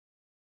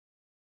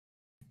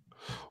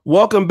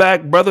Welcome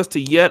back, brothers, to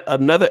yet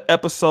another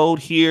episode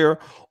here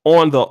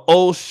on the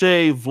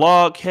O'Shea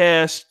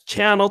Vlogcast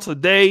channel.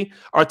 Today,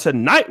 or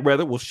tonight,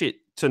 rather, well,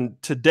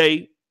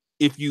 today,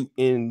 if you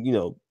in,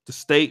 the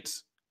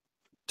States,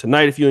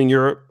 tonight, if you in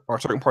Europe or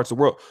certain parts of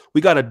the world,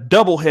 we got a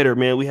double header,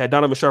 man. We had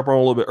Donovan Sharp on a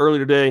little bit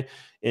earlier today,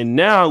 and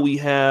now we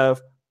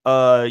have,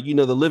 the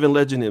living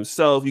legend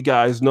himself. You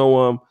guys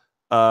know him.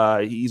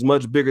 He's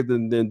much bigger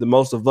than the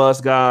most of us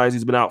guys.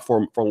 He's been out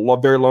for a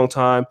very long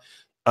time.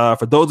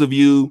 For those of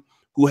you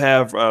who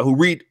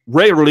read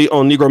regularly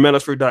on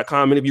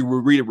negromanosphere.com. Many of you will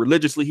read it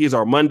religiously. He's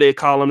our Monday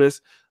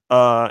columnist.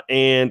 Wow,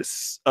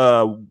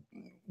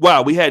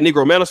 we had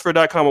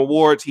negromanosphere.com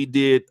awards. He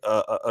did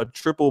a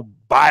triple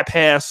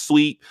bypass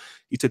sweep.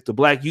 He took the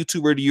Black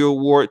YouTuber of the Year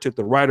award, took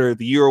the Writer of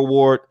the Year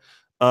award.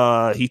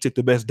 He took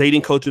the Best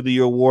Dating Coach of the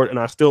Year award, and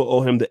I still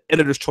owe him the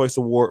Editor's Choice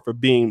Award for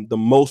being the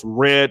most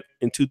read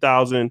in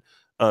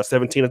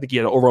 2017. I think he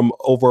had over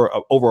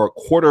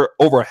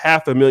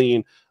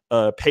 500,000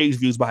 page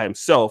views by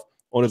himself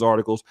on his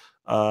articles.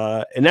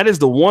 And that is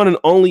the one and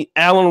only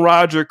Alan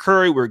Roger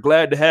Currie. We're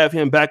glad to have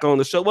him back on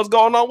the show. What's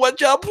going on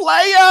with your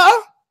player?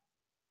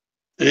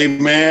 Hey,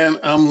 man,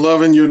 I'm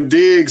loving your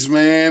digs,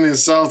 man, in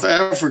South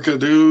Africa,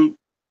 dude.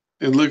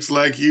 It looks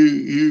like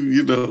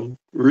you know,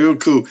 real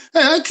cool.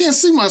 Hey, I can't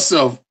see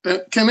myself.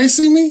 Can they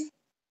see me?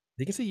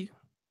 They can see you.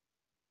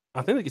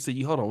 I think they can see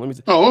you. Hold on, let me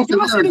see. Oh, okay,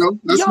 there I go.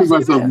 I see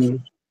myself,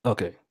 man.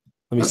 Okay.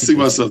 Let me see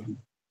myself.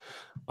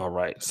 All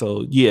right.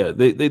 So yeah,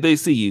 they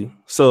see you.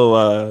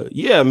 So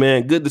yeah,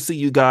 man, good to see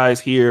you guys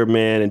here,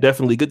 man. And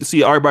definitely good to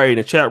see everybody in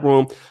the chat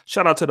room.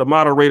 Shout out to the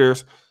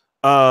moderators.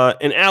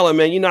 And Alan,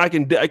 man, I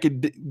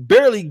could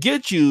barely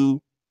get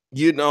you,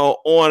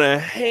 on a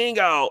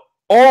hangout.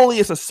 Only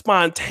it's a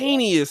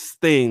spontaneous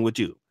thing with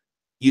you.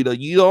 You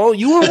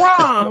and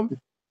Rom,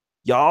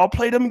 y'all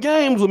play them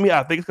games with me.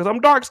 I think it's because I'm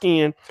dark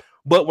skinned.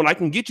 But when I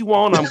can get you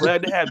on, I'm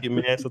glad to have you,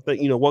 man. So,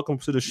 welcome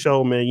to the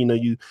show, man.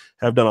 You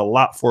have done a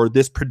lot for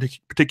this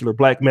particular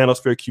Black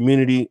Manosphere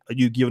community.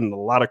 You've given it a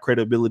lot of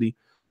credibility.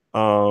 I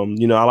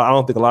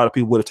don't think a lot of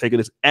people would have taken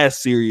this as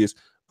serious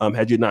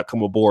had you not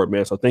come aboard,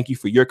 man. So thank you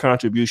for your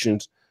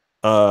contributions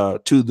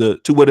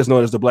to what is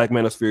known as the Black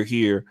Manosphere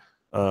here,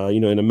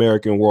 in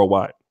America and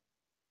worldwide.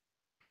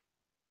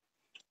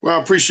 Well,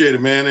 I appreciate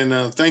it, man.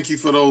 And thank you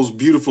for those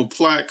beautiful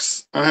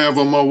plaques I have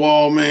on my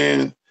wall,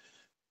 man.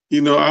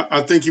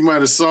 I think you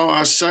might have saw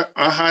I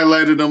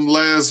highlighted them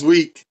last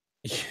week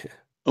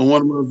on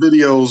one of my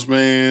videos,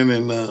 man,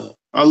 and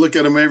I look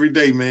at them every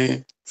day,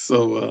 man.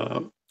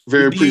 So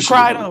very appreciative. You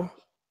cry though?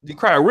 You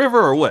cry a river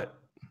or what?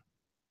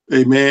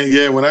 Hey, man,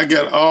 yeah. When I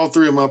got all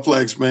three of my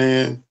plaques,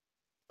 man,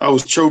 I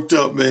was choked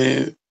up,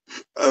 man.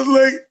 I was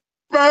like,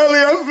 finally,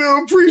 I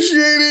feel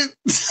appreciated.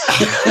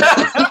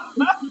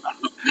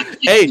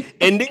 Hey,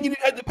 and then you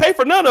didn't have to pay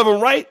for none of them,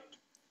 right?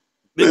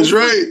 That's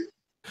right.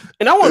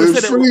 And I want to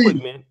say that real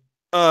quick, man.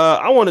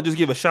 I want to just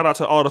give a shout out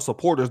to all the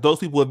supporters. Those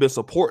people who have been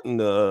supporting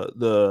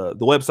the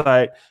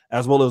website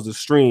as well as the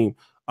stream.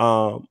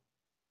 And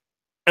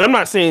I'm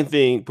not saying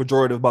anything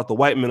pejorative about the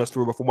white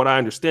minister, but from what I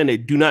understand, they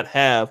do not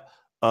have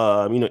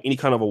any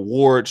kind of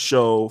award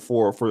show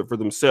for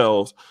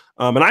themselves.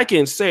 And I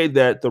can say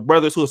that the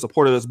brothers who have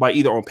supported us by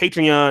either on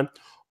Patreon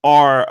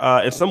or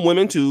and some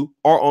women too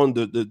are on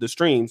the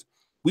streams.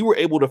 We were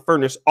able to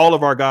furnish all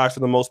of our guys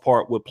for the most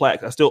part with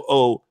plaques. I still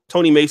owe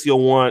Tony Maceo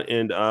one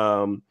and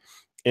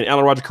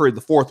Alan Roger Currie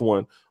the fourth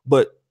one,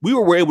 but we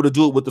were able to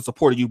do it with the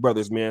support of you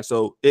brothers, man.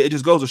 So it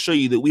just goes to show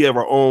you that we have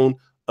our own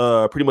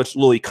pretty much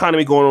little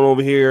economy going on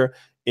over here,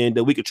 and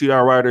that we could treat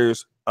our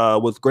writers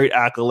with great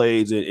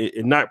accolades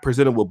and not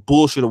presented with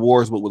bullshit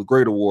awards, but with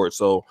great awards.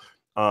 So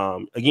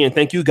again,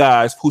 thank you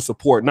guys who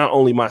support not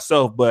only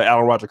myself but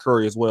Alan Roger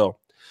Currie as well.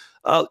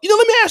 Let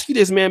me ask you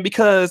this, man,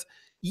 because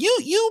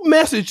you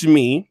messaged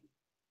me.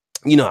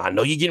 I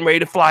know you're getting ready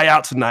to fly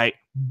out tonight,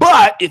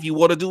 but if you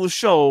want to do a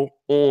show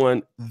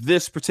on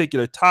this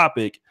particular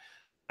topic,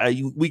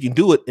 we can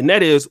do it. And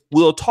that is,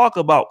 we'll talk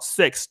about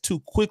sex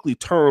to quickly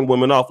turn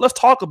women off. Let's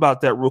talk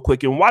about that real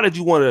quick. And why did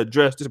you want to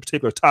address this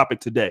particular topic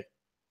today?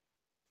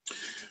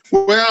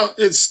 Well,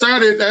 it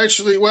started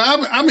actually,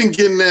 I've been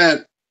getting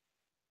that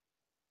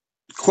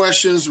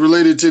questions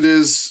related to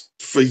this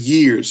for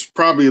years,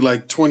 probably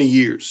like 20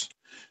 years.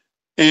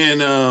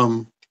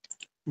 And,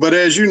 but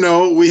as you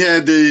know, we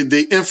had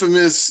the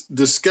infamous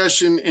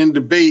discussion and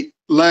debate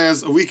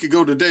a week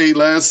ago today,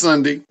 last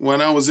Sunday,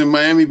 when I was in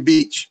Miami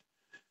Beach,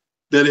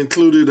 that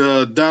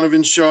included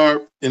Donovan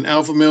Sharp and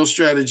Alpha Male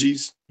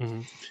Strategies.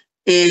 Mm-hmm.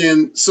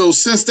 And so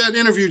since that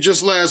interview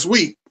just last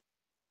week,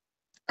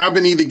 I've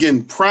been either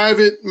getting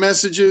private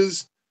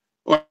messages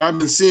or I've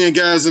been seeing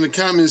guys in the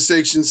comment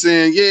section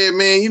saying, yeah,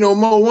 man,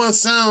 Mo 1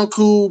 sound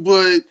cool,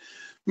 but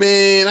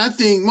man, I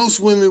think most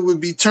women would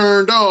be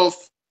turned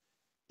off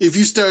if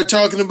you start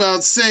talking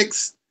about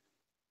sex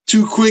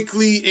too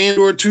quickly and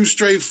or too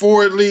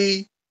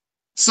straightforwardly.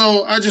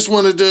 So I just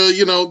wanted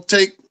to,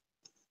 take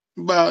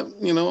about,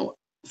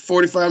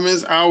 45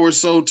 minutes, hour or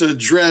so to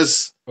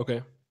address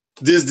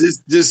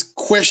this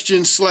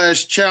question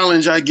 /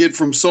 challenge I get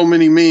from so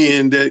many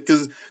men, that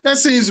because that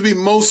seems to be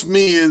most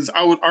men's,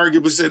 I would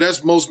arguably say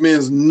that's most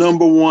men's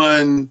number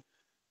one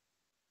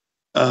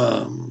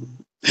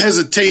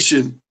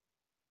hesitation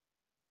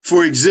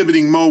for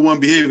exhibiting mode 1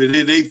 behavior.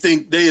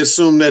 They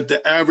assume that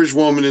the average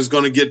woman is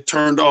going to get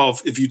turned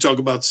off if you talk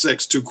about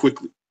sex too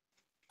quickly.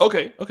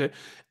 Okay.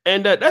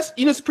 And that's,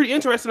 it's pretty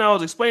interesting. I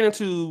was explaining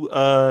to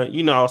I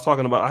was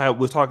talking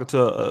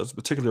to a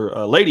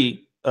particular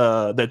lady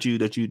that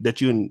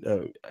you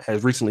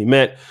has recently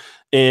met,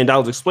 and I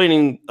was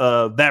explaining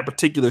that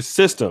particular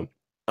system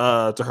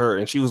to her,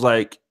 and she was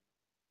like,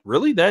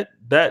 "Really? That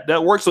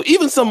works?" So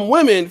even some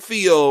women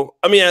feel,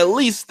 at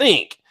least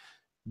think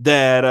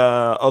that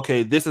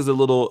okay, this is a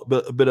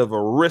bit of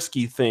a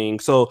risky thing.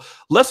 So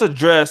let's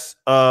address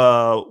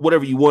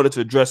whatever you wanted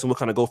to address, and we'll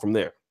kind of go from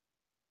there.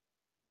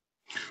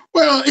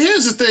 Well,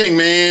 here's the thing,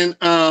 man.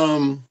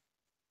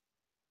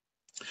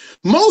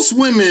 Most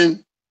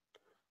women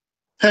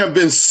have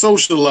been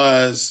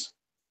socialized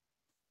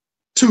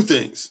two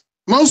things.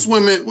 Most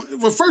women,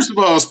 well, first of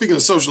all, speaking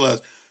of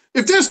socialized,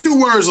 if there's two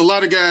words a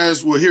lot of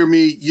guys will hear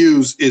me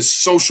use, is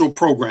social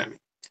programming.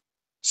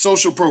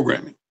 Social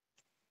programming.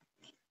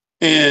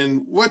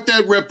 And what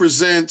that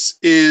represents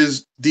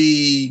is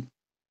the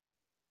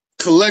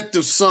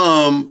collective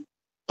sum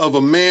of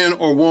a man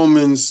or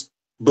woman's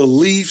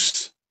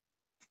beliefs,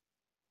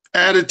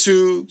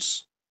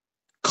 attitudes,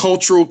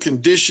 cultural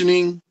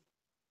conditioning,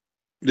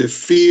 their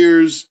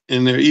fears,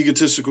 and their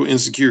egotistical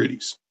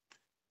insecurities.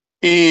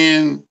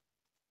 And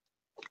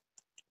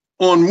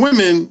on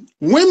women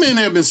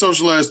have been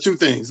socialized two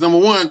things. Number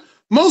one,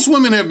 most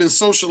women have been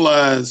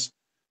socialized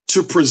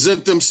to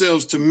present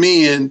themselves to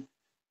men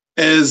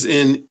as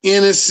an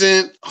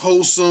innocent,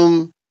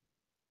 wholesome,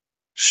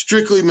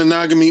 strictly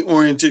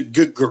monogamy-oriented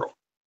good girl.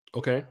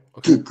 Okay.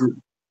 Good girl.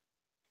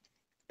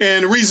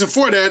 And the reason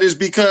for that is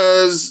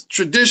because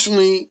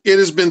traditionally it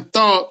has been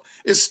thought,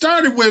 it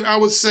started with, I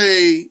would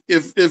say,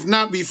 if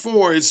not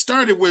before, it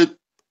started with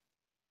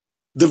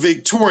the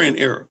Victorian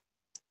era,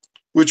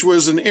 which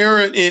was an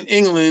era in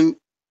England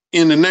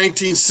in the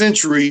 19th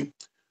century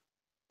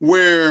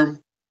where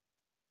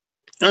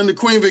under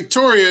Queen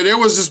Victoria, there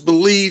was this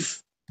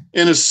belief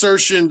and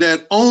assertion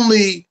that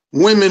only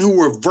women who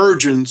were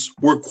virgins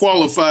were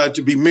qualified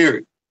to be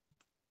married.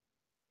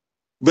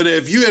 But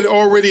if you had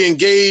already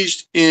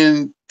engaged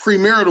in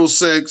premarital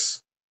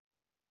sex,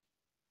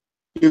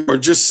 or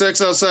just sex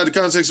outside the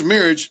context of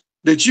marriage,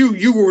 that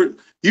you were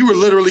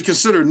literally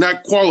considered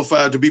not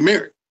qualified to be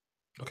married.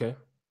 Okay.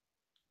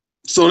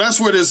 So that's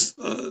where this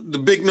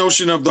the big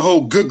notion of the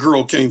whole good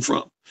girl came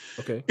from.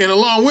 Okay. And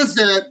along with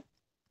that,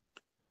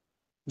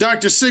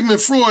 Dr.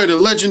 Sigmund Freud, a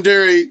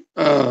legendary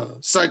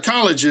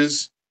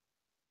psychologist,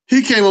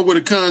 he came up with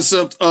a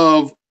concept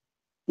of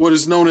what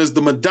is known as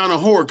the Madonna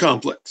whore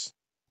complex,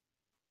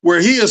 where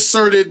he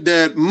asserted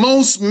that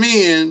most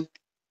men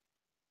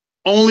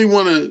only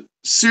want to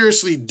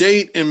seriously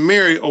date and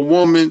marry a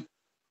woman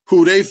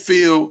who they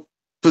feel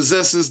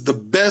possesses the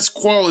best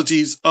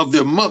qualities of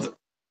their mother.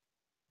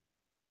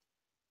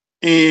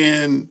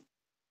 And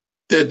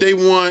that they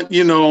want,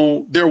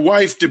 their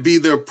wife to be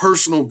their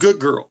personal good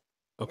girl.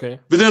 Okay.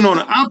 But then on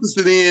the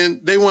opposite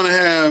end, they want to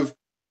have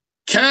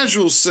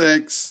casual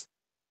sex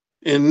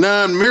and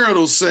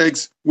non-marital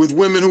sex with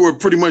women who are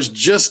pretty much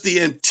just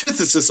the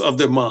antithesis of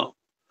their mom,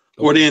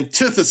 or the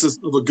antithesis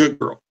of a good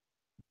girl.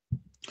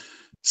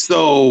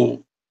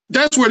 So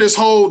that's where this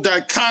whole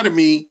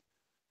dichotomy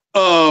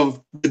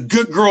of the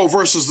good girl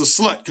versus the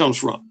slut comes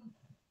from.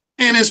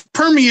 And it's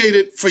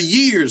permeated for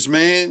years,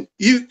 man.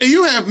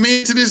 You have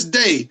men to this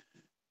day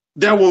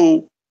that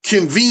will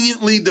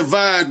conveniently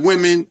divide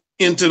women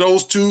into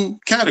those two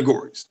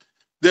categories.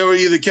 They will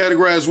either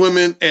categorize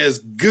women as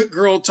good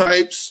girl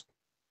types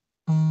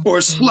or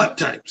slut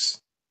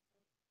types.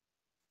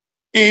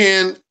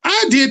 And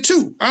I did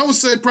too. I would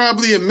say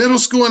probably in middle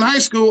school and high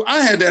school,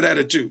 I had that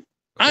attitude.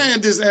 I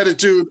had this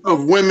attitude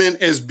of women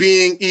as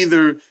being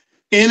either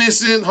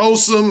innocent,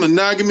 wholesome,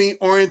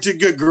 monogamy-oriented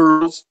good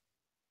girls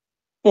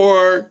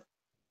or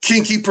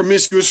kinky,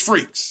 promiscuous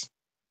freaks.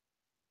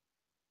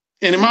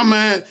 And in my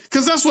mind,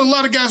 because that's what a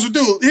lot of guys would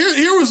do.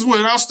 Here was what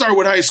I'll start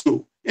with high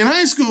school. In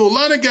high school, a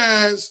lot of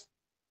guys'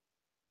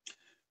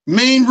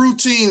 main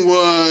routine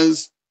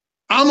was,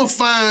 I'm going to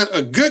find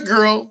a good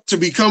girl to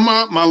become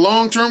my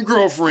long-term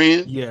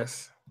girlfriend.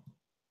 Yes.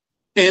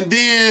 And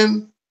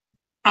then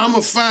I'm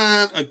going to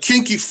find a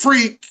kinky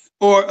freak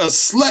or a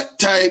slut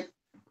type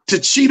to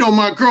cheat on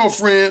my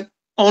girlfriend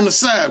on the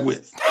side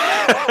with.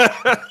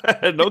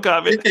 No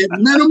comment. At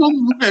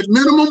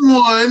minimum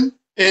one,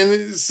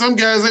 and some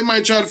guys, they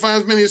might try to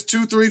find as many as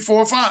 2, 3,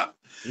 4, 5.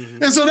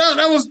 Mm-hmm. And so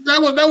that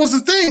was the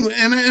thing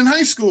in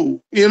high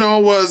school.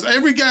 Was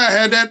every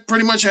guy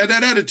pretty much had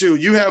that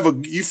attitude.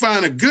 You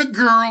find a good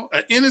girl,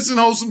 an innocent,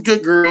 wholesome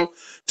good girl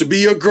to be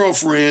your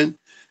girlfriend,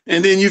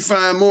 and then you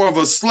find more of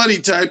a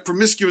slutty type,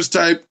 promiscuous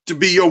type to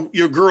be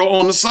your girl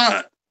on the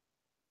side.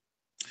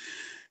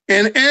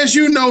 And as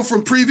you know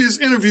from previous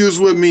interviews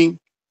with me,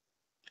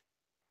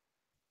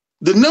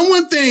 the number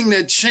one thing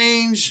that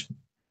changed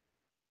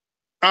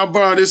I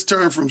borrow this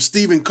term from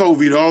Stephen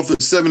Covey, the author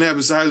of 7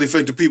 Habits of Highly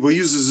Effective People. He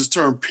uses this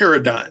term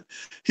paradigm.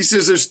 He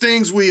says there's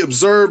things we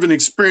observe and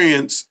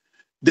experience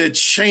that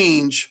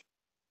change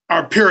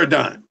our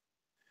paradigm.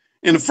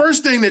 And the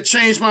first thing that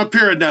changed my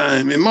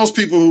paradigm, and most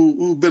people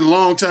who've been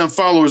longtime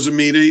followers of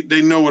me,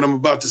 they know what I'm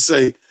about to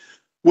say,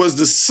 was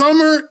the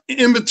summer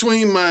in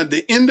between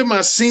the end of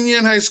my senior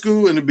in high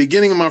school and the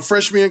beginning of my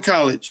freshman year in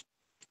college.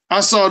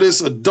 I saw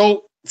this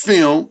adult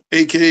film,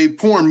 aka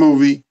porn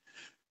movie,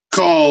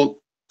 called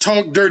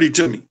Talk Dirty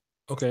to Me.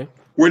 Okay.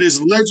 Where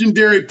this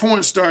legendary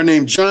porn star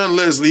named John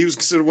Leslie, he was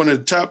considered one of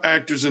the top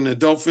actors in the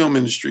adult film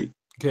industry.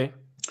 Okay.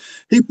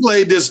 He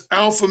played this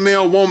alpha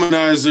male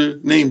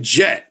womanizer named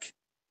Jack.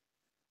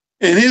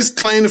 And his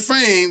claim to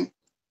fame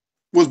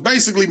was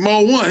basically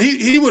Mo 1.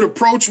 He would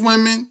approach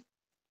women,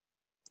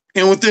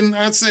 and within,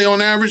 I'd say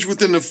on average,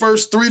 within the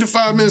first 3 to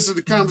 5 minutes of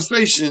the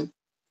conversation,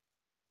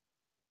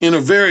 in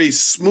a very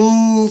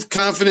smooth,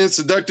 confident,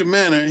 seductive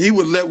manner, he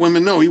would let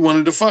women know he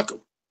wanted to fuck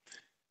them.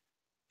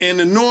 And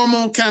the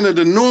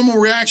normal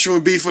reaction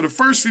would be, for the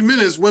first few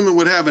minutes, women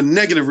would have a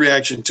negative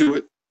reaction to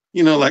it.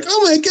 You know, like,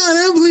 oh my God,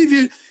 I don't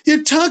believe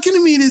you're talking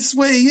to me this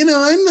way. You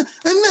know,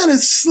 I'm not a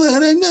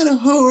slut, I'm not a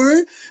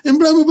whore, and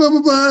blah, blah, blah,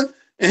 blah, blah.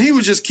 And he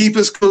would just keep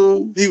us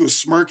cool. He would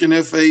smirk in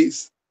their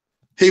face.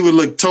 He would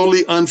look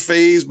totally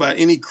unfazed by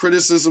any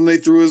criticism they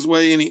threw his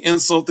way, any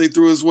insult they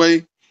threw his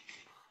way.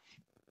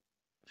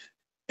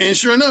 And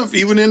sure enough,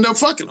 he would end up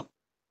fucking them.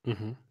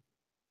 Mm-hmm.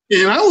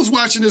 And I was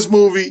watching this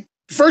movie.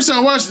 The first time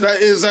I watched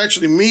it is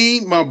actually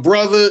me, my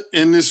brother,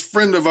 and this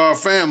friend of our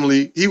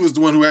family. He was the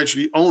one who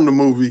actually owned the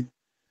movie.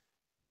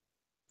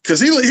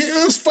 Because it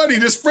was funny.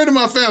 This friend of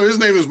my family, his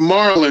name is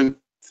Marlon.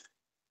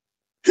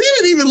 He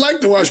didn't even like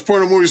to watch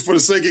porno movies for the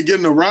sake of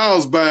getting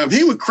aroused by him.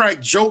 He would crack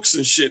jokes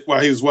and shit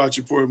while he was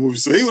watching porno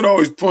movies. So he would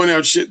always point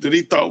out shit that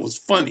he thought was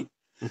funny.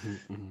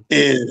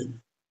 Mm-hmm.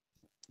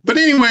 But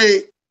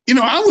anyway, you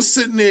know, I was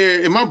sitting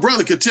there, and my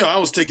brother could tell I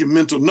was taking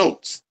mental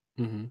notes.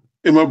 Mm-hmm.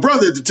 And my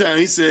brother at the time,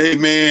 he said, hey,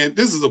 man,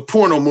 this is a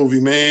porno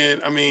movie,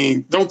 man. I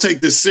mean, don't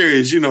take this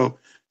serious. You know,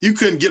 you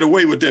couldn't get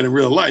away with that in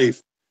real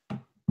life.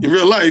 In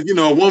real life, you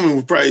know, a woman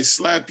would probably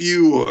slap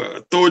you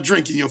or throw a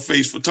drink in your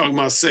face for talking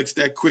about sex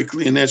that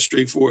quickly and that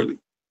straightforwardly.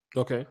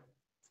 Okay.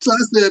 So I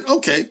said,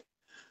 okay.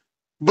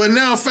 But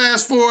now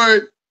fast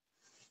forward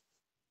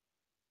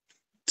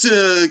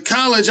to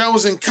college. I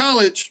was in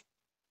college.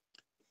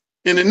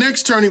 And the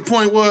next turning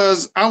point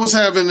was I was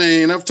having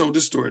and I've told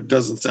this story a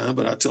dozen times,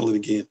 but I'll tell it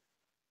again.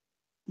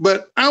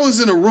 But I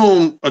was in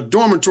a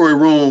dormitory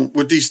room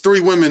with these 3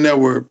 women that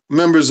were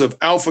members of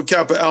Alpha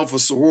Kappa Alpha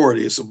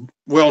sorority. It's a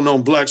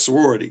well-known Black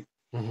sorority.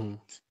 Mm-hmm.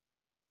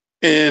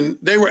 And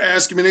they were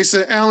asking me, they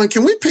said, Alan,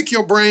 can we pick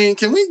your brain?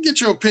 Can we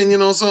get your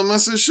opinion on something? I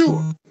said, sure.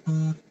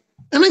 Mm-hmm.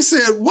 And they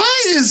said,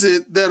 why is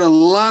it that a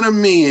lot of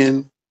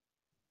men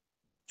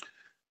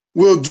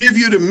will give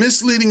you the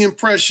misleading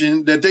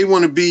impression that they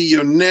want to be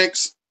your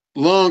next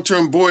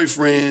long-term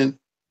boyfriend,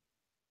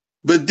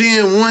 but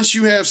then once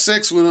you have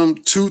sex with them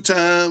 2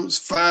 times,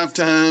 5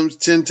 times,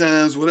 10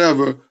 times,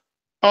 whatever,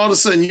 all of a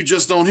sudden you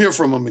just don't hear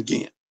from them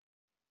again?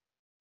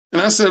 And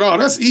I said, oh,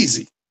 that's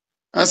easy.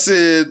 I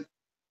said,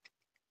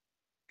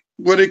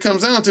 what it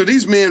comes down to,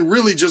 these men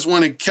really just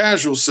wanted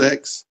casual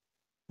sex,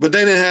 but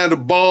they didn't have the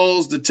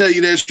balls to tell you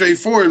that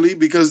straightforwardly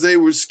because they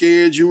were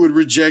scared you would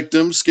reject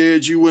them,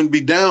 scared you wouldn't be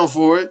down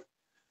for it.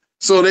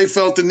 So they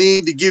felt the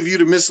need to give you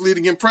the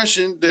misleading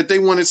impression that they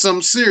wanted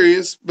something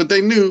serious, but they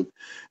knew.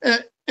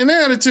 And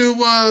their attitude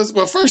was,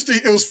 well, first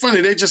it was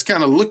funny. They just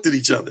kind of looked at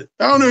each other.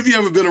 I don't know if you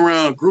ever been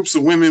around groups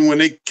of women when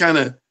they kind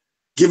of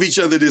give each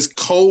other this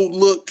cold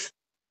look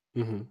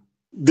mm-hmm.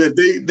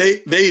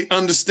 that they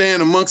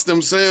understand amongst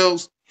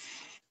themselves.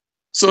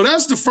 So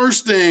that's the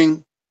first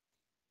thing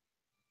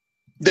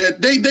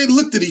that they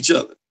looked at each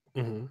other.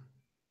 Mm-hmm.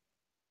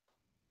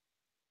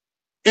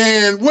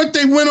 And what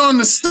they went on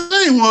to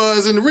say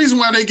was, and the reason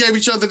why they gave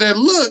each other that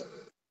look,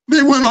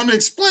 they went on to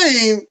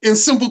explain in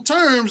simple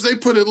terms. They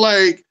put it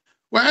like,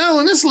 well,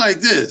 Alan, it's like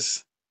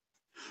this.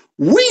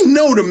 We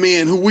know the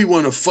men who we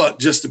want to fuck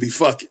just to be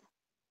fucking.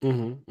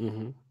 Mm-hmm,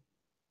 mm-hmm.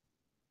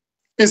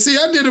 And see,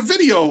 I did a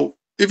video.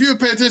 If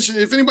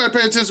anybody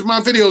pay attention to my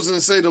videos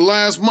and say the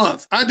last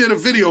month, I did a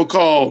video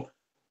called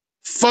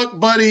Fuck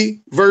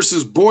Buddy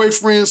versus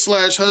Boyfriend /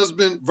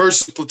 Husband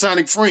versus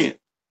Platonic Friend.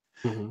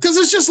 Because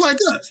it's just like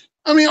us.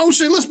 I mean,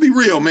 O'Shea, let's be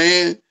real,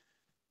 man.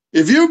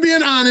 If you're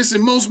being honest,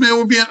 and most men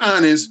were being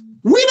honest,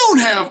 we don't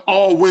have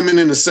all women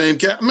in the same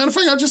category. Matter of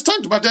fact, I just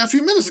talked about that a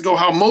few minutes ago,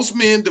 how most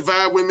men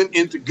divide women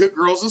into good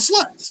girls and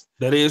sluts.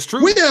 That is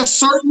true. We have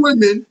certain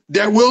women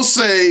that will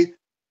say,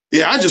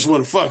 yeah, I just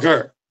want to fuck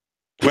her.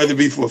 Whether it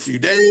be for a few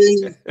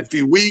days, a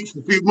few weeks,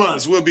 a few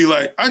months, we'll be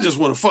like, I just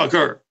want to fuck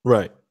her.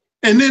 Right.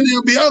 And then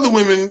there'll be other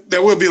women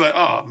that will be like,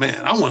 oh,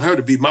 man, I want her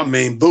to be my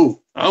main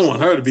boo. I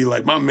want her to be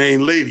like my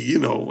main lady. You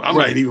know, I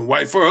might even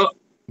wife her up.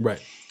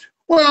 Right.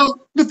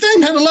 Well, the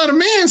thing that a lot of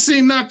men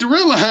seem not to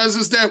realize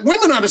is that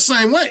women are the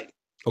same way.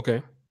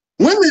 Okay.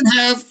 Women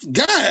have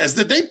guys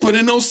that they put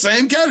in those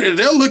same categories.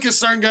 They'll look at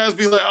certain guys and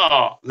be like,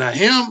 oh, now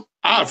him,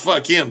 I'd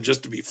fuck him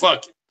just to be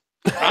fucking.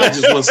 I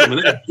just want some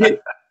of that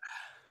dick.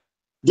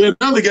 Then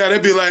another guy,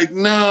 they'd be like,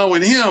 no,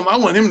 with him, I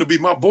want him to be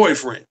my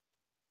boyfriend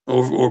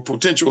or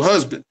potential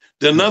husband.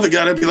 Then another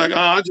guy, they'd be like, oh,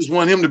 I just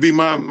want him to be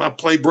my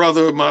play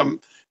brother, my,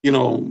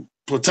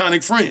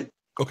 platonic friend.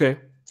 Okay.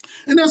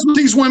 And that's what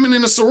these women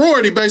in the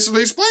sorority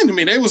basically explained to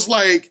me. They was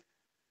like,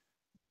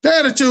 the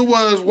attitude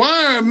was,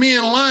 why are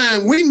men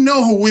lying? We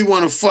know who we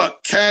want to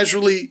fuck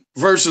casually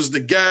versus the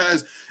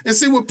guys. And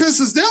see, what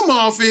pisses them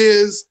off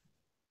is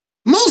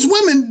most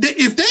women,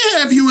 if they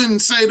have you in,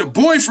 say, the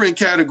boyfriend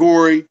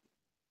category,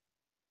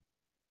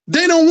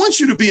 they don't want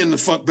you to be in the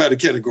fuck better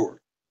category.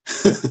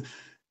 It's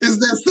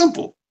that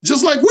simple.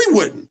 Just like we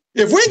wouldn't.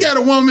 If we got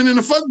a woman in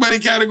the fuck buddy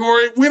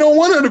category, we don't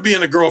want her to be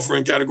in the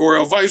girlfriend category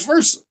or vice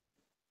versa.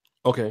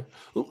 Okay.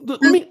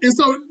 And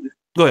so,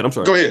 go ahead. I'm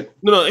sorry. Go ahead.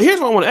 No, here's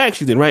what I want to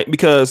ask you then, right?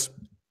 Because,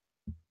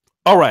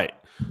 all right,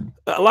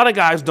 a lot of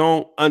guys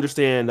don't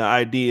understand the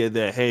idea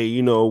that,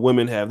 hey,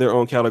 women have their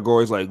own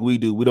categories like we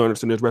do. We don't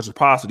understand there's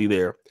reciprocity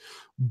there.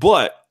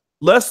 But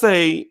let's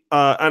say,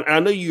 I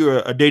know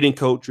you're a dating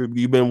coach.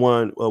 You've been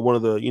one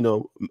of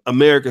the,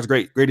 America's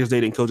greatest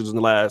dating coaches in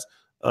the last,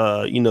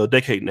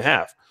 decade and a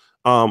half.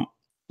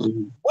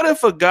 What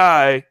if a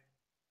guy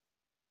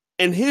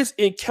in his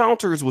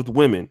encounters with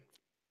women,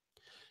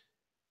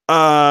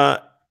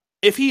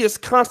 if he is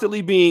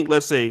constantly being,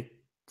 let's say,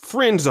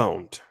 friend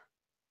zoned,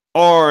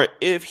 or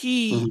if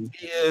he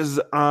is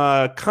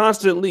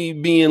constantly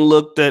being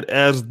looked at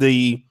as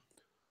the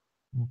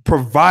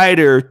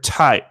provider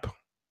type,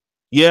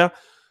 yeah.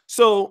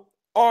 So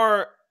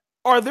are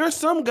there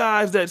some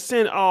guys that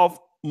send off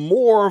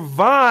more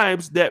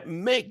vibes that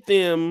make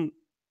them,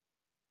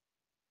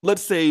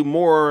 let's say,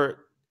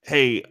 more,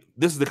 hey,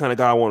 this is the kind of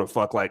guy I want to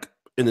fuck like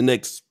in the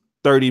next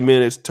 30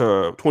 minutes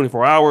to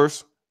 24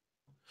 hours?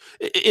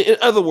 In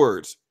other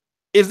words,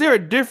 is there a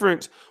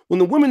difference when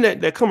the women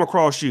that come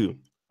across you,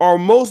 are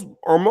most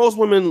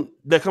women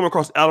that come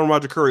across Alan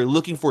Roger Currie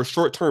looking for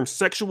short-term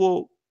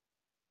sexual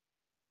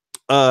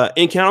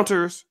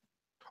encounters,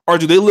 or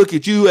do they look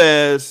at you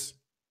as,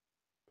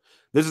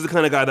 this is the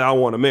kind of guy that I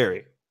want to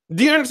marry?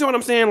 Do you understand what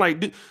I'm saying?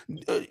 Like,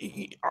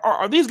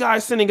 are these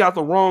guys sending out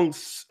the wrong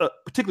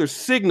particular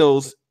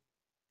signals,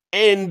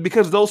 and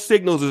because those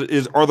signals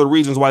are the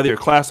reasons why they're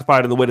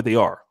classified in the way that they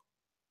are?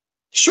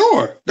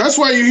 Sure. That's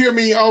why you hear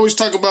me always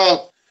talk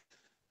about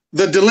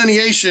the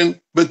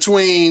delineation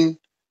between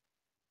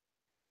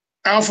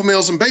alpha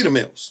males and beta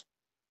males.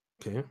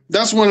 Okay.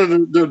 That's one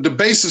of the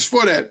basis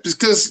for that.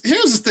 Because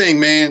here's the thing,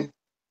 man.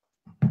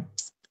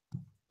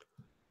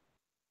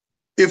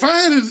 If I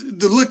had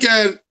to look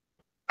at,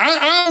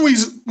 I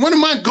always, one of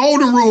my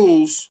golden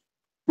rules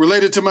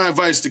related to my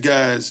advice to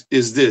guys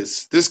is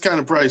this. This kind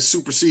of probably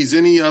supersedes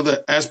any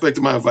other aspect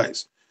of my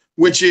advice,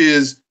 which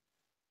is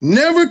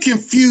never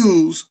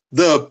confuse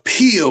the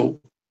appeal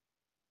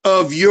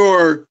of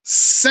your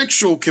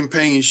sexual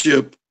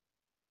companionship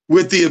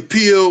with the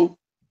appeal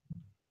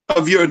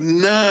of your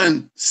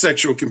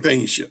non-sexual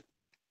companionship.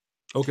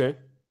 Okay.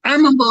 I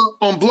remember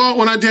on blog,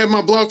 when I did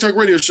my Blog Talk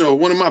Radio show,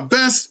 one of my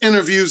best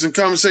interviews and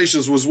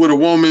conversations was with a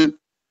woman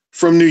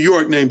from New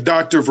York named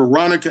Dr.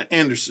 Veronica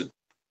Anderson.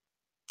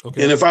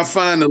 Okay. And if I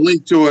find a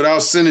link to it,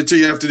 I'll send it to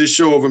you after this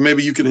show over.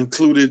 Maybe you can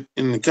include it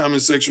in the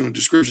comment section or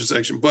description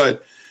section.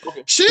 But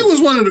she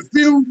was one of the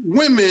few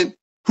women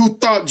who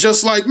thought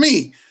just like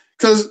me.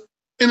 Because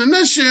in a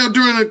nutshell,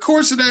 during the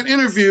course of that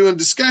interview and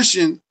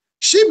discussion,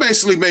 she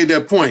basically made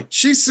that point.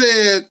 She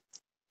said,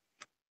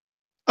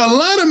 a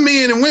lot of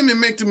men and women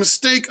make the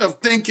mistake of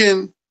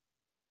thinking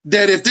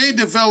that if they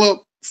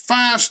develop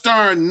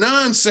 5-star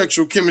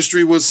non-sexual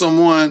chemistry with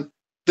someone,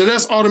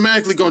 that's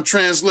automatically going to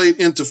translate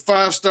into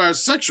 5-star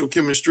sexual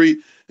chemistry.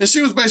 And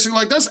she was basically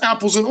like, that's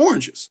apples and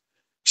oranges.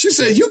 She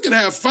said, you can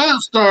have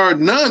 5-star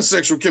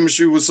non-sexual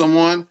chemistry with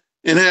someone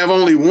and have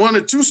only 1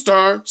 or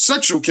 2-star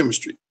sexual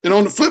chemistry. And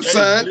on the flip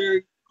side,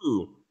 very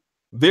true.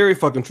 Very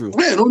fucking true.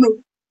 Man,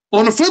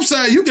 on the flip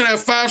side, you can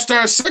have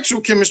 5-star sexual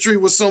chemistry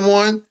with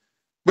someone,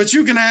 but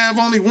you can have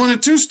only 1 or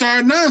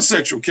 2-star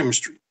non-sexual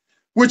chemistry,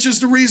 which is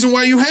the reason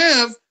why you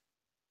have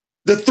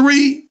the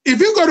 3. If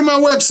you go to my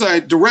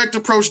website,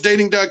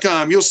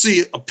 directapproachdating.com, you'll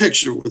see a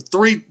picture with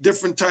 3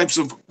 different types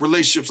of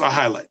relationships I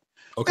highlight.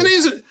 Okay. And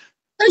these are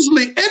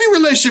basically any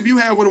relationship you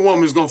have with a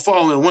woman is going to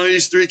fall in one of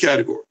these 3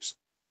 categories.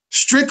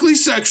 Strictly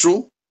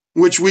sexual,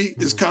 which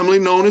is commonly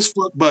known as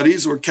fuck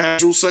buddies or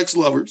casual sex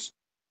lovers.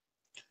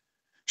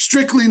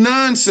 Strictly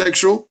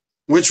non-sexual,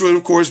 which would,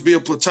 of course, be a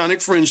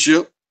platonic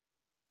friendship.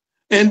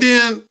 And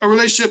then a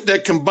relationship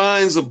that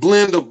combines a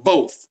blend of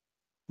both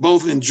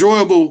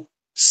enjoyable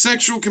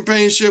sexual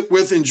companionship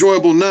with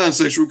enjoyable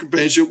non-sexual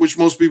companionship, which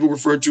most people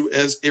refer to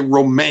as a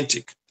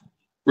romantic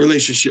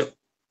relationship.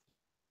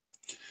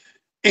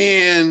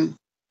 And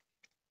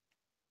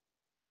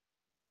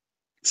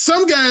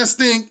some guys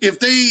think if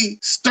they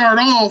start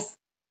off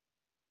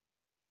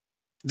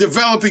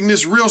developing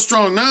this real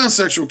strong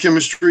non-sexual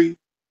chemistry,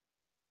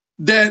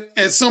 that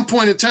at some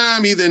point in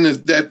time, either in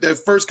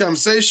that first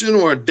conversation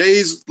or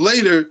days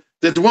later,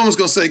 that the woman's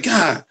going to say,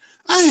 God,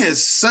 I had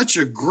such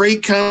a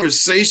great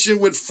conversation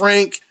with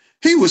Frank.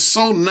 he was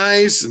so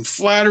nice and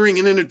flattering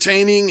and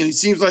entertaining, and he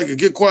seems like a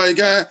good, quiet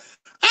guy.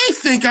 I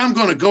think I'm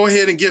going to go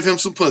ahead and give him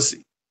some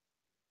pussy.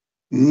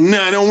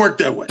 No, it don't work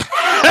that way.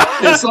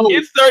 And so,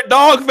 insert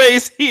dog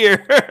face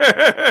here.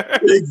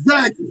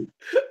 Exactly.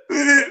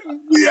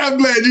 Yeah, I'm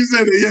glad you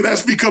said it. Yeah,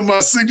 that's become my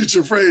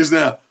signature phrase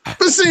now.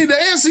 But see,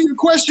 to answer your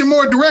question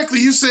more directly,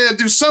 you said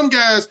do some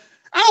guys,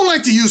 I don't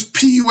like to use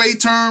PUA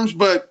terms,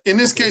 but in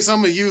this case,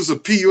 I'm going to use a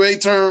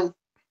PUA term.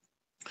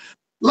 A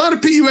lot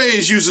of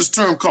PUAs use this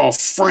term called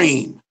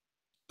frame.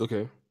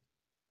 Okay.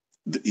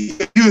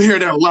 You hear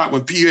that a lot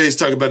when PUAs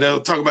talk about that.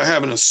 They'll talk about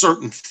having a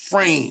certain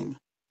frame.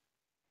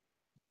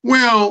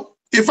 Well,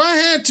 if I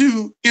had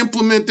to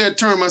implement that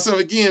term myself,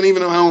 again,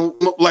 even though I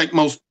don't like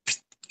most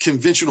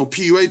conventional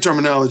PUA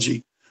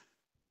terminology,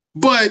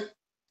 but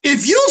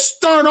if you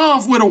start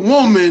off with a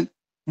woman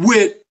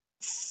with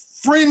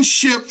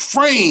friendship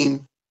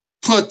frame,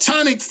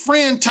 platonic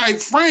friend type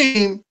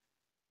frame,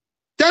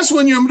 that's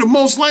when you're the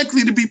most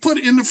likely to be put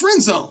in the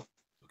friend zone.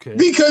 Okay.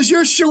 Because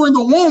you're showing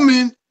the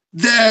woman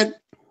that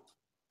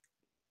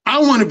I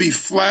want to be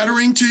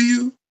flattering to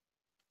you.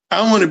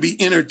 I want to be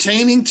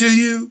entertaining to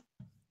you.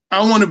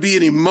 I want to be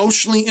an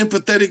emotionally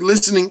empathetic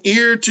listening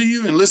ear to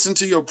you and listen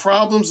to your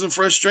problems and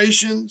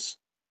frustrations.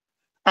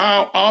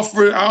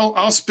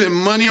 I'll spend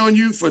money on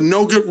you for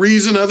no good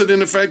reason other than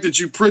the fact that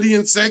you're pretty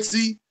and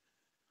sexy.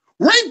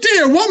 Right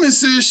there, a woman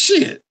says,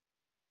 shit,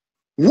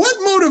 what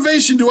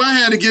motivation do I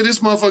have to give this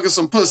motherfucker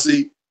some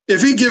pussy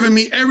if he giving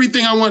me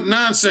everything I want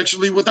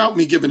non-sexually without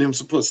me giving him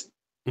some pussy?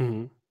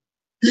 Mm-hmm.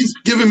 He's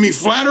giving me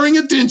flattering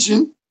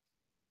attention.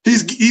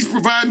 He's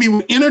providing me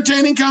with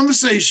entertaining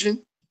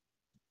conversation.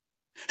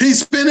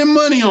 He's spending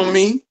money on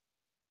me.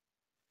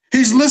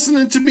 He's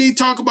listening to me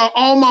talk about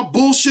all my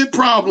bullshit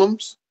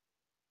problems.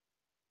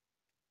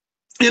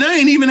 And I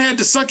ain't even had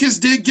to suck his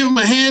dick, give him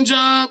a hand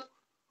job,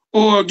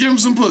 or give him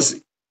some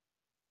pussy.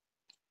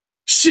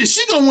 Shit,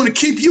 she gonna want to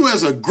keep you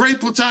as a great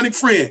platonic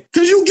friend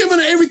because you giving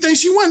her everything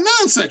she wants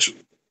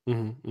non-sexually.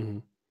 Mm-hmm, mm-hmm.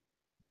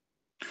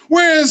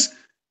 Whereas,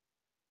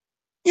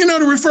 you know,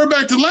 to refer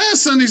back to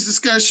last Sunday's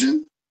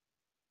discussion,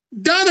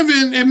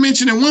 Donovan had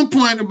mentioned at one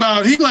point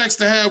about he likes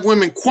to have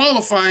women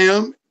qualify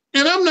him.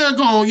 And I'm not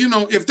going, you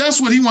know, if that's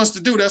what he wants to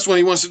do, that's what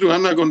he wants to do.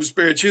 I'm not going to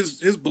disparage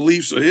his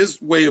beliefs or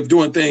his way of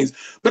doing things.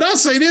 But I'll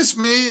say this,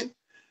 man,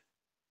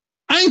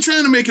 I ain't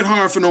trying to make it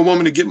hard for no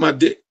woman to get my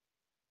dick.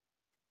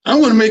 I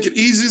want to make it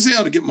easy as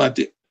hell to get my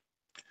dick.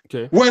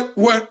 Okay.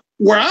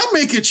 Where I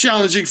make it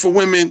challenging for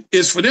women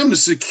is for them to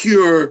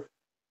secure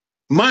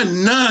my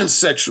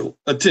non-sexual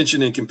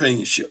attention and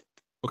companionship.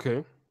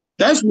 Okay.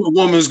 That's what a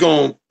woman's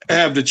going to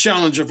have the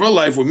challenge of her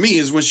life with me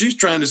is when she's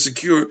trying to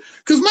secure.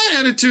 Because my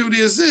attitude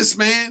is this,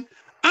 man.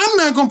 I'm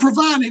not going to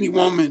provide any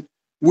woman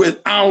with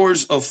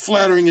hours of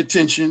flattering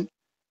attention,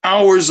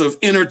 hours of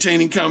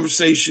entertaining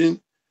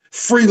conversation,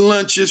 free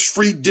lunches,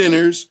 free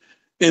dinners,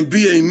 and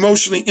be an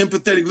emotionally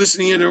empathetic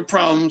listening to her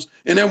problems.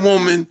 And that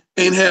woman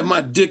ain't had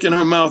my dick in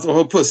her mouth or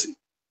her pussy.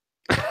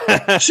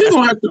 She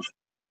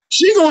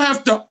gonna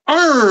have to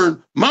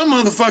earn my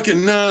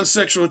motherfucking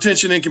non-sexual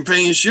attention and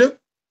companionship.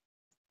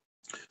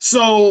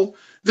 So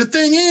the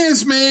thing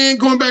is, man,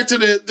 going back to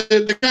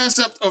the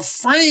concept of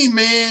frame,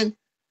 man,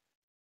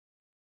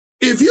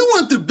 if you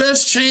want the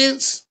best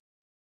chance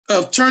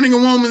of turning a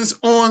woman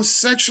on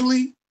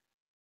sexually,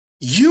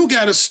 you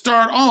got to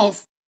start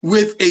off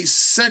with a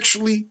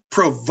sexually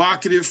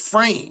provocative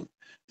frame.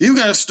 You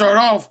got to start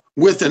off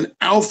with an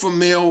alpha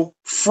male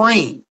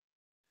frame.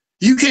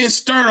 You can't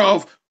start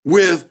off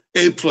with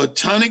a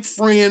platonic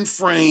friend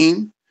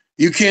frame.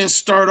 You can't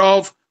start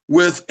off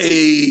with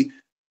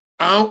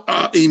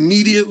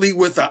immediately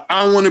with a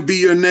I want to be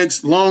your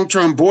next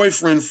long-term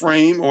boyfriend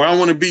frame or I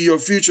want to be your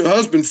future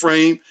husband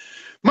frame.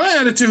 My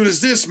attitude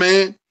is this,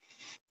 man.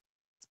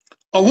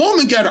 A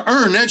woman got to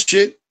earn that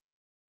shit.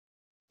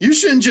 You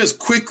shouldn't just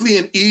quickly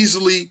and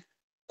easily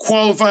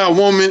qualify a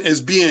woman as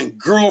being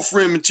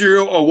girlfriend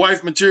material or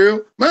wife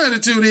material. My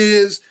attitude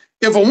is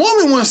if a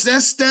woman wants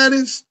that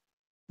status,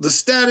 the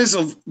status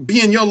of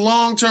being your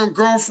long-term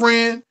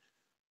girlfriend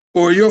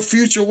or your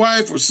future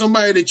wife or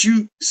somebody that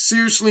you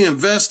seriously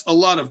invest a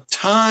lot of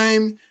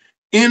time,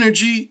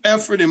 energy,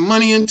 effort, and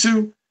money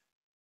into,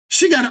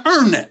 she got to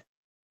earn that.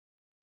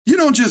 You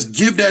don't just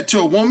give that to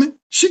a woman.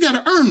 She got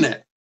to earn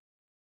that.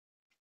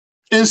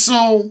 And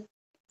so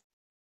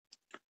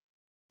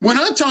when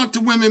I talk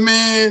to women,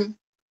 man,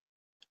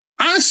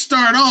 I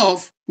start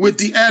off with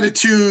the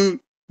attitude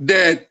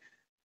that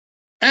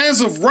as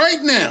of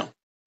right now,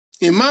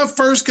 in my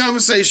first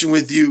conversation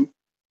with you,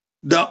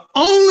 the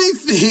only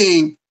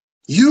thing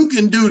you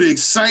can do to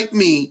excite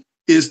me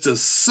is to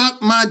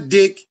suck my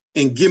dick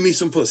and give me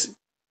some pussy.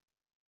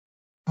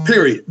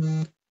 Period.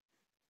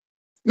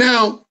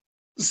 Now,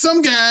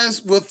 some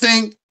guys will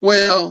think,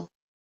 well,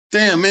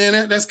 damn,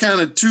 man, that's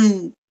kind of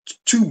too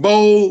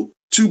bold,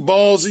 too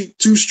ballsy,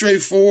 too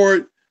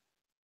straightforward.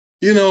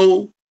 You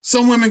know,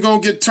 some women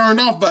gonna get turned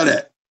off by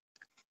that.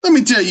 Let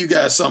me tell you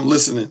guys something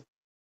listening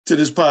to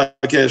this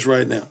podcast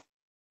right now.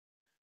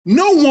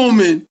 No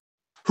woman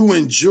who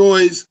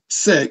enjoys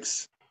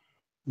sex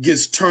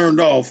gets turned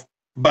off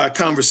by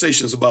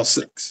conversations about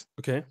sex.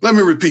 Okay. Let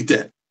me repeat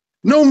that.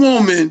 No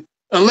woman,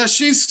 unless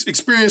she's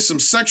experienced some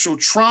sexual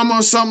trauma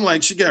or something,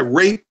 like she got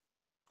raped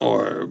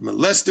or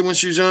molested when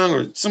she was young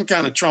or some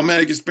kind of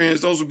traumatic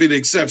experience, those would be the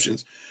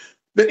exceptions.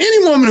 But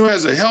any woman who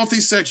has a healthy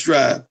sex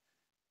drive,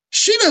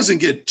 she doesn't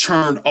get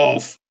turned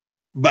off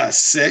by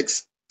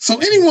sex. So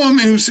any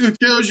woman who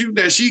tells you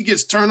that she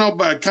gets turned off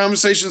by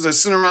conversations that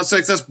center around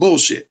sex, that's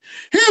bullshit.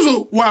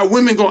 Here's why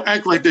women gonna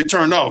act like they're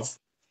turned off.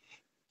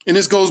 And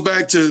this goes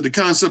back to the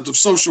concept of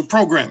social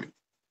programming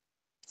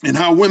and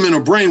how women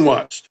are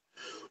brainwashed.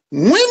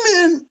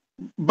 Women,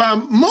 by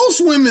most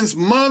women's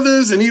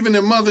mothers and even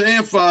their mother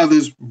and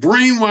fathers,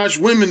 brainwash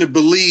women to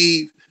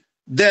believe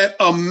that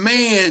a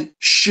man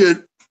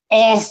should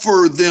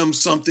offer them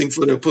something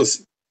for their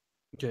pussy.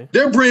 Okay.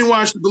 They're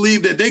brainwashed to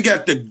believe that they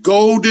got the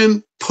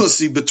golden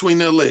pussy between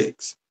their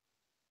legs,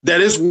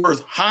 that it's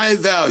worth high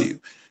value,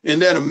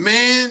 and that a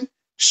man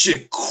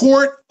should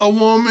court a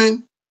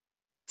woman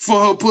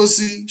for her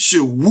pussy,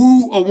 should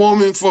woo a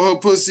woman for her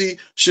pussy,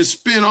 should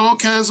spend all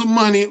kinds of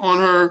money on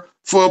her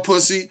for her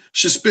pussy,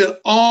 should spend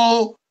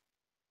all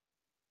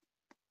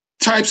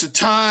types of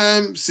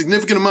time,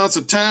 significant amounts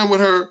of time with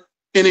her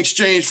in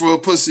exchange for her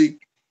pussy.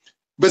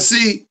 But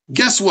see,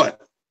 guess what?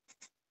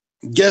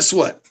 Guess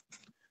what?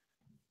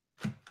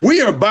 We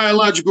are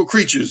biological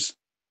creatures,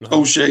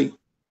 O'Shea.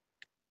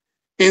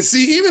 And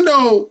see, even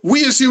though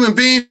we as human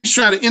beings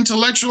try to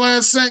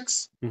intellectualize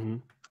sex,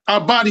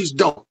 our bodies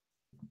don't.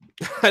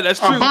 That's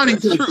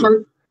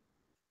true.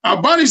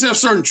 Our bodies have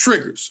certain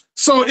triggers.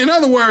 So in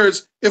other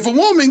words, if a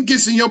woman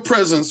gets in your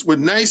presence with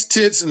nice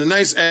tits and a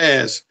nice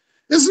ass,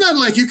 it's not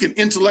like you can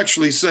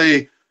intellectually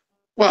say,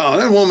 wow,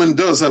 that woman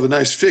does have a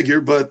nice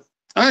figure, but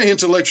I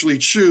intellectually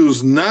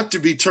choose not to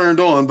be turned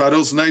on by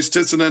those nice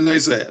tits and that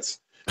nice ass.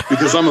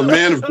 Because I'm a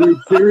man of great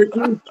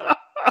character.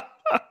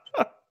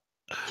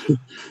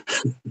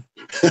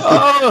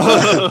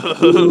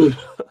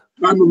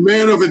 I'm a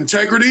man of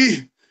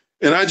integrity,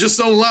 and I just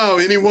don't allow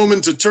any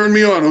woman to turn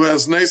me on who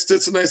has nice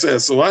tits and nice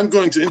ass. So I'm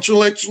going to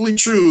intellectually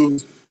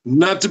choose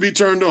not to be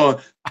turned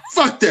on.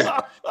 Fuck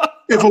that.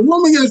 If a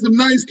woman has some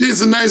nice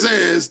tits and nice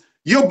ass,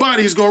 your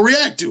body is going to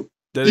react to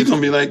it. You're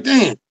going to be like,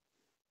 damn.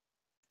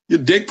 Your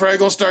dick probably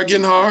going to start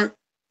getting hard.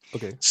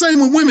 Okay. Same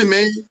with women,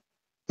 man.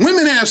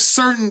 Women have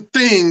certain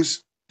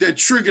things that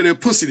trigger their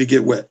pussy to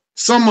get wet.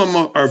 Some of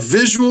them are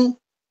visual.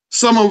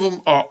 Some of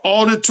them are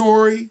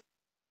auditory.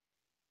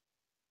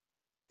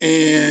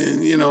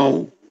 And, you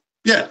know,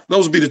 yeah,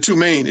 those would be the two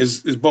main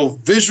is both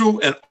visual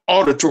and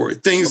auditory.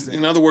 Things,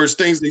 in other words,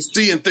 things they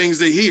see and things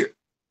they hear.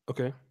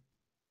 Okay.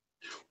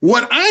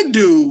 What I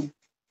do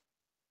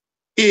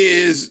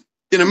is,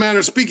 in a manner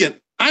of speaking,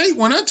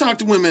 when I talk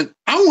to women,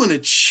 I want to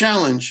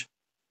challenge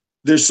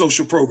their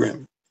social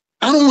programming.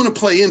 I don't want to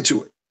play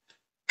into it.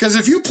 Because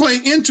if you play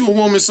into a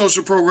woman's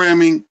social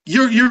programming,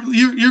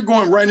 you're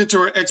going right into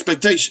her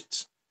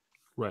expectations.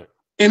 Right.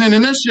 And in a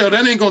nutshell,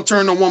 that ain't gonna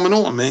turn a woman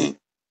on, man.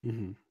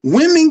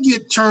 Women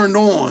get turned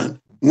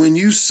on when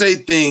you say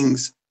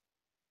things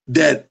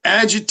that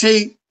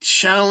agitate,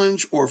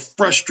 challenge, or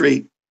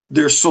frustrate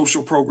their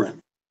social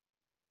programming.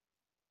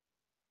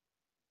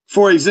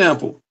 For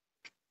example,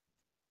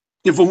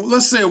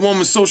 let's say a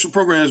woman's social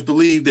programs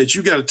believe that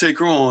you got to take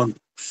her on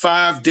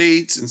 5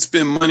 dates and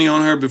spend money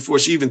on her before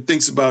she even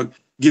thinks about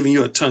giving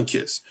you a tongue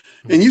kiss.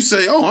 And you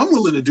say, oh, I'm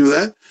willing to do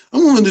that.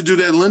 I'm willing to do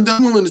that, Linda.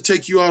 I'm willing to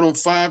take you out on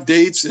 5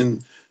 dates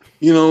and,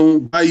 you know,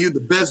 buy you the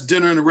best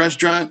dinner in the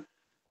restaurant.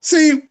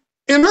 See,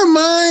 in her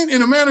mind,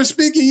 in a manner of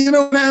speaking, you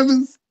know what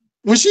happens?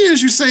 When she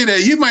hears you say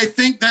that, you might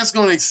think that's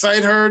going to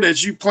excite her,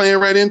 that you playing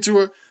right into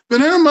her. But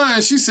in her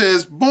mind, she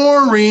says,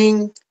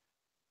 boring.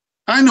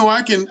 I know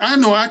I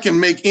can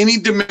make any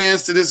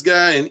demands to this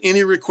guy and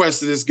any request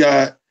to this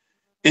guy,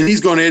 and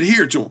he's going to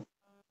adhere to them.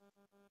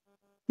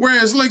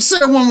 Whereas, like, say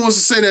a woman wants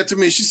to say that to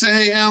me. She say,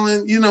 hey,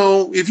 Alan, you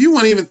know, if you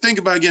want to even think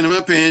about getting in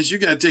my pants, you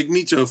got to take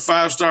me to a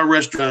 5-star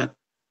restaurant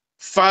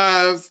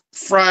 5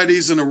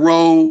 Fridays in a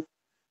row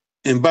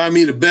and buy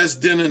me the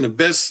best dinner and the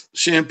best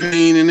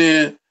champagne in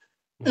there.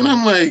 And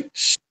I'm like,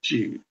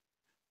 shoot,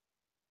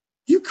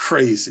 you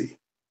crazy.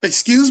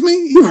 Excuse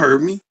me? You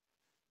heard me.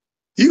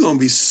 You're going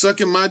to be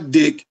sucking my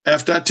dick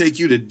after I take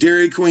you to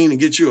Dairy Queen and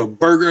get you a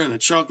burger and a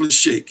chocolate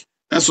shake.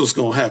 That's what's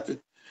going to happen.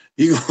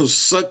 You're going to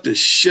suck the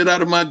shit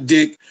out of my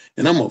dick,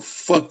 and I'm going to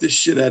fuck the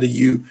shit out of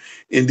you.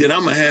 And then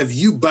I'm going to have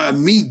you buy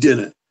me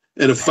dinner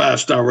at a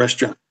 5-star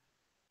restaurant.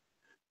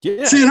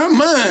 Yeah. See, in her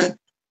mind,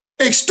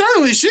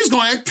 externally, she's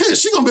going to act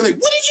pissed. She's going to be like,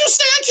 what did you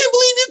say? I can't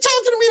believe you're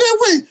talking to me that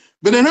way.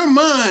 But in her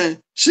mind,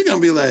 she's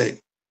going to be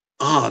like,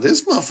 oh,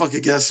 this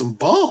motherfucker got some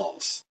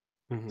balls.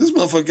 This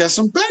motherfucker got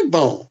some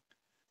backbone.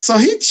 So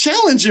he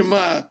challenging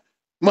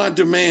my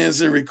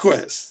demands and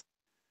requests.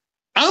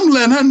 I'm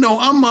letting her know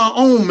I'm my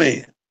own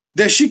man.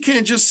 That she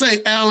can't just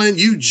say, Alan,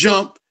 you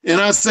jump, and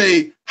I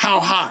say, how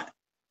high?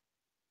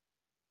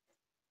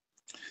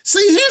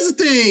 See, here's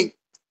the thing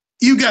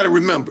you got to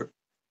remember.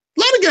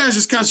 A lot of guys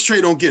just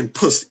concentrate on getting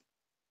pussy.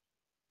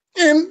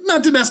 And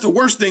not that that's the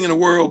worst thing in the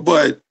world,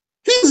 but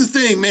here's the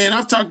thing, man.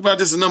 I've talked about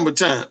this a number of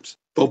times,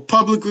 both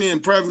publicly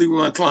and privately with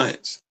my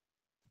clients.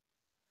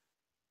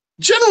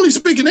 generally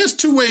speaking, there's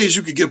two ways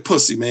you could get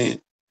pussy,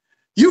 man.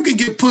 You can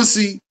get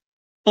pussy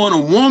on a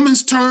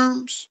woman's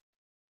terms,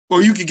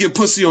 or you can get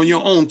pussy on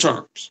your own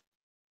terms.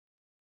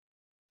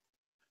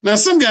 Now,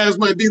 some guys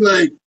might be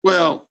like,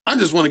 well, I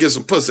just want to get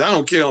some pussy. I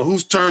don't care on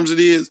whose terms it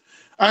is.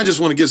 I just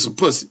want to get some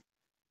pussy.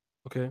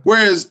 Okay.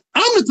 Whereas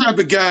I'm the type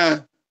of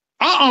guy,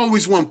 I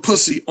always want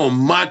pussy on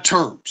my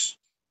terms.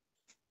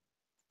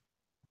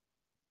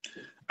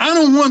 I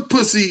don't want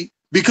pussy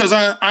because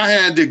I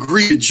had to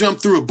agree to jump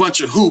through a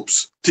bunch of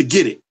hoops to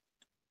get it.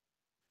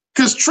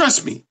 Because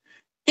trust me,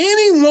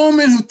 any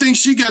woman who thinks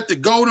she got the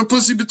golden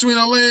pussy between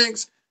her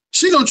legs,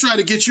 she gonna try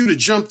to get you to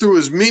jump through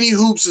as many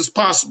hoops as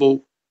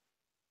possible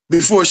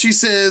before she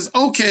says,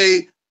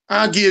 okay,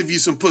 I'll give you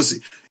some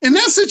pussy. In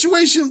that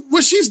situation,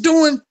 what she's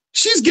doing,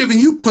 she's giving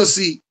you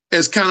pussy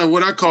as kind of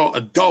what I call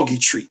a doggy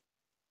treat.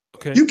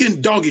 Okay. You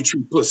getting doggy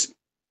treat pussy.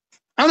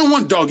 I don't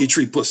want doggy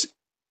treat pussy.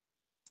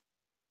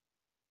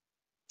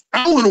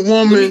 I want a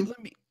woman.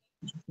 Let me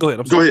go ahead.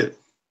 I'm sorry. Go ahead.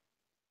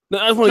 No,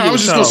 I just want to give a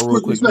shout out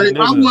real quick. Say,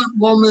 I want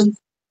woman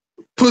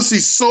pussy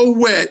so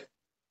wet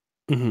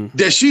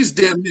that she's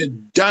damn near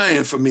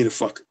dying for me to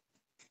fuck her.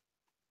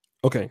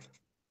 Okay.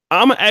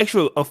 I'm gonna ask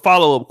you a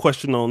follow-up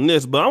question on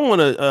this, but I want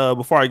to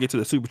before I get to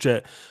the super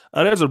chat,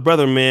 there's a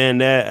brother, man,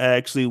 that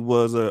actually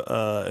was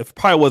if it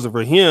probably wasn't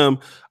for him,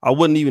 I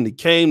wouldn't even have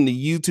came to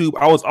YouTube.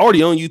 I was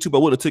already on YouTube. I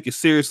would have took it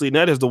seriously. And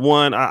that is the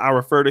one I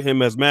refer to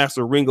him as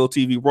Master Ringo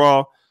TV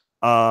Raw.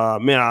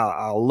 Man,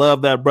 I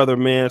love that brother,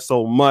 man,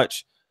 so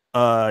much.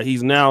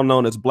 He's now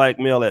known as Black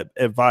Male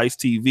at Vice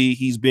TV.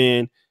 He's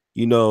been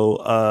doing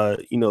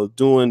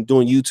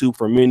YouTube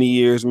for many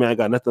years, man. I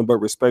got nothing but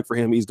respect for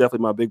him. He's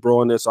definitely my big bro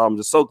on this. So I'm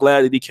just so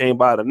glad that he came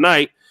by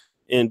tonight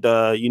and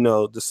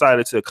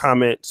decided to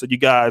comment. So you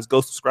guys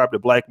go subscribe to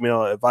Black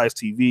Male at Vice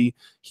TV.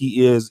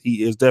 He is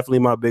definitely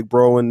my big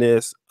bro in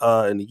this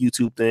in the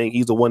YouTube thing.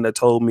 He's the one that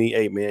told me,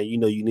 hey man, you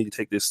need to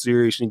take this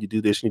serious. You need to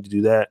do this, you need to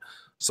do that.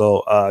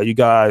 So you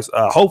guys,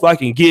 hope I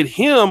can get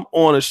him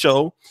on a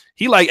show.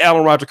 He like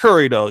Alan Roger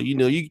Currie though.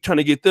 You trying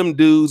to get them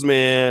dudes,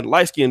 man,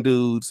 light-skinned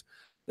dudes.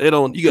 They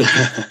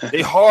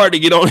hard to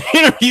get on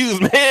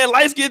interviews, man.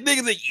 Light-skinned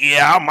niggas say,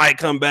 yeah, I might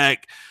come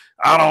back.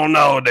 I don't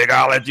know, nigga.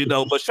 I'll let you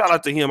know. But shout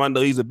out to him. I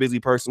know he's a busy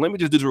person. Let me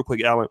just do this real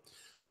quick, Alan.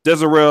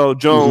 Desiree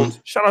Jones,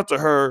 shout out to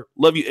her.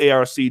 Love you,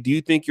 ARC. Do you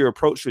think your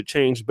approach should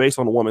change based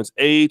on a woman's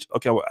age?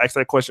 Okay, I will ask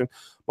that question.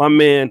 My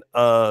man,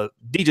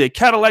 DJ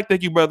Cadillac,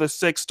 thank you, brother.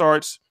 Sex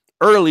starts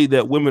early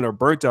that women are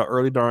burnt out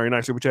early. During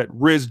night super chat.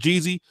 Riz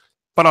Jeezy,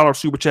 $5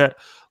 super chat.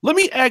 Let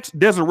me ask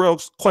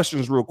Desiree's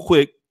questions real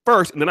quick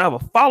first, and then I have a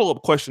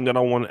follow-up question that I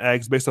want to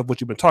ask based off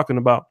what you've been talking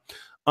about.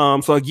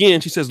 So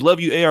again, she says, love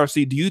you, ARC.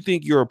 Do you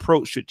think your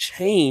approach should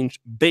change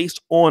based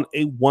on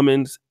a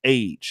woman's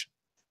age?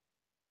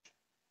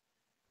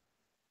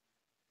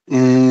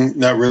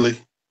 Not really.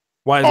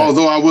 Why is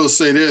Although I will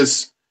say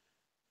this,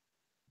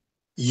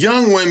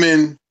 young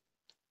women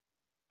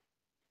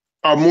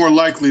are more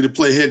likely to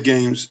play head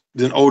games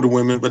than older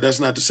women, but that's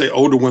not to say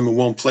older women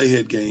won't play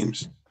head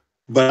games.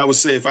 But I would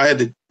say if I had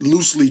to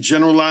loosely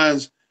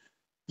generalize,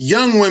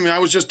 young women, I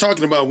was just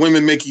talking about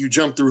women making you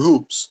jump through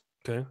hoops.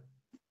 Okay.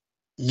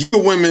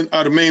 Young women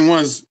are the main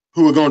ones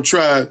who are going to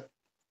try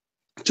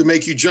to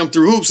make you jump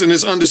through hoops. And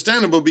it's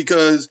understandable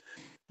because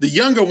the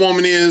younger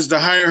woman is, the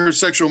higher her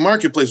sexual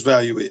marketplace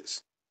value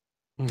is.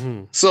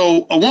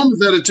 So a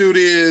woman's attitude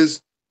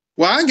is,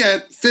 well, I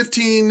got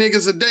 15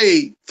 niggas a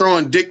day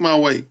throwing dick my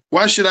way.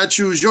 Why should I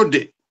choose your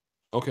dick?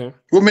 Okay.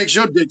 What makes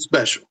your dick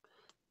special?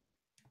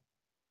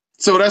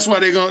 So that's why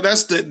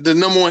that's the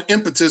number one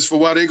impetus for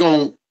why they're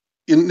going to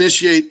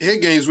initiate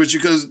head games with you,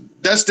 because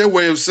that's their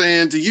way of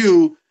saying to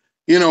you,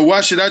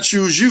 why should I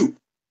choose you?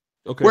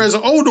 Okay. Whereas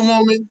an older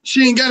woman,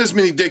 she ain't got as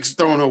many dicks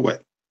thrown her way.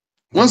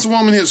 Once a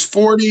woman is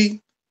 40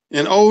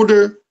 and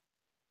older,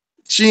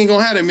 she ain't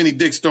gonna have that many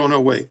dicks thrown her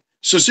way.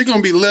 So she's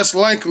gonna be less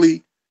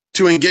likely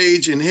to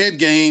engage in head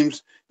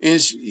games.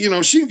 And she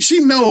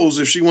knows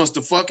if she wants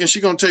to fuck, and she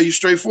gonna tell you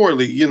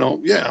straightforwardly,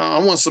 yeah, I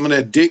want some of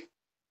that dick.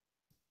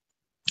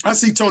 I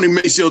see Tony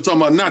Maceo talking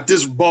about not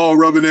this ball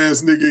rubbing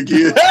ass nigga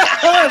again.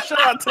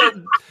 Shout out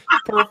to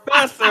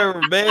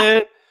Professor,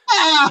 man.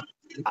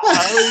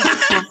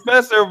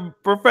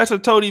 Professor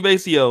Tony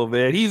Maceo,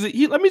 man.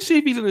 Let me see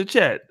if he's in the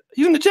chat.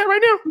 He's in the chat right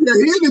now? Yeah,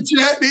 he's in the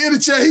chat. He's in the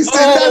chat. He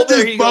said, not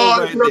this ball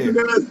rubbing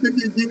ass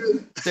nigga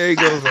again. There he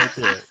goes right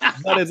there.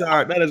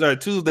 That is our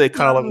Tuesday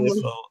column.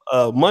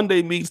 So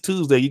Monday meets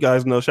Tuesday. You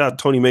guys know, shout out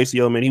to Tony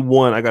Maceo, man. He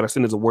won. I gotta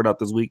send his award out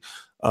this week.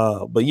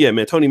 But yeah,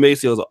 man, Tony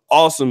Maceo is an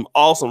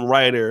awesome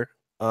writer.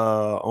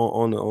 I'd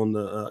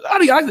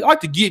like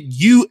to get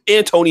you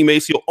and Tony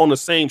Maceo on the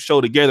same show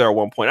together at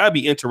one point. That'd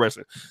be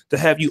interesting to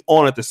have you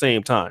on at the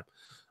same time.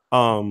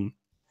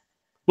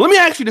 Let me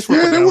ask you this real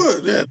quick. That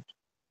would, yeah.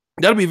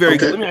 That'll be very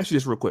good. Let me ask you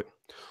this real quick.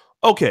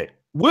 Okay,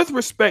 with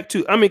respect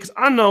to, because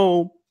I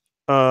know,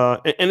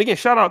 and again,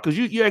 shout out because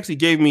you actually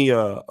gave me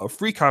a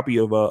free copy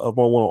of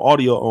one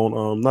audio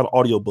on not an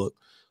audio book.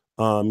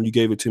 You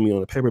gave it to me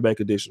on a paperback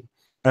edition.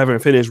 I haven't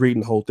finished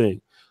reading the whole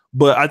thing,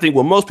 but I think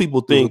what most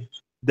people think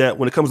that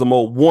when it comes to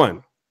mode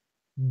 1,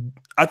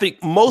 I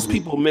think most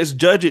people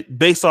misjudge it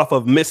based off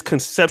of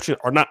misconception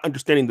or not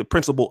understanding the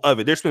principle of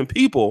it. There's been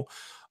people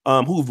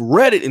who've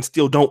read it and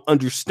still don't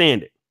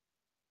understand it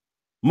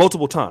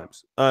multiple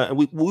times. And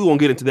we won't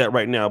get into that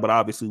right now, but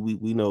obviously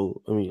we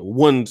know, I mean,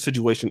 one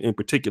situation in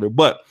particular,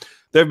 but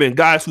there have been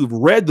guys who've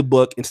read the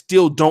book and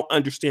still don't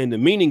understand the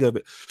meaning of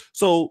it.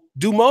 So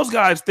do most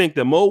guys think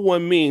that Mode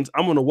 1 means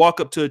I'm going to walk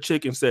up to a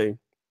chick and say,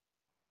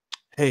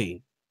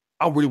 hey,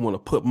 I really want to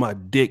put my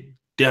dick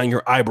down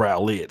your eyebrow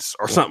lids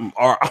or something,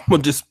 or I'm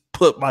going to just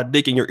put my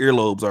dick in your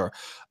earlobes, or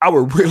I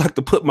would really like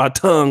to put my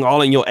tongue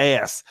all in your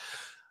ass.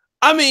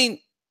 I mean,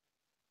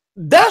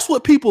 that's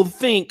what people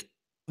think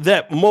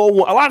that Mode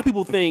 1, a lot of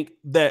people think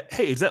that,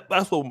 hey,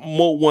 that's what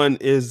Mode 1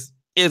 is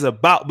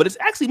about, but it's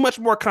actually much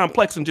more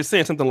complex than just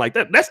saying something like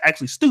that. That's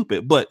actually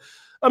stupid. But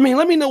I mean,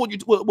 let me know what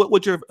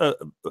your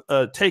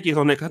take is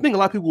on that. 'Cause I think a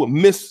lot of people would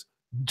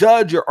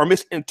misjudge or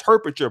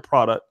misinterpret your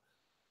product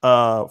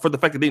for the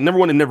fact that they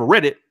never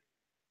read it,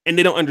 and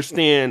they don't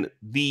understand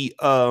the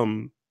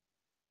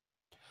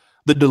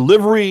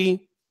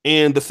delivery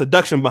and the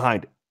seduction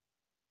behind it.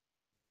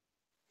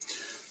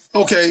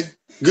 Okay,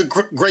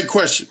 great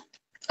question.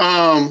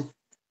 I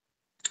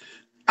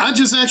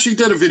just actually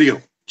did a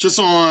video just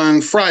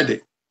on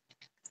Friday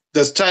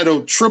that's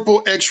titled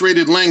 "Triple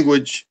X-Rated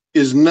Language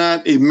is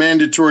Not a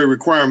Mandatory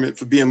Requirement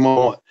for being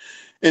Mode 1."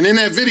 And in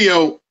that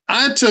video,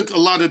 I took a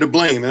lot of the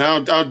blame,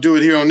 and I'll do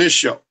it here on this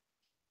show.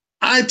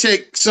 I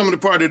take some of the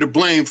part of the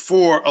blame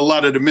for a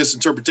lot of the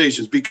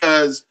misinterpretations,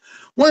 because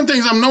one of the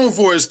things I'm known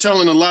for is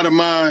telling a lot of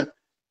my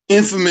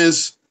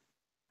infamous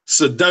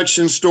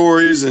seduction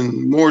stories,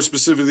 and more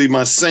specifically,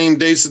 my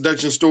same-day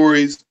seduction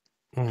stories.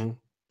 Mm-hmm.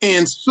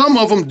 And some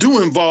of them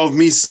do involve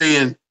me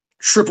saying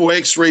triple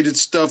X-rated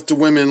stuff to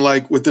women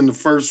like within the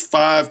first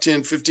 5,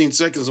 10, 15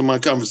 seconds of my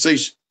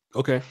conversation.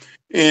 Okay.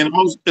 And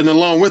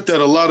along with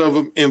that, a lot of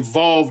them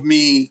involve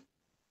me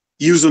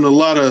using a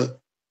lot of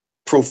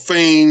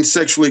profane,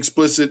 sexually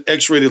explicit,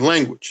 X-rated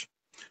language.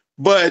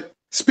 But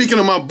speaking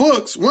of my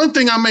books, one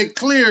thing I make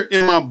clear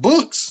in my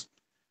books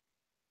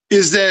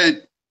is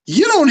that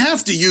you don't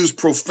have to use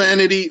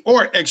profanity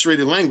or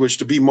X-rated language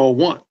to be Mode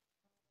 1.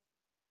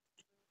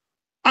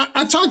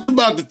 I talked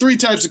about the 3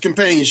 types of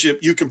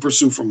companionship you can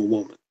pursue from a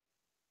woman,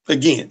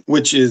 again,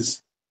 which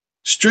is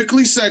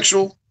strictly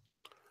sexual,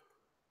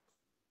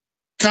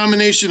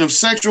 combination of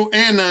sexual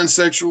and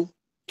non-sexual,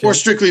 or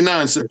strictly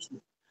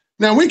non-sexual.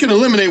 Now, we can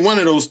eliminate one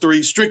of those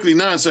 3, strictly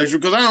non-sexual,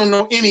 because I don't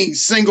know any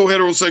single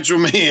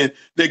heterosexual man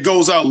that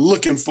goes out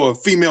looking for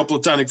female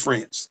platonic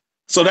friends.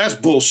 So that's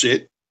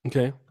bullshit.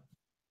 Okay.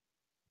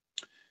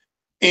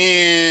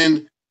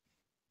 And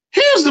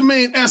here's the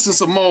main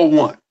essence of Mode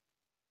 1.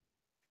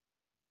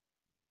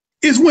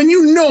 Is when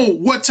you know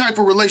what type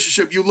of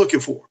relationship you're looking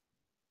for.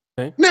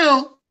 Okay.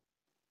 Now,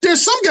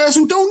 there's some guys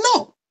who don't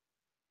know.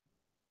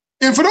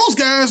 And for those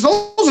guys,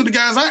 those are the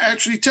guys I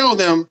actually tell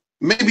them,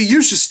 maybe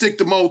you should stick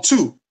to Mode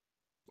 2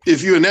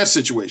 if you're in that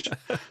situation.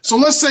 So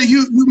let's say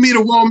you meet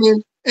a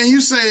woman and you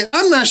say,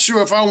 I'm not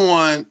sure if I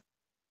want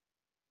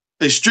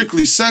a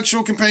strictly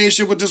sexual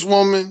companionship with this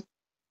woman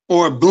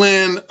or a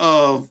blend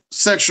of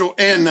sexual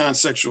and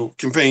non-sexual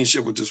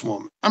companionship with this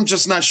woman. I'm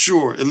just not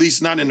sure, at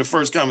least not in the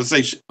first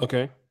conversation.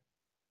 Okay.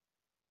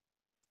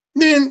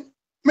 Then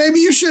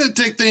maybe you should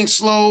take things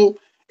slow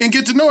and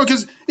get to know her.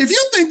 Because if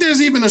you think there's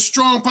even a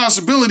strong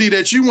possibility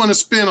that you want to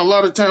spend a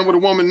lot of time with a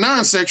woman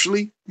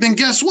non-sexually, then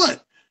guess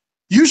what?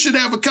 You should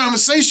have a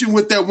conversation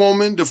with that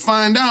woman to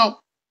find out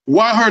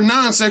why her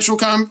non-sexual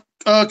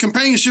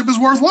companionship is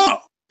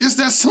worthwhile. It's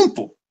that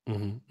simple.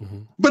 Mm-hmm,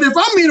 mm-hmm. But if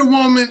I meet a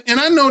woman and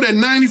I know that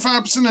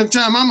 95% of the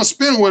time I'm going to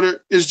spend with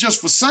her is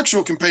just for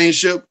sexual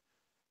companionship,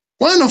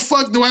 why in the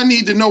fuck do I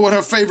need to know what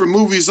her favorite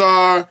movies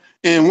are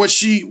and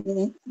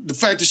the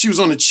fact that she was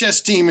on the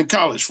chess team in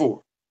college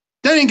for?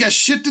 That ain't got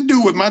shit to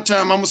do with my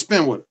time I'm gonna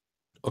spend with her.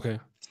 Okay.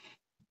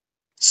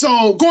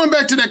 So going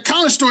back to that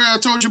college story I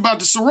told you about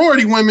the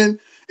sorority women,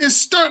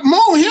 here's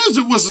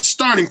it was a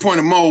starting point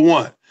of Mode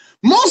 1.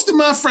 Most of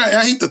my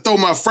I hate to throw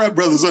my frat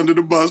brothers under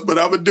the bus, but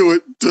I would do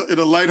it in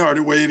a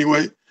lighthearted way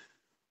anyway.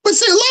 But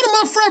see, a lot of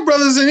my frat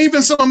brothers and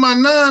even some of my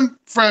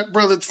non-frat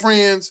brother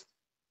friends,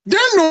 their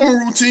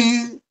normal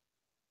routine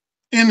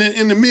in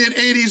the mid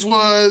 80s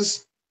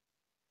was,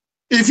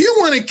 if you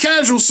wanted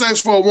casual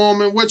sex for a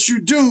woman, what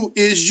you do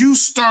is you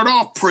start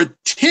off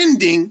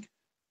pretending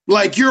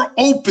like you're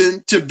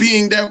open to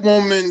being that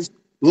woman's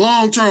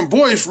long-term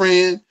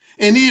boyfriend.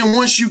 And then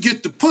once you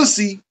get the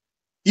pussy,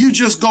 you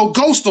just go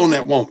ghost on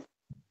that woman.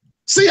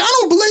 See, I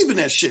don't believe in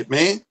that shit,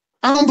 man.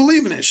 I don't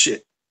believe in that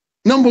shit.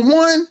 Number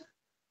one,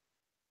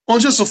 on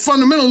just a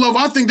fundamental level,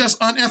 I think that's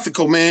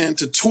unethical, man,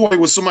 to toy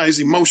with somebody's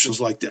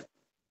emotions like that.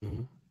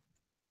 Mm-hmm.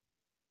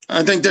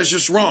 I think that's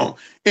just wrong.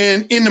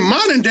 And in the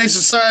modern day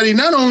society,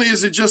 not only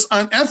is it just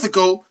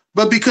unethical,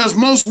 but because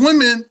most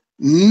women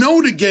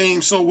know the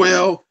game so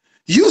well,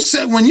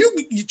 when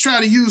you try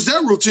to use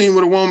that routine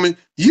with a woman,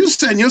 you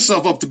setting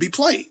yourself up to be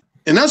played.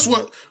 And that's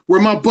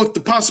where my book,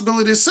 The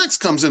Possibility of Sex,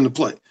 comes into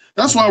play.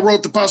 That's why I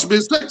wrote The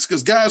Possibility of Sex,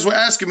 because guys were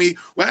asking me,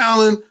 well,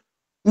 Alan,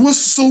 what's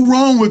so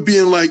wrong with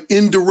being like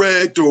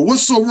indirect, or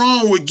what's so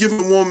wrong with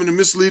giving a woman a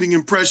misleading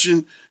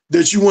impression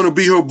that you want to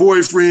be her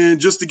boyfriend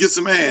just to get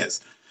some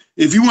ass?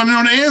 If you want to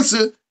know the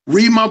answer,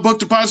 read my book,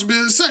 The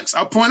Possibility of Sex.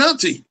 I'll point out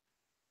to you.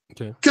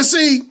 Okay. Because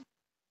see,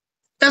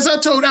 as I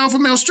told Alpha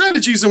Male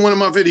Strategies in one of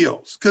my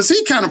videos, because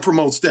he kind of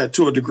promotes that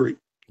to a degree.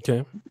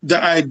 Okay.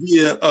 The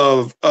idea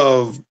of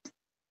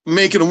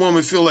making a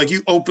woman feel like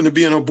you open to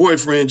being her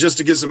boyfriend just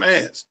to get some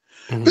ass.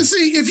 Mm-hmm. But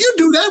see, if you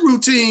do that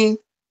routine,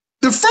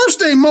 the first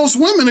thing most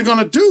women are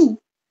going to do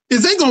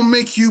is they're going to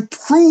make you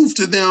prove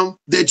to them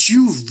that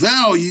you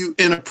value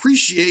and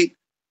appreciate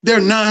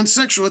their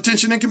non-sexual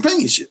attention and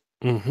companionship.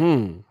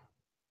 Mm-hmm.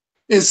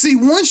 And see,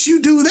 once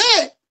you do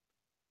that,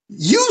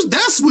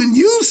 that's when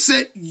you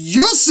set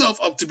yourself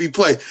up to be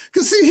played.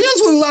 Because see,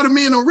 here's what a lot of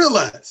men don't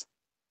realize.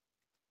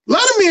 A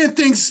lot of men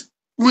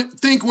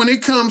think when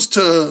it comes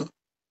to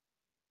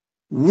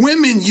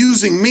women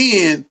using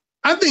men,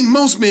 I think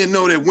most men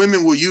know that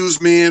women will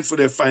use men for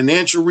their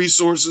financial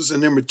resources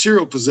and their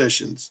material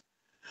possessions.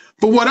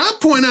 But what I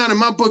point out in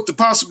my book, The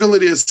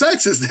Possibility of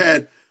Sex, is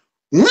that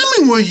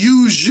women will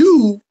use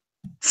you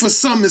for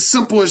something as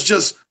simple as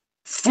just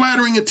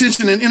flattering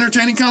attention and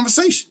entertaining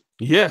conversation.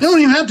 Yeah, they don't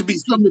even have to be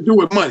something to do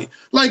with money.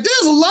 Like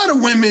there's a lot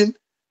of women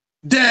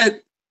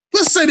that,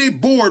 let's say they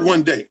bored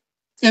one day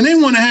and they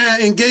want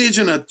to engage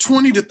in a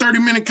 20 to 30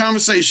 minute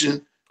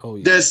conversation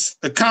that's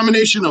a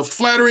combination of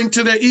flattering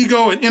to their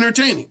ego and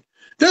entertaining.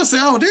 They'll say,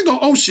 oh, there go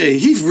O'Shea.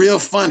 He's real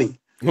funny.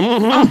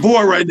 Mm-hmm. I'm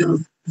bored right now.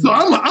 So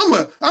I'm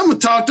gonna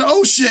talk to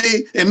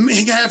O'Shea and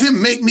have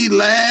him make me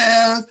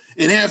laugh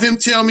and have him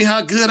tell me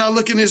how good I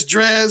look in this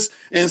dress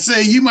and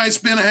say, you might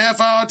spend a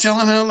half hour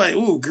telling her like,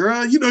 oh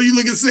girl, you know, you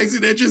looking sexy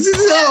in that dress.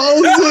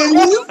 Oh,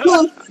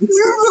 you're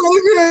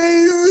so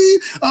crazy.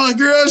 Oh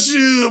girl,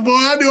 shoot, boy,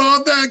 I do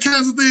all that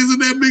kinds of things in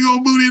that big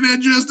old booty in that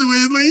dress the way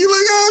it's like, you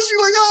like, oh, she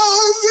like, oh,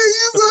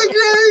 you're so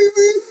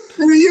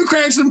crazy. And then you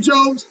crack some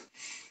jokes.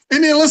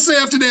 And then let's say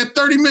after that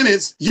 30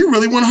 minutes, you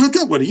really want to hook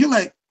up with her. You're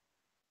like,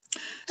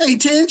 hey,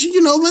 Tangy,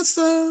 you know, let's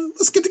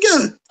get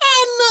together.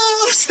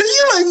 Oh, no,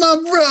 you like my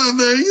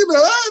brother, you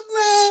know,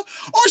 oh,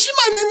 no. Or she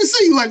might even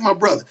say you like my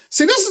brother.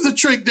 See, this is the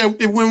trick that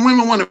when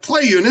women want to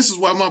play you, and this is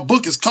why my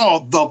book is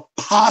called The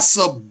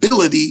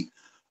Possibility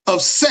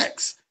of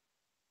Sex.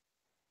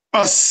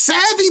 A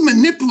savvy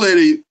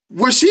manipulator,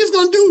 what she's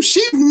going to do,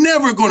 she's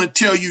never going to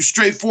tell you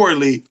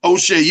straightforwardly, oh,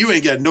 Shay, you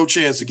ain't got no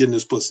chance of getting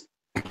this pussy.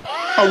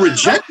 A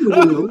rejected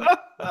woman.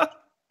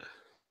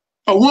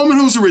 A woman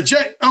who's a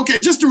reject. Okay,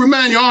 just to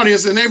remind your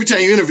audience, and every time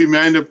you interview me,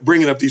 I end up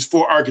bringing up these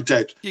 4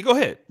 archetypes. Yeah, go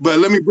ahead. But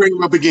let me bring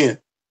them up again.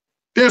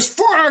 There's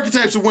 4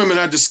 archetypes of women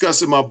I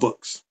discuss in my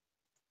books.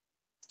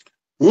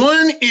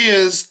 One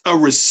is a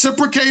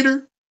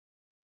reciprocator.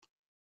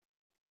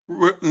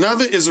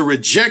 Another is a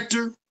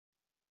rejecter.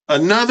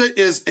 Another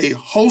is a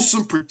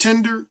wholesome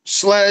pretender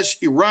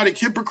 / erotic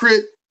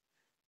hypocrite.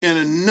 And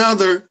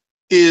another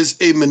is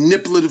a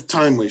manipulative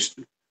time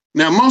waster.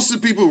 Now, most of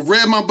the people who've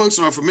read my books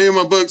or are familiar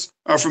with my books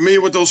are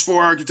familiar with those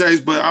 4 archetypes,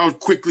 but I'll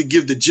quickly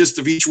give the gist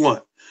of each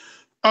one.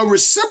 A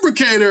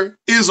reciprocator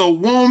is a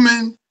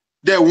woman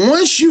that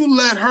once you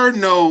let her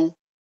know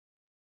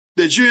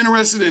that you're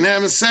interested in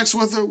having sex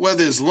with her,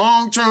 whether it's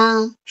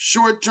long-term,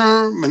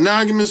 short-term,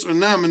 monogamous, or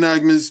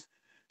non-monogamous,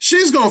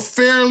 she's going to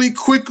fairly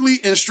quickly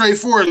and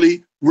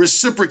straightforwardly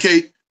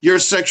reciprocate your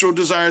sexual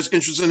desires,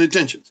 interests, and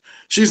intentions.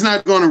 She's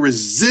not going to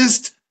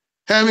resist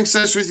having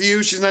sex with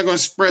you. She's not going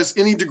to express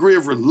any degree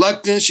of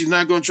reluctance. She's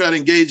not going to try to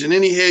engage in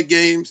any head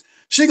games.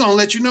 She's going to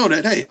let you know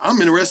that, hey, I'm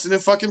interested in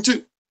fucking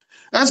too.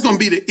 That's going to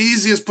be the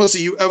easiest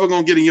pussy you ever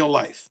going to get in your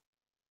life.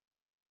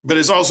 But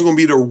it's also going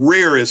to be the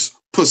rarest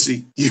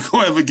pussy you're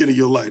going to ever get in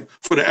your life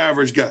for the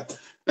average guy.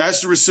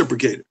 That's the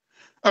reciprocator.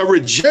 A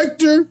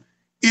rejecter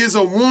is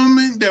a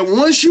woman that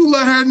once you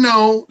let her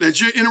know that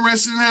you're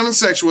interested in having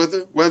sex with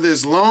her, whether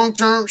it's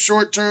long-term,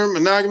 short-term,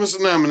 monogamous,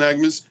 or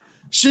non-monogamous,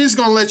 she's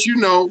going to let you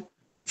know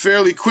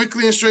fairly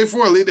quickly and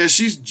straightforwardly that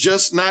she's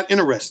just not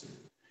interested,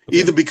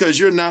 either because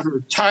you're not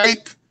her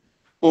type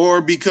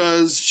or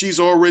because she's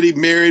already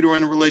married or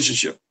in a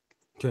relationship.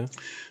 Okay.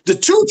 The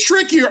 2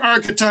 trickier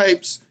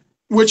archetypes,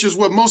 which is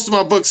what most of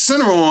my books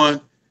center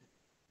on,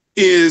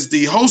 is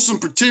the wholesome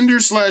pretender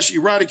 /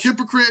 erotic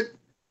hypocrite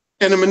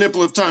and the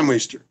manipulative time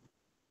waster.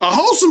 A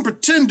wholesome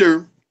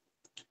pretender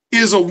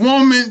is a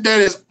woman that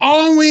is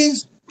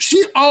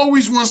she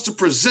always wants to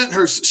present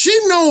her. She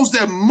knows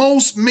that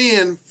most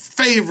men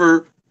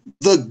favor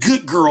the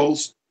good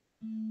girls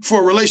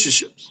for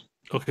relationships.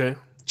 Okay.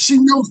 She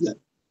knows that.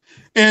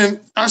 And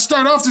I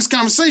start off this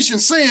conversation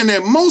saying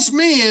that most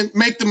men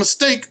make the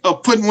mistake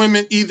of putting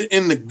women either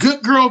in the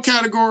good girl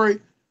category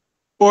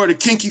or the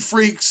kinky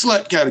freak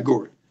slut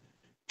category.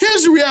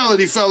 Here's the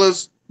reality,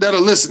 fellas that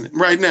are listening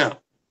right now.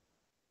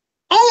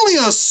 Only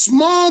a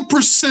small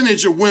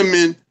percentage of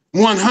women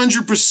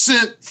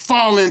 100%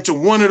 fall into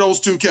one of those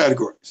 2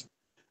 categories.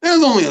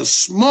 There's only a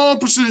small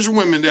percentage of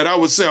women that I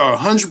would say are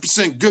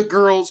 100% good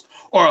girls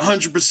or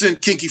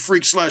 100% kinky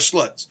freak /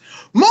 sluts.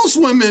 Most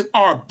women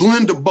are a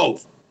blend of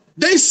both.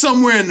 They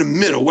somewhere in the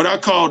middle, what I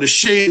call the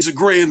shades of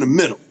gray in the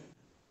middle.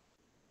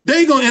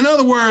 In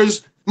other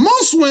words,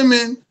 most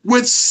women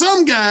with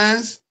some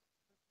guys,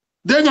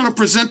 they're going to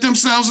present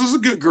themselves as a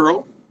good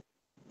girl,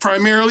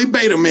 primarily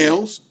beta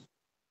males.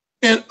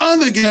 And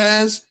other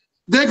guys,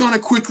 they're going to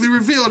quickly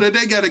reveal that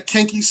they got a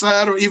kinky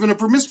side or even a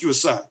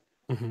promiscuous side.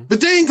 Mm-hmm.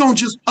 But they ain't going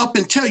to just up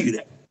and tell you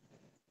that.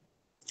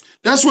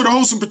 That's where the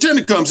wholesome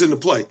pretender comes into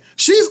play.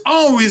 She's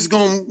always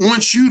going to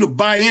want you to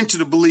buy into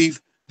the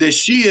belief that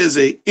she is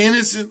a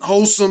innocent,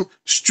 wholesome,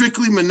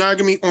 strictly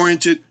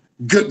monogamy-oriented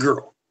good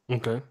girl.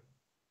 Okay.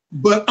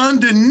 But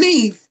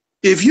underneath,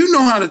 if you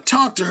know how to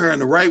talk to her in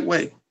the right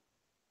way,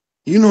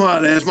 you know how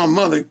to, as my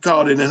mother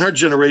called it in her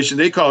generation,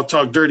 they call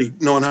talk dirty,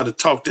 knowing how to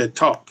talk that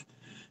talk.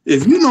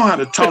 If you know how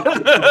to talk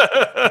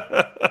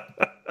that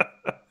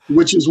talk,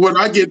 which is what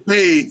I get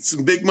paid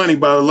some big money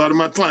by a lot of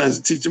my clients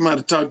to teach them how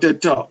to talk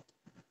that talk,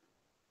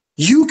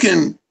 you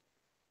can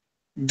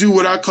do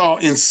what I call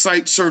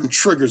incite certain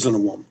triggers in a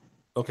woman.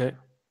 Okay.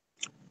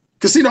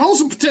 Because see, the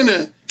wholesome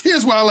pretender,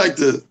 here's why I like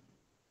the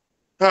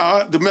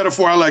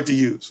metaphor I like to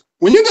use.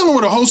 When you're dealing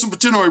with a wholesome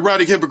pretender or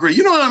erotic hypocrite,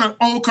 you know how in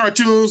the old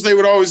cartoons, they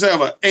would always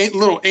have a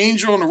little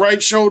angel on the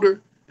right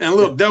shoulder and a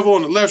little devil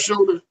on the left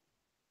shoulder?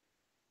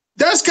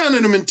 That's kind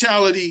of the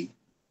mentality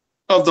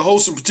of the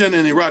wholesome pretender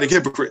and erotic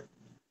hypocrite.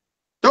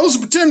 The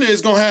wholesome pretender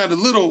is going to have the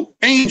little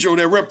angel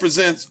that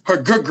represents her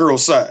good girl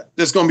side.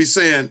 That's going to be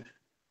saying,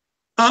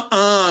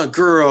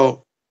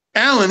 girl,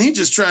 Alan, he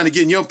just trying to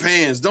get in your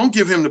pants. Don't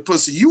give him the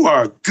pussy. You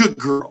are a good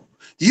girl.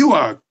 You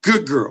are a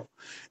good girl.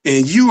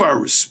 And you are a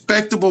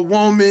respectable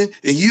woman,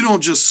 and you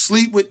don't just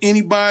sleep with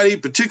anybody,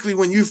 particularly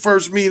when you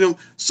first meet them.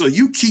 So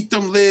you keep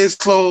them legs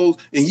closed,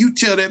 and you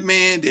tell that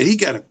man that he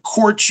got to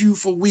court you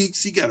for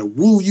weeks. He got to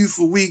woo you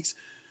for weeks.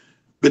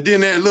 But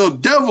then that little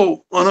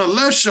devil on her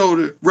left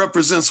shoulder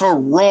represents her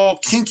raw,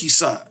 kinky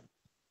side.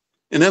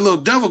 And that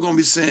little devil going to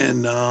be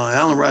saying,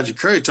 Alan Roger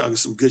Currie talking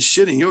some good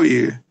shit in your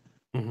ear.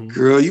 Mm-hmm.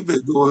 Girl, you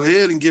better go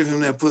ahead and give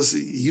him that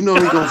pussy. You know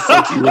he going to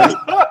fuck you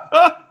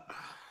right.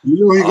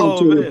 You know he going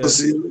to turn that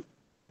pussy up.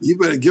 You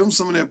better give him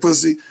some of that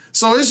pussy.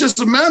 So it's just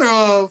a matter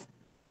of,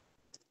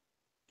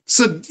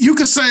 so you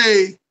could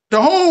say the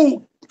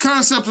whole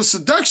concept of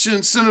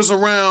seduction centers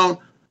around,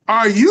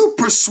 are you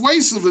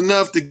persuasive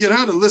enough to get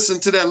her to listen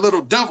to that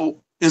little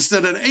devil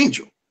instead of the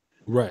angel?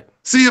 Right.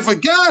 See, if a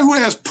guy who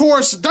has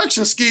poor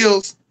seduction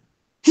skills,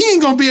 he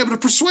ain't going to be able to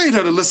persuade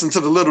her to listen to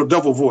the little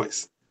devil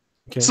voice.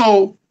 Okay.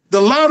 So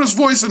the loudest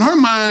voice in her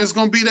mind is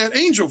going to be that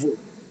angel voice.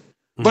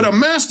 Mm-hmm. But a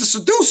master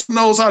seducer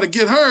knows how to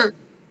get her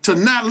to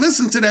not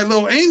listen to that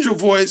little angel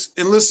voice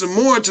and listen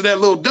more to that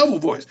little devil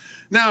voice.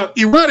 Now,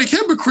 erotic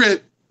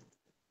hypocrite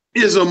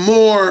is a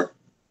more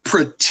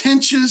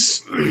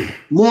pretentious,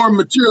 more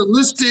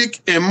materialistic,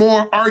 and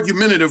more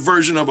argumentative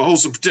version of a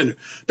wholesome pretender.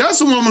 That's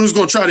a woman who's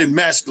going to try to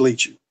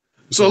emasculate you.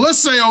 So let's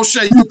say,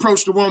 O'Shea, you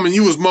approached a woman,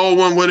 you was mole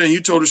one with her, and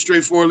you told her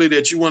straightforwardly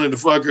that you wanted to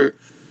fuck her.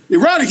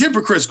 Erotic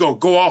hypocrite's going to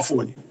go off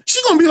on you.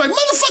 She's going to be like,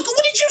 motherfucker,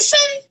 what did you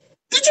say?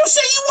 Did you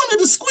say you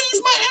wanted to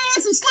squeeze my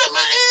ass and slap my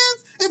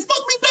ass and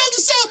fuck me back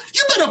and south?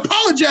 You better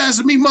apologize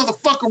to me,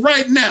 motherfucker,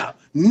 right now,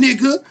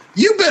 nigga.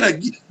 You better,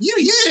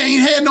 you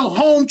ain't had no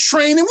home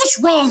training. What's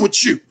wrong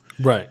with you?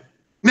 Right.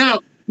 Now,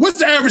 what's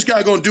the average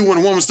guy going to do when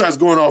a woman starts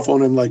going off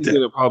on him like that? He's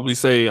going to probably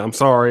say, I'm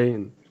sorry.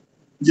 And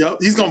yep,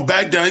 he's going to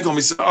back down. He's going to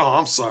be saying, oh,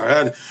 I'm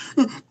sorry.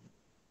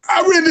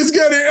 I read this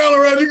guy named Alan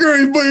Roger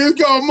Currie's book.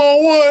 It's called Mo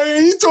One,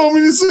 and he told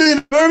me to say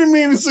that. I didn't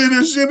mean to say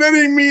that shit. That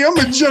ain't me. I'm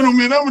a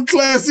gentleman. I'm a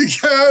classy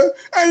guy.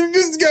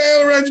 This guy,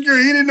 Alan Roger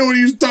Currie, he didn't know what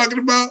he was talking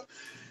about.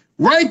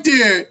 Right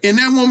there, in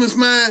that woman's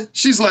mind,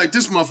 she's like,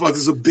 this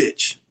motherfucker's a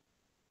bitch.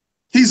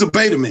 He's a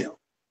beta male.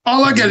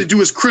 All I got to do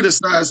is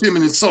criticize him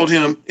and insult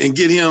him and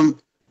get him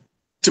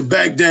to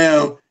back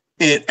down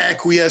and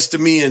acquiesce to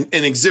me and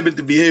exhibit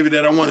the behavior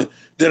that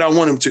I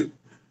want him to.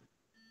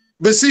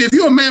 But see, if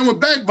you're a man with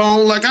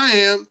backbone like I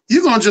am,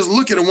 you're going to just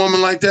look at a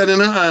woman like that in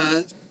her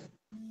eyes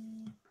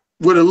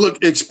with a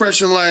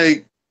expression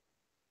like,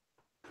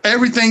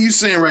 everything you're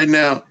saying right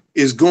now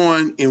is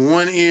going in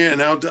one ear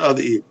and out the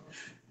other ear.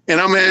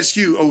 And I'm going to ask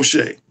you,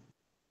 O'Shea,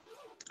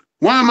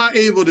 why am I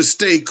able to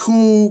stay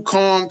cool,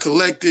 calm,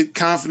 collected,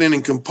 confident,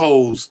 and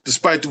composed,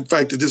 despite the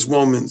fact that this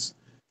woman's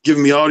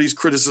giving me all these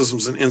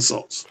criticisms and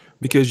insults?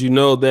 Because you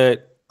know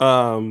that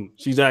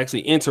she's actually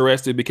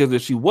interested, because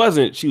if she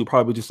wasn't, she would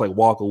probably just like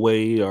walk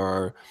away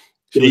or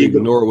she would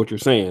ignore what you're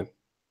saying.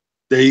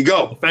 There you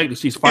go. The fact that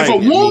she's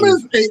fighting.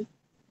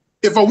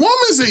 If a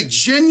woman's a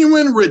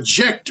genuine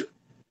rejecter,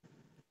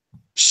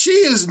 she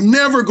is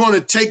never going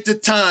to take the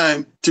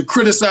time to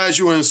criticize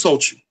you and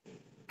insult you.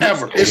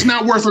 Ever. It's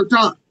not worth her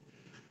time.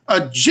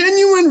 A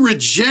genuine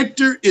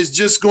rejecter is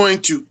just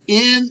going to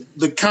end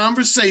the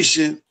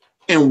conversation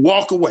and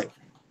walk away.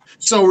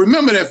 So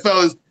remember that,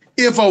 fellas.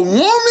 If a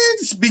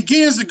woman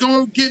begins to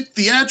go get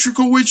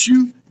theatrical with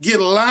you, get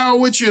loud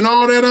with you and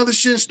all that other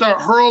shit,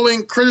 start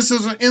hurling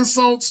criticism,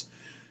 insults,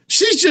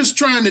 she's just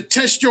trying to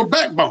test your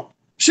backbone.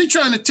 She's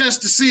trying to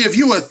test to see if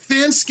you a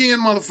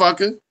thin-skinned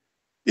motherfucker,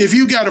 if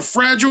you got a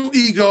fragile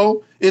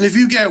ego, and if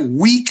you got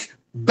weak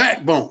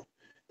backbone.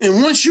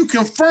 And once you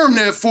confirm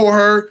that for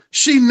her,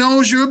 she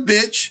knows you're a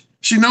bitch.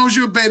 She knows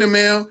you're a beta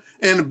male,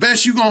 and the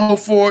best you're gonna hope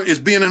for is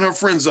being in her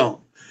friend zone.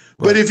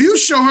 Right. But if you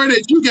show her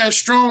that you got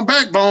strong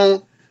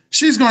backbone,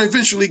 she's gonna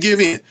eventually give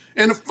in.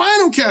 And the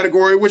final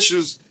category, which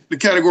is the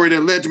category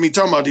that led to me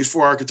talking about these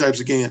 4 archetypes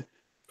again,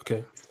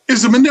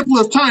 is the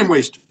manipulative time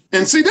waster.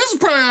 And see, this is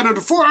probably out of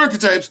the 4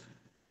 archetypes,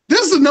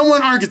 this is the number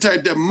 1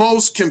 archetype that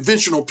most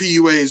conventional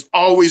PUAs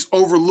always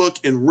overlook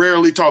and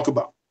rarely talk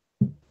about.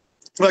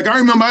 Like, I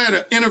remember I had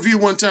an interview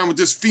one time with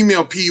this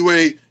female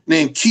PUA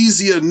named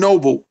Kezia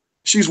Noble.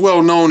 She's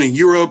well known in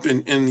Europe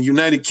and the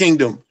United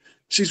Kingdom.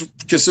 She's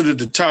considered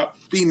the top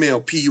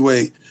female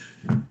PUA.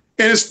 And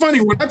it's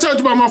funny, when I talked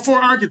about my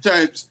 4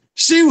 archetypes,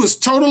 she was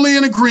totally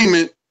in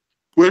agreement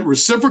with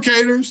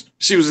reciprocators.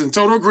 She was in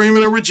total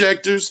agreement with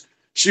rejectors.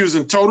 She was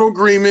in total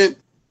agreement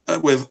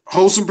with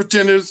wholesome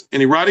pretenders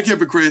and erotic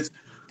hypocrites.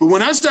 But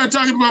when I started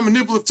talking about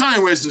manipulative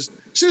time wasters,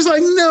 she was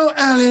like, no,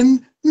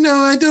 Alan, no,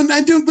 I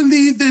don't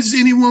believe there's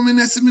any woman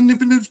that's a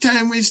manipulative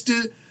time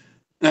waster.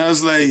 And I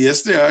was like,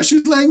 yes, they are. She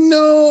was like,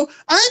 no,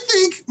 I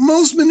think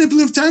most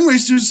manipulative time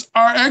wasters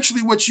are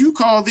actually what you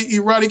call the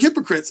erotic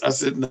hypocrites. I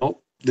said, no,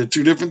 they're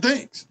 2 different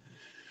things.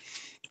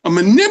 A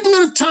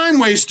manipulative time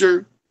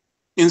waster,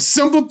 in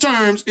simple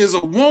terms, is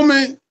a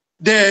woman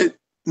that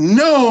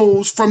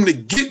knows from the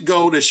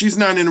get-go that she's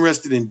not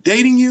interested in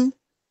dating you.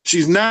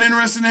 She's not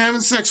interested in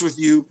having sex with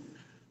you,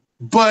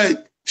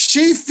 but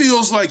she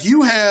feels like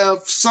you have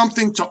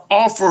something to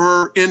offer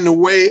her in the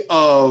way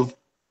of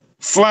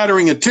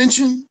flattering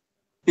attention,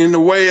 in the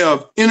way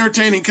of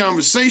entertaining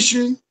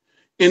conversation,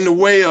 in the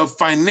way of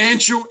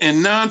financial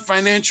and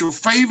non-financial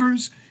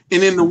favors,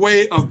 and in the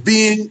way of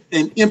being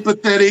an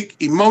empathetic,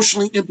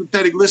 emotionally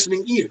empathetic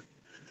listening ear.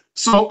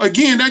 So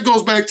again, that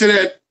goes back to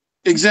that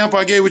example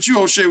I gave with you,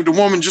 O'Shea, with the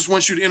woman just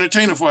wants you to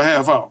entertain her for a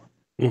half hour.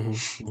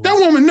 Mm-hmm. That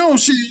woman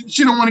knows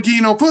she don't want to give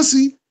you no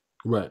pussy.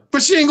 Right.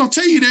 But she ain't gonna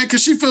tell you that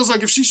because she feels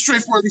like if she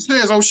straightforwardly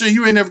says, O'Shea,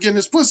 you ain't never getting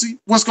this pussy,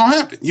 what's gonna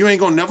happen? You ain't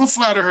gonna never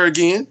flatter her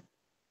again.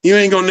 You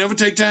ain't gonna never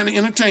take time to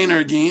entertain her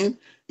again.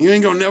 You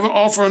ain't gonna never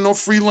offer her no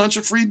free lunch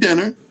or free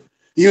dinner.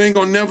 You ain't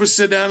gonna never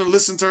sit down and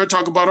listen to her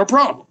talk about her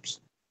problems.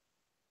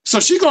 So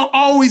she gonna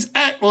always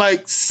act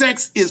like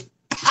sex is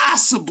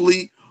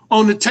possibly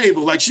on the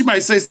table. Like she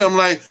might say something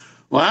like,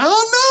 well, I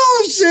don't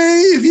know,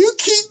 O'Shea, if you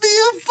keep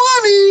being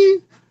funny,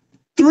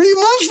 3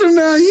 months from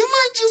now, you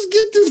might just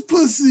get this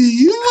pussy.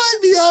 You might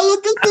be all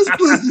up in this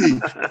pussy.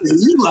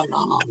 And you like,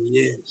 oh,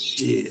 yeah,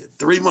 shit.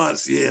 3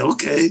 months, yeah,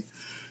 okay.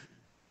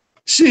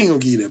 She ain't gonna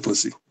give you that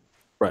pussy.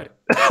 Right.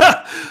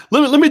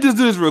 let me just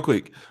do this real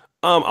quick.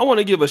 I want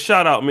to give a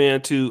shout out,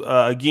 man, to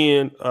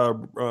again,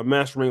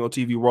 Mastering on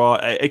TV Raw,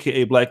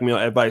 aka Black Male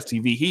Advice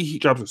TV. He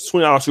drops a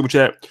 $20 super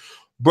chat.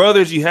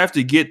 Brothers, you have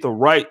to get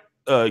right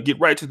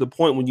to the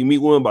point when you meet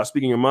women by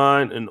speaking your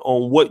mind and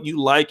on what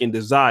you like and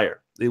desire.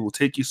 They will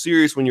take you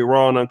serious when you're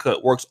raw and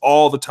uncut. Works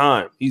all the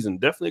time. He's in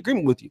definitely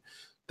agreement with you.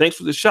 Thanks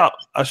for the shout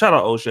out,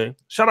 O'Shea.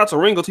 Shout out to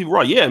Ringo TV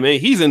Raw. Yeah, man,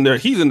 he's in there.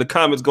 He's in the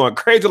comments going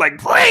crazy, like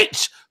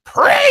preach.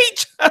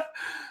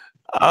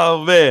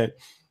 Oh man,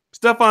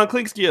 Stefan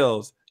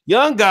Klinkskills.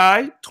 Young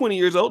guy, 20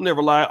 years old,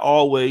 never lie,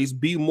 always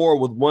be more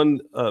with one.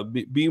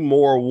 Be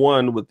more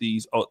one with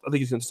these. Oh, I think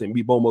he's going to say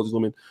be bold Moses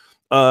women.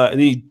 And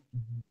he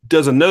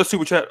does another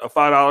super chat of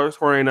 $5,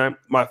 $4.99.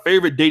 My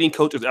favorite dating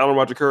coach is Alan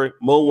Roger Currie.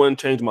 Mo one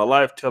changed my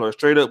life. Tell her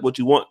straight up what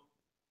you want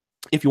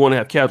if you want to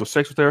have casual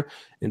sex with her,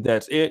 and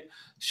that's it.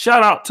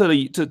 Shout out to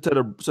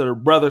the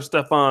brother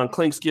Stefan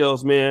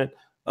Klinkskills, man,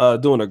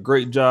 doing a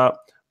great job.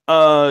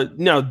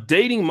 Now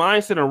dating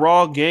mindset and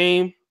raw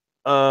game,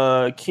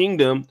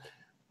 Kingdom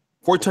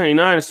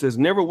 429 says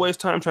never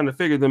waste time trying to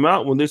figure them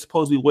out when they're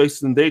supposed to be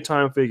wasting their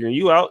time figuring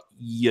you out.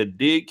 You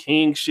dig,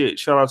 king shit.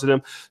 Shout out to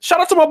them.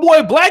 Shout out to my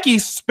boy Blackie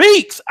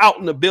Speaks out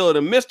in the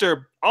building,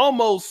 Mr.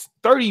 Almost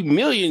 30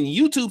 million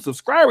YouTube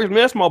subscribers, man.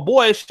 That's my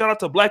boy. Shout out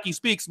to Blackie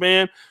Speaks,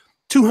 man.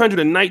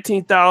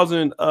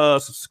 219,000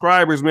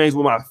 subscribers, man. He's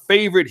one of my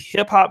favorite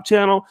hip hop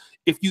channel.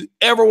 If you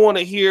ever want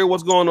to hear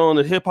what's going on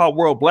in the hip hop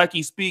world,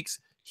 Blackie Speaks.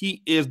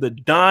 He is the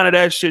don of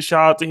that shit.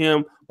 Shout out to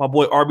him. My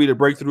boy RB the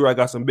Breakthrough. I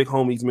got some big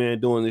homies, man,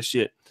 doing this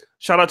shit.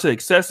 Shout out to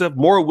Excessive.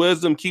 More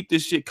wisdom. Keep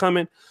this shit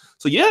coming.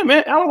 So yeah,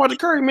 man, Alan Roger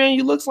Currie, man,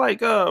 you looks like,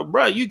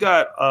 bro, you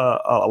got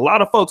a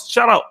lot of folks.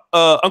 Shout out,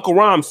 Uncle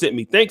Rom sent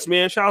me. Thanks,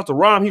 man. Shout out to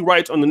Rom. He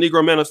writes on the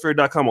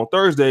NegroManosphere.com on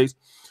Thursdays.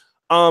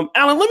 Alan,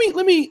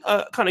 let me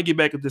kind of get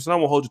back at this, and I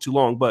won't hold you too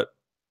long. But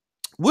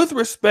with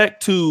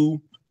respect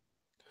to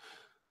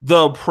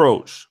the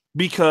approach,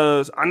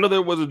 because I know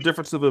there was a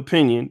difference of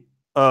opinion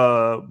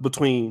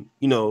between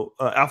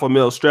Alpha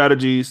Male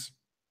Strategies,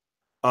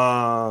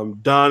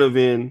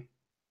 Donovan,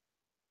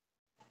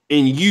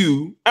 and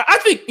you. I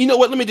think, you know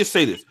what, let me just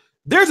say this.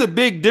 There's a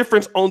big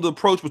difference on the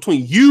approach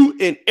between you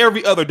and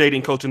every other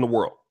dating coach in the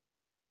world.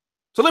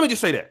 So let me just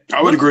say that.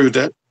 I would agree with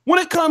that. When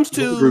it comes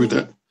to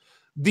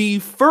the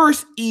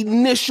first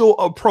initial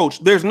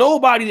approach, there's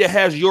nobody that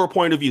has your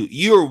point of view.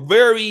 You're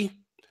very,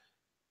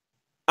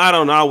 I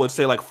don't know, I would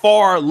say like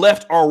far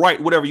left or right,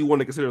 whatever you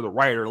want to consider the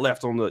right or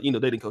left on the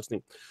dating coach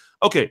thing.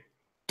 Okay,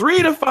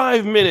 3 to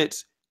 5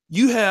 minutes,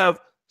 you have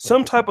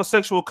some type of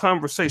sexual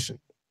conversation.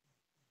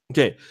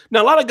 Okay.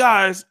 Now a lot of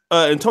guys,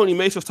 and Tony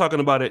Mace was talking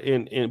about it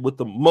in with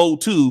the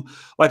mode 2,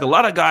 like a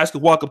lot of guys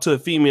could walk up to a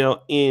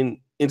female and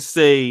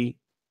say,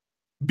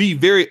 be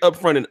very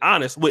upfront and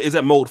honest. Is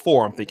that mode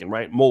 4? I'm thinking,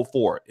 right? Mode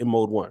 4 in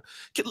mode 1.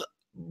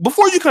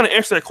 Before you kind of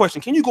answer that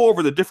question, can you go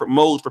over the different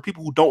modes for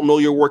people who don't know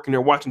your work and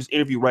they're watching this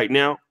interview right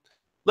now?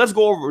 Let's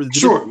go over the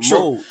different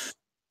modes.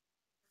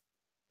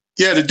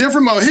 Yeah, the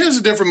different mode. Here's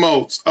the different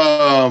modes.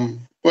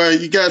 Well,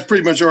 you guys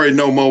pretty much already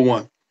know mode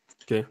 1.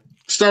 Okay.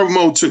 Start with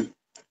mode 2.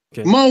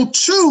 Okay. Mode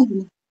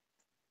 2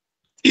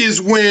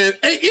 is when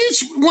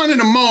each one of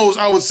the modes,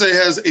 I would say,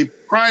 has a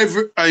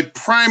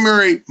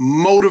primary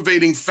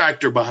motivating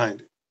factor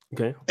behind it.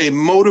 Okay. A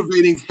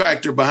motivating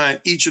factor behind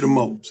each of the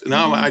modes. And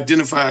I'll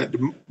identify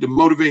the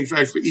motivating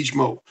factor for each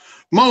mode.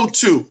 Mode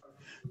 2.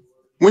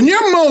 When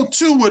you're mode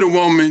 2 with a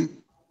woman,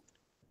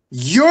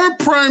 your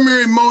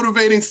primary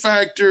motivating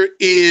factor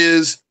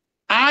is,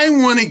 I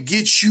want to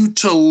get you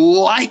to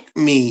like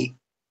me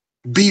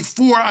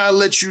before I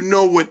let you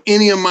know what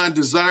any of my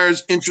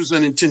desires, interests,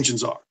 and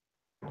intentions are.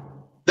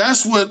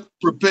 That's what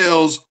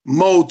propels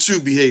mode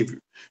 2 behavior.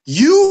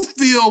 You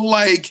feel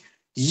like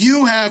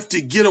you have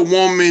to get a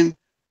woman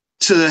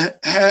to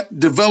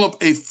develop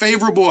a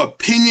favorable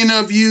opinion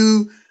of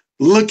you,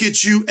 look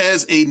at you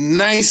as a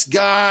nice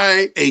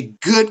guy, a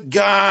good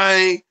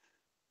guy,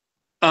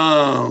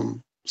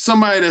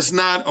 somebody that's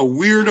not a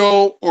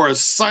weirdo or a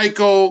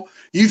psycho.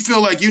 You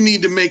feel like you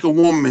need to make a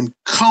woman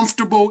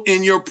comfortable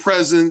in your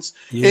presence.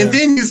 Yeah. And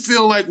then you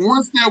feel like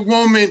once that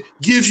woman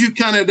gives you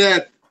kind of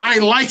that I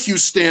like you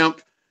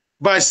stamp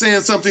by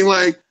saying something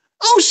like,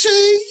 oh, Shay,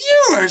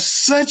 you are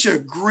such a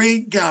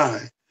great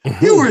guy.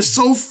 You are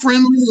so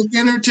friendly and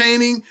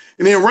entertaining.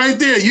 And then right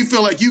there, you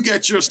feel like you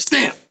got your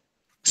stamp.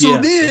 So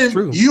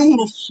then you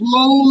will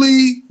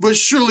slowly but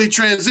surely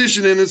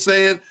transition into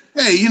saying,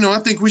 hey, I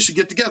think we should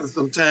get together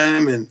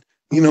sometime and,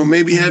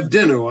 maybe have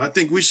dinner. Or I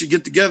think we should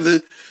get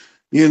together,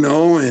 and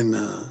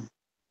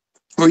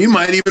or you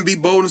might even be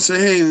bold and say,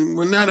 hey,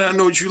 well, now that I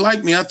know that you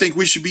like me, I think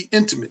we should be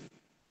intimate.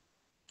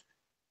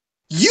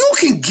 You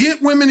can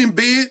get women in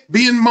bed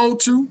being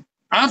mode 2.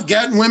 I've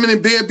gotten women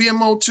in bed being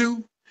mode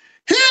 2.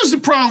 Here's the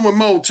problem with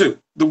mode 2,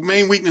 the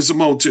main weakness of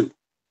mode 2.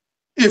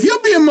 If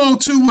you're being mode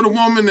 2 with a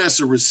woman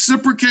that's a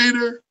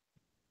reciprocator,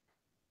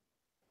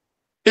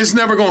 it's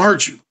never going to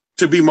hurt you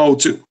to be mode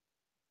 2.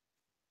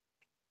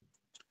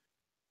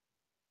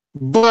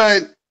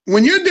 But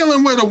when you're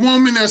dealing with a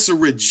woman that's a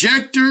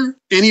rejecter,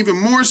 and even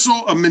more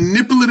so, a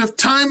manipulative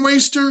time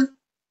waster,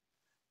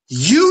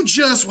 you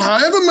just,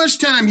 however much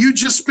time you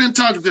just spent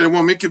talking to that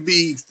woman, it could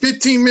be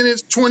 15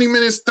 minutes, 20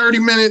 minutes, 30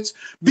 minutes,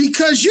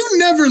 because you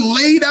never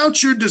laid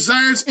out your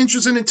desires,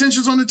 interests, and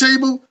intentions on the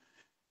table.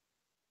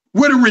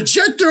 With a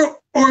rejecter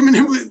or a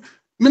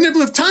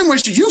manipulative time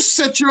waster, you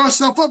set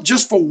yourself up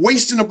just for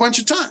wasting a bunch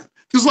of time.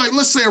 Because like,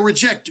 let's say a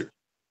rejecter.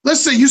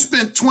 Let's say you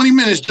spent 20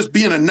 minutes just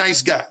being a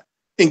nice guy,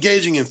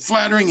 engaging in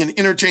flattering and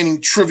entertaining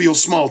trivial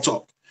small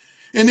talk.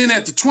 And then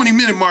at the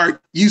 20-minute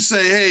mark, you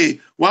say, hey,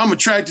 well, I'm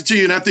attracted to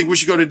you and I think we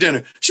should go to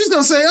dinner. She's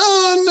going to say,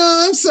 oh,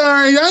 no, I'm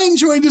sorry. I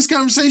enjoyed this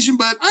conversation,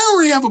 but I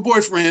already have a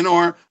boyfriend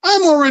or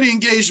I'm already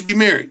engaged to be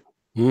married.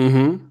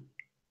 Mm-hmm.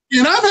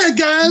 And I've had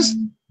guys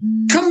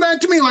come back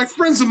to me, like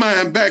friends of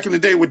mine back in the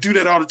day would do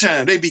that all the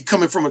time. They'd be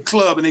coming from a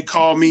club and they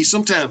call me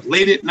sometimes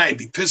late at night,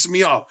 be pissing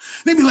me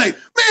off. They'd be like,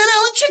 man,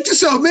 Alan, check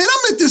this out, man.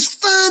 I met this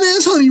fine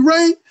ass honey,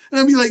 right? And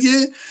I'd be like,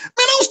 yeah. Man,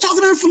 I was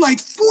talking to her for like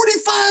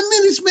 45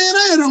 minutes, man.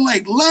 I had her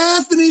like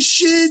laughing and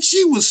shit.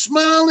 She was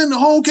smiling the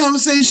whole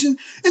conversation.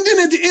 And then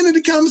at the end of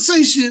the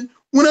conversation,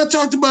 when I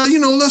talked about,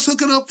 let's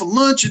hook it up for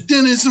lunch or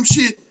dinner and some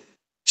shit,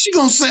 she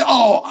gonna say,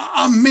 oh,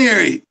 I'm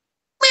married.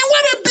 Man,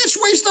 why that bitch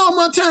waste all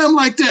my time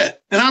like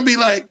that? And I'd be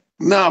like,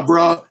 nah,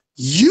 bro,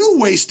 you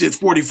wasted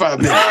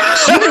 45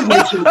 minutes. She didn't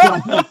waste your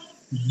time.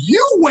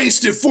 You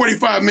wasted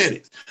 45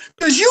 minutes.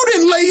 Because you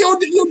didn't lay your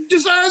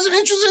desires and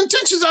interests and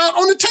intentions out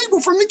on the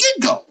table from the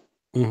get-go.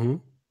 Mm-hmm.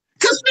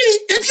 Because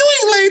if you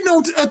ain't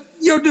laid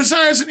your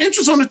desires and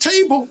interests on the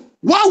table,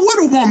 why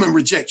would a woman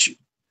reject you?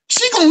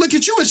 She gonna look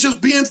at you as just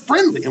being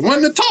friendly and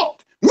wanting to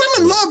talk.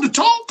 Women love to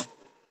talk.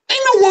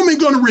 Ain't no woman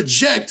gonna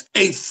reject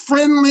a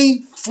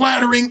friendly,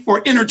 flattering,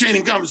 or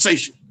entertaining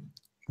conversation.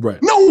 Right.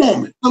 No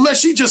woman, unless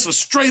she just a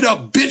straight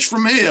up bitch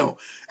from hell,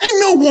 ain't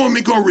no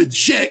woman gonna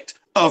reject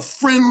a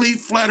friendly,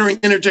 flattering,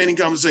 entertaining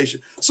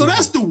conversation. So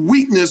that's the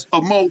weakness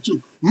of mode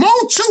 2.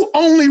 Mode 2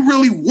 only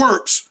really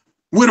works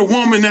with a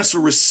woman that's a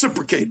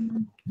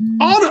reciprocator.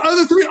 All the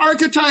other 3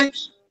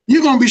 archetypes,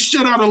 you're going to be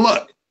shit out of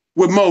luck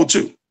with mode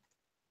 2.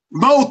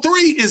 Mode 3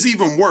 is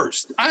even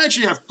worse. I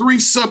actually have 3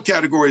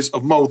 subcategories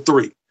of mode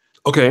 3.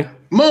 Okay.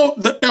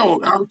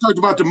 I talked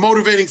about the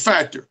motivating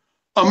factor.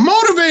 A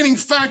motivating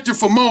factor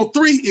for mode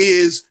 3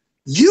 is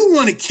you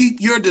want to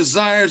keep your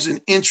desires and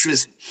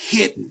interests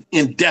hidden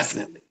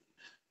indefinitely.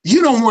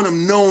 You don't want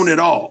them known at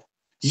all.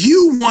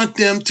 You want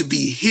them to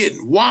be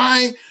hidden.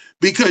 Why?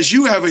 Because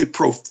you have a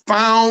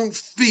profound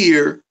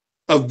fear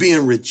of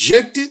being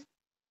rejected,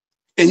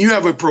 and you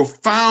have a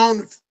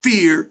profound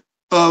fear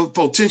of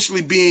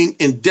potentially being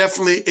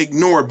indefinitely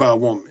ignored by a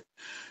woman.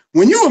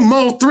 When you're a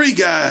mode 3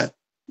 guy,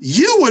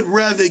 you would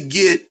rather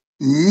get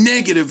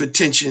negative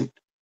attention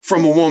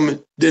from a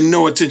woman than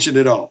no attention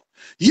at all.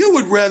 You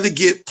would rather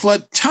get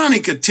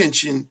platonic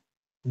attention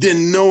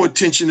than no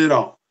attention at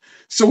all.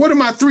 So what are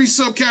my 3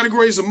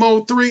 subcategories of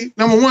mode 3?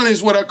 Number 1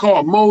 is what I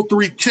call mode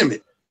 3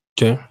 timid.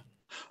 Okay.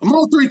 A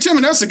mode 3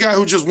 timid, that's a guy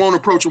who just won't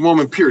approach a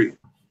woman, period.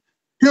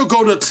 He'll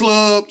go to a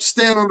club,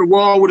 stand on the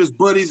wall with his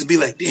buddies and be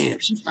like, damn,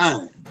 she's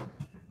fine.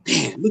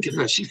 Damn, look at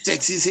her. She's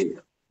sexy as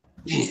hell.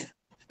 Yeah,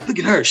 look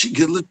at her. She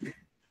good looking.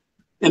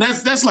 And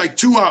that's like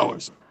 2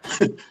 hours.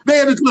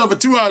 They at the club for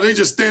 2 hours. They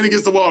just stand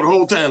against the wall the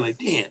whole time like,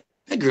 damn,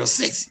 that girl's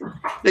sexy.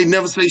 They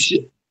never say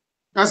shit.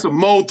 That's a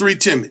mode 3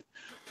 timid.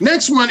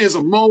 Next one is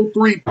a mode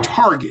 3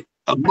 target.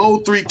 A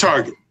mode 3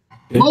 target.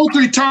 Mode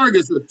 3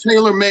 targets are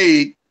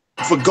tailor-made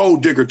for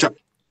gold digger type.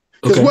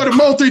 Because what a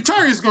mode 3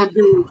 target is going to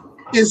do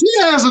is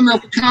he has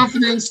enough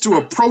confidence to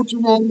approach a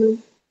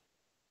woman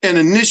and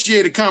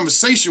initiate a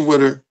conversation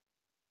with her,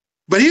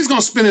 but he's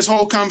going to spend his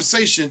whole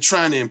conversation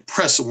trying to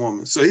impress a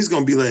woman. So he's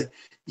going to be like,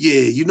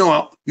 yeah, you know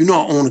I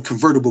own a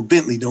convertible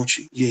Bentley, don't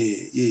you?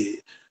 Yeah, yeah.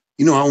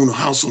 You know I own a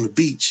house on the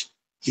beach.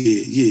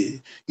 Yeah, yeah.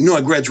 You know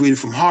I graduated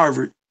from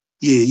Harvard.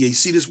 Yeah, yeah. You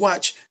see this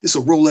watch? It's a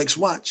Rolex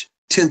watch,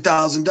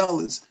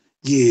 $10,000.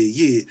 Yeah,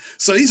 yeah.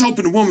 So he's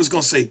hoping the woman's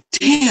going to say,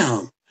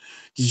 damn,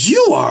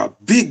 you are a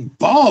big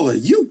baller.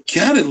 You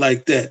got it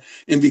like that.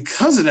 And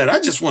because of that, I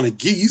just want to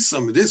give you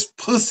some of this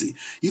pussy.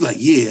 You like,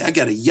 yeah, I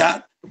got a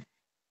yacht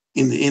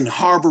in the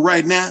harbor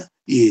right now.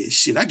 Yeah,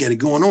 shit, I got it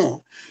going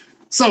on.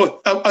 So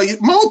a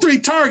mode 3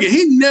 target,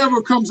 he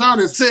never comes out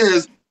and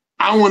says,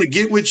 I want to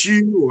get with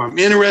you or I'm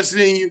interested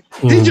in you.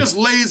 He just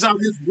lays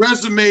out his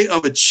resume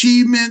of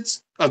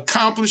achievements,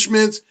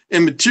 accomplishments,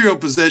 and material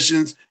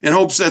possessions and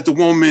hopes that the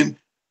woman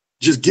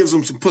just gives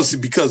him some pussy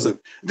because of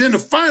it. Then the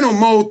final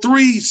mode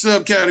 3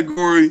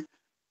 subcategory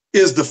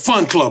is the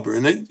fun clubber.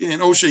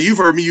 And O'Shea, you've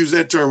heard me use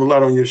that term a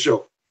lot on your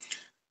show.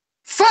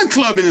 Fun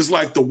clubbing is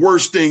like the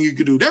worst thing you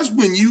could do. That's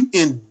when you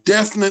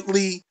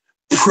indefinitely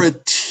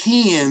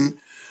pretend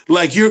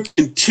like you're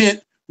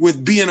content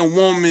with being a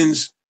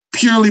woman's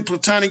purely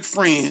platonic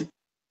friend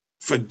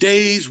for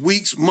days,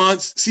 weeks,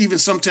 months, even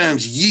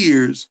sometimes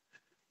years.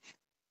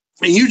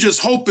 And you just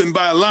hoping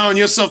by allowing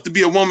yourself to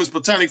be a woman's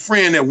platonic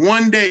friend that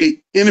one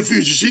day in the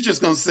future, she's just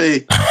going to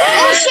say,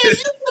 oh, shit,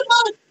 you've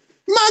been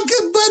my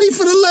good buddy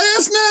for the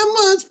last 9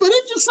 months, but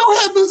it just so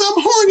happens I'm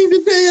horny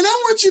today and I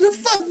want you to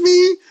fuck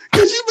me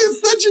because you've been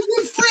such a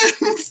good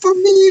friend for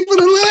me for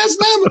the last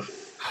 9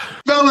 months.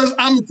 Fellas,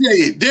 I'm going to tell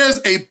you, there's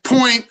a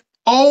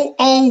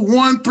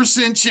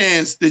 0.001%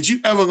 chance that you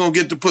ever going to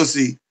get the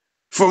pussy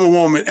from a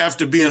woman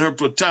after being her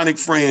platonic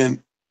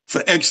friend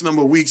for X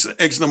number of weeks or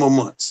X number of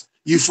months.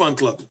 You fun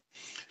clubbing.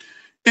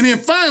 And then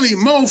finally,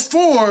 mode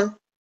 4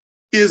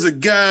 is a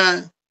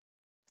guy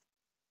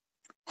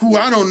who,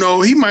 I don't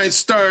know, he might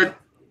start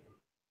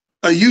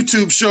a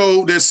YouTube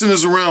show that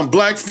centers around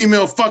black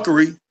female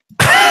fuckery.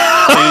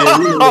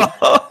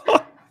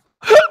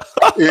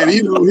 And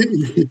he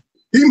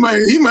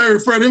might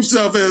refer to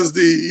himself as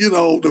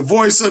the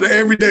voice of the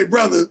everyday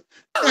brother.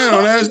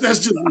 That's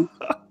just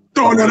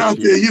throwing that out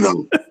there,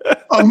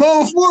 A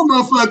mode 4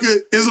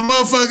 motherfucker is a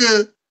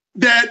motherfucker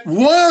that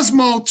was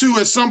mode 2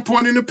 at some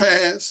point in the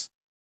past,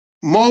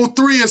 mode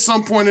 3 at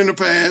some point in the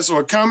past, or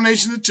a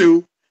combination of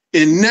two.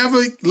 It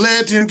never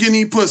led to him getting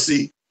any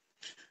pussy.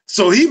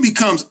 So he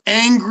becomes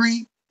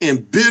angry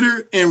and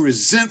bitter and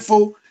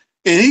resentful.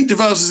 And he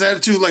develops his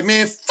attitude like,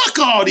 man, fuck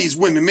all these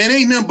women, man. They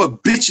ain't nothing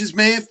but bitches,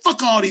 man.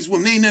 Fuck all these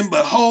women. They ain't nothing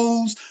but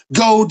hoes,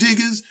 gold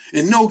diggers,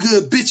 and no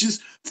good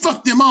bitches.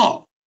 Fuck them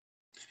all.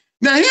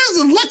 Now, here's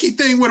the lucky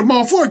thing with a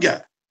mode 4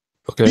 guy.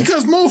 Okay.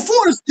 Because mode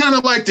 4 is kind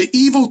of like the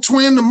evil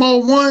twin to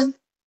mode 1.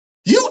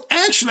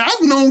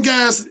 I've known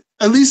guys,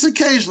 at least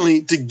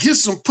occasionally, to get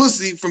some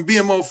pussy from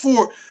being mode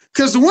 4.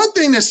 Because the one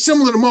thing that's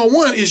similar to mode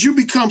 1 is you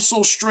become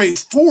so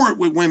straightforward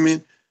with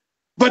women.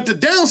 But the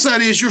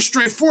downside is your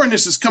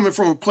straightforwardness is coming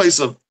from a place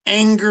of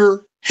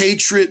anger,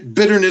 hatred,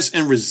 bitterness,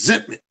 and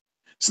resentment.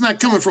 It's not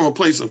coming from a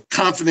place of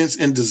confidence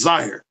and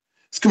desire.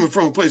 It's coming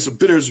from a place of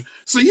bitterness.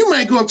 So you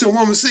might go up to a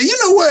woman and say, you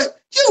know what?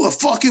 You a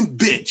fucking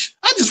bitch.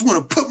 I just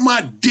want to put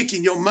my dick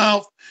in your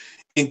mouth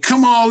and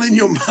come all in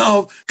your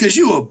mouth because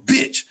you a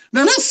bitch.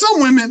 Now, there's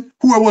some women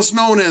who are what's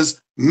known as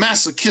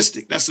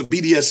masochistic. That's a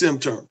BDSM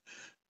term.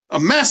 A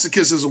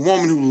masochist is a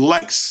woman who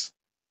likes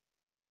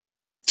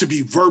to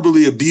be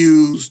verbally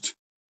abused.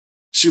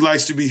 She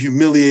likes to be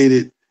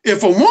humiliated.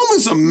 If a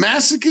woman's a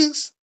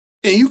masochist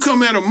and you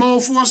come at a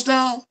mode 4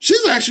 style,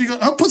 she's actually,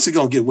 her pussy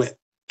gonna get wet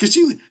because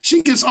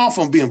she gets off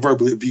on being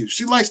verbally abused.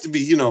 She likes to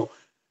be,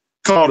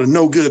 called a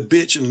no good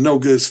bitch and a no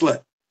good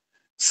slut.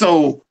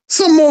 So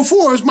some mode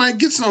 4s might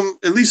get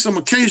at least some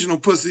occasional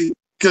pussy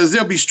because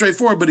they'll be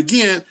straightforward. But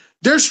again,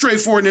 their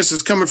straightforwardness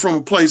is coming from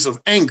a place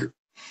of anger.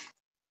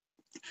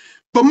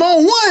 But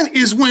mode 1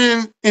 is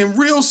when, in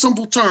real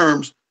simple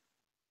terms,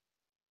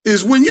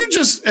 is when you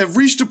just have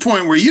reached a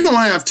point where you don't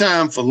have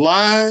time for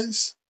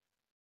lies,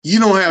 you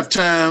don't have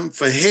time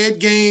for head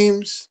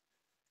games,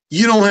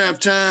 you don't have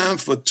time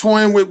for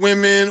toying with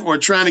women or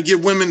trying to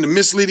give women the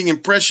misleading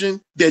impression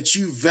that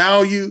you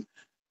value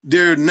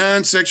their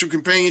non-sexual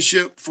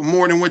companionship for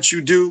more than what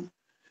you do.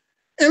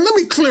 And let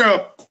me clear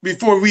up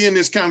before we end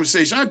this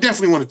conversation. I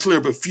definitely want to clear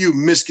up a few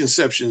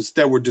misconceptions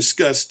that were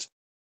discussed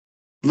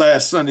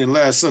last Sunday in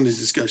last Sunday's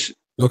discussion.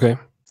 Okay.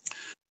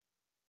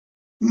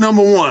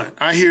 Number one,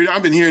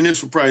 I've been hearing this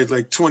for probably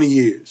like 20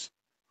 years.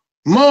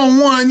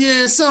 Mo 1,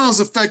 yeah, it sounds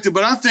effective,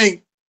 but I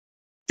think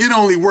it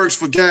only works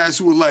for guys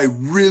who are like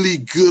really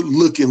good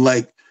looking,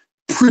 like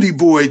pretty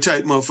boy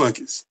type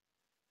motherfuckers.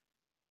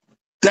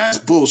 That's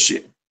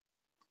bullshit.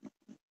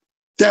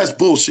 That's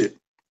bullshit.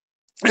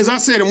 As I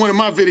said in one of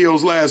my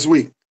videos last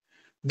week,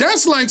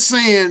 that's like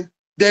saying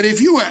that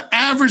if you are an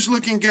average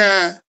looking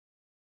guy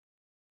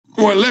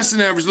or a less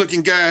than average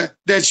looking guy,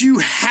 that you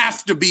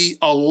have to be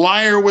a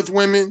liar with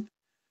women,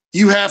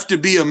 you have to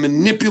be a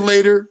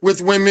manipulator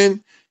with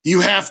women, you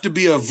have to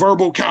be a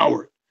verbal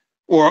coward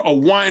or a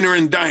whiner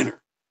and diner.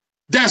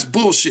 That's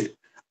bullshit.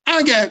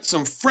 I got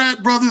some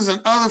frat brothers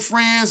and other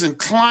friends and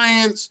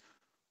clients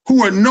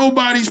who are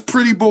nobody's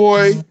pretty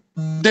boy.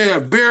 They are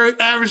very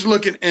average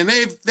looking, and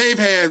they've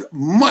had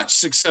much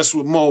success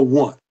with Mo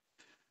 1.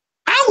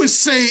 I would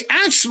say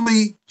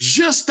actually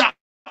just the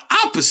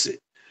opposite.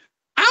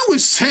 I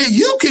would say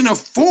you can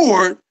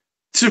afford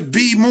to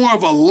be more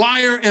of a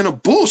liar and a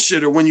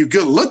bullshitter when you're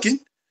good looking.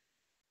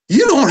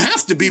 You don't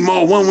have to be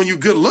Mo 1 when you're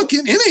good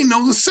looking. It ain't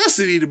no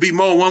necessity to be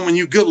Mo 1 when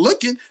you're good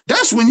looking.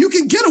 That's when you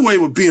can get away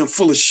with being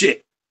full of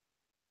shit.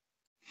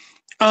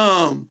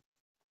 So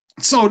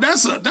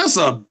that's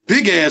a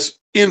big ass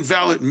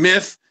invalid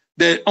myth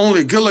that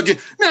only good looking.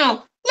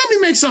 Now, let me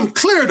make something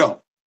clear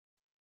though.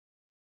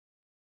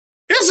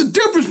 There's a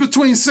difference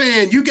between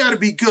saying you got to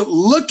be good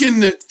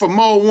looking for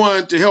Mo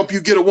 1 to help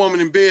you get a woman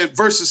in bed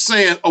versus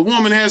saying a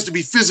woman has to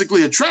be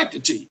physically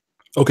attracted to you.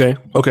 Okay.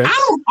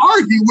 I don't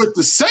argue with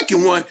the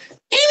second one.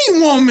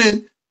 Any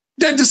woman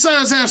that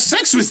decides to have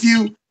sex with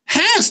you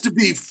has to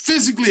be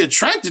physically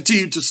attracted to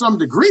you to some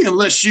degree,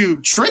 unless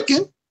you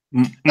tricking.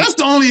 That's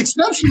the only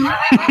exception.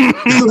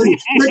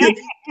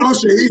 Oh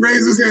shit! He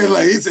raised his hand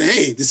like he said,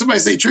 "Hey, did somebody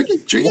say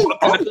tricking? Tricking?" You know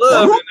what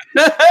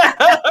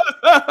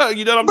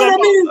I'm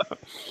talking about?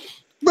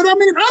 But I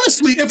mean,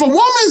 honestly, if a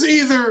woman's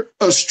either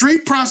a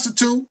street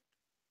prostitute,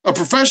 a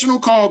professional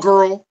call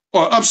girl,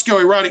 or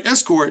upscale erotic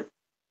escort,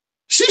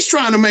 she's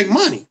trying to make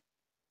money.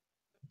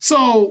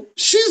 So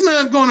she's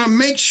not going to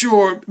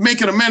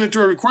make it a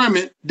mandatory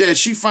requirement that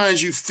she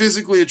finds you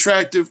physically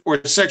attractive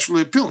or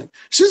sexually appealing.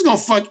 She's going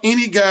to fuck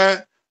any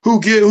guy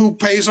who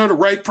pays her the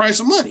right price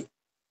of money.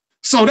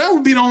 So that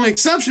would be the only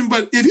exception.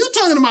 But if you're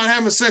talking about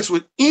having sex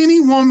with any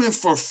woman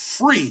for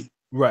free,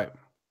 right,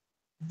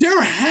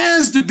 there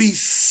has to be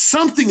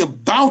something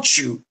about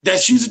you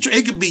that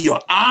it could be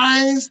your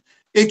eyes,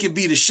 it could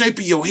be the shape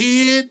of your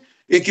head,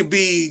 it could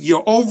be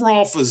your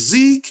overall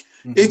physique,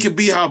 it could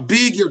be how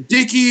big your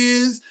dick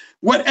is,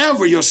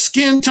 whatever, your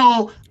skin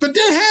tone. But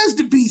there has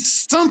to be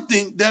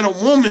something that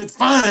a woman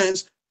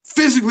finds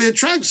physically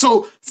attractive.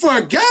 So for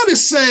a guy to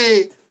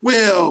say,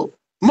 well,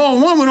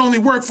 Mo 1 would only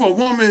work for a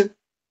woman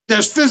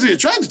that's physically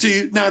attracted to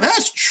you, now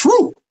that's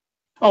true.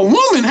 A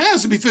woman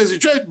has to be physically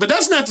attracted, but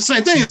that's not the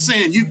same thing as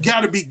saying you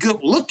got to be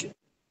good looking.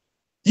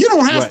 You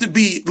don't have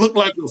to look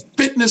like a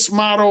fitness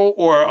model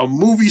or a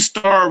movie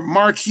star,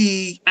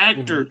 marquee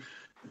actor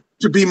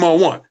to be Mo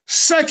 1.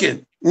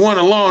 Second one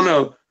along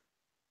of,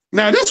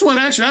 now this one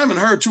actually I haven't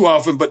heard too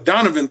often, but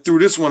Donovan threw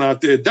this one out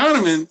there.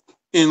 Donovan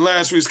in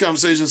last week's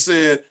conversation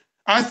said,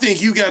 I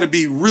think you got to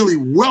be really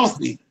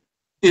wealthy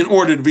in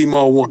order to be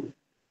Mo 1.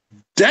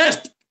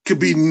 That could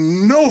be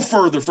no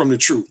further from the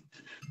truth,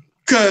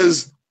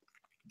 because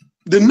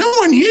the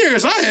knowing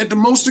years I had the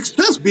most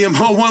success being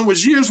Mo 1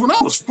 was years when I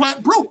was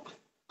flat broke.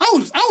 I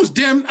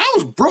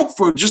was broke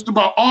for just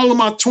about all of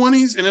my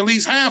 20s and at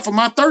least half of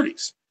my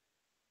 30s.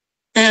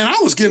 And I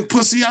was getting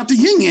pussy out the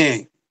yin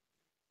yang.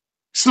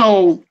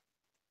 So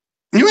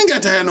you ain't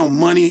got to have no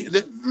money.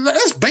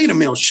 That's beta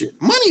male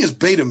shit. Money is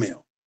beta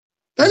male.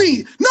 That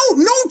ain't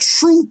no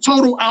true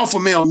total alpha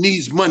male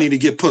needs money to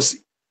get pussy.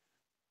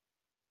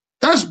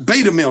 That's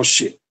beta male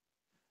shit.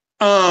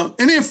 And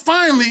then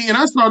finally, and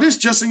I saw this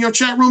just in your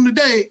chat room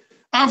today,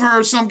 I've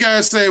heard some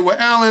guys say, well,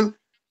 Alan,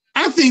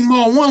 I think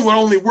Mo 1 would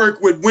only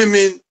work with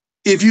women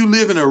if you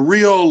live in a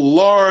real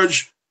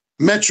large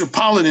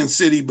metropolitan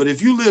city, but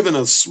if you live in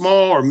a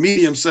small or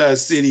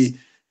medium-sized city,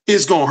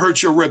 it's going to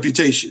hurt your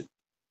reputation.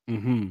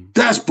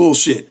 That's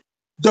bullshit.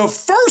 The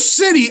first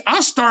city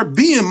I start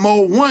being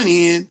Mo 1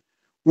 in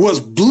was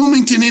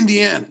Bloomington,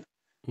 Indiana.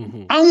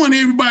 I want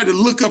everybody to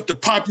look up the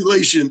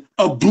population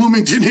of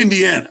Bloomington,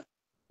 Indiana.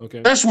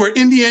 Okay. That's where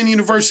Indiana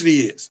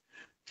University is.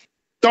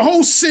 The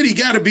whole city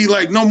got to be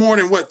like no more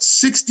than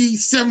 60,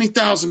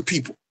 70,000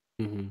 people.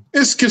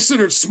 It's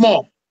considered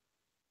small.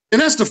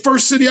 And that's the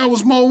first city I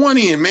was Mo 1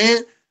 in,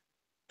 man.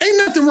 Ain't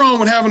nothing wrong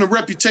with having a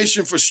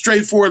reputation for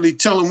straightforwardly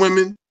telling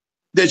women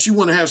that you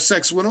want to have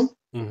sex with them.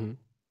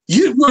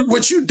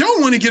 What you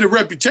don't want to get a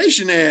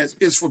reputation as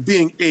is for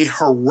being a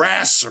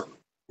harasser.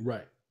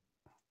 Right.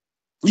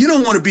 You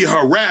don't want to be a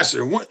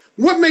harasser.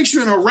 What makes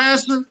you an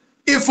harasser?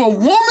 If a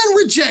woman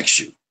rejects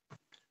you,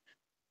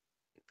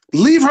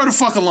 leave her the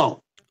fuck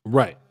alone.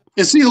 Right.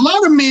 And see, a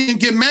lot of men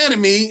get mad at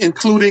me,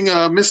 including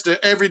Mr.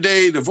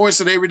 Everyday, the voice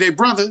of the everyday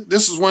brother.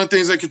 This is one of the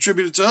things that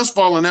contributed to us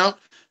falling out,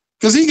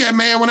 because he got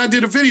mad when I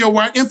did a video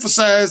where I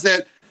emphasized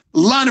that a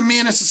lot of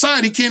men in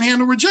society can't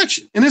handle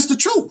rejection. And it's the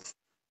truth.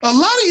 A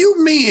lot of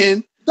you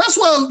men, that's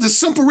why the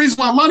simple reason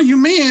why a lot of you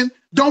men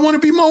don't want to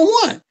be more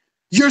one.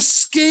 You're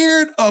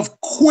scared of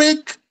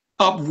quick,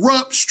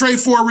 abrupt,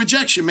 straightforward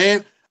rejection,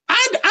 man.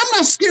 I'm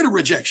not scared of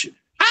rejection.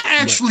 I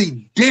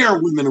actually dare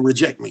women to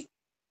reject me.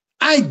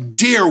 I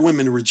dare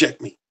women to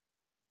reject me.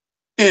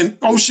 And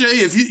O'Shea,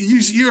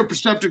 if you're a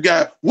perceptive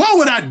guy, why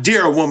would I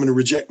dare a woman to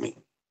reject me?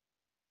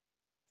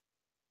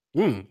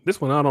 This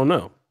one I don't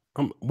know.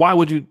 Why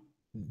would you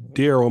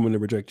dare a woman to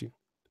reject you?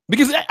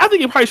 Because I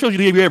think it probably shows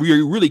you that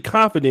you're really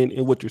confident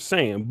in what you're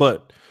saying.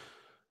 But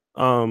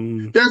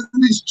there's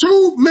these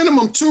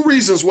minimum two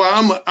reasons why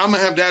I'm gonna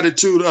have the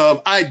attitude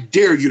of I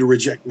dare you to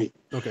reject me.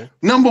 Okay.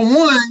 Number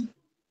one,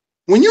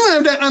 when you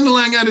have that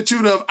underlying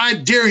attitude of I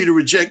dare you to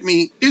reject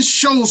me, it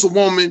shows a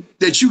woman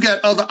that you got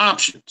other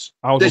options,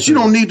 that you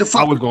don't need to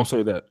fuck. I was gonna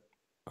say that.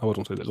 Go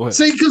ahead.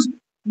 See, because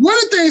one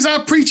of the things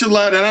I preach a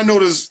lot, and I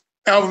notice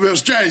Alphabet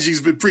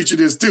Strategy's been preaching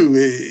this too.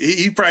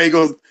 He probably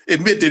gonna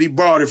admit that he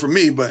borrowed it from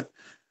me, but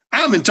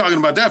I've been talking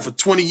about that for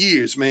 20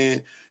 years,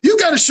 man. You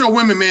got to show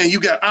women, man, you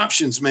got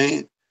options,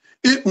 man.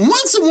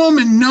 Once a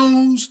woman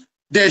knows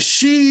that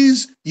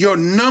she's your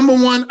number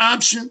one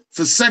option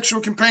for sexual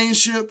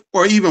companionship,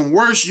 or even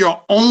worse, your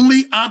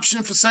only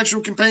option for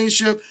sexual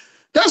companionship,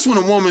 that's when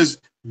a woman's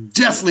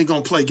definitely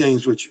going to play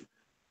games with you.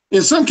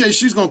 In some cases,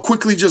 she's going to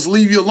quickly just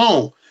leave you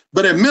alone.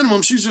 But at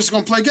minimum, she's just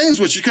going to play games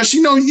with you because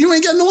she knows you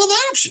ain't got no other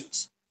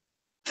options.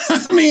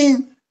 I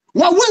mean,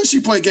 why wouldn't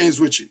she play games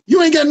with you?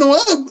 You ain't got no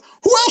other.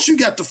 Who else you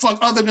got to fuck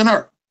other than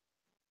her?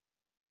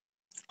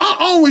 I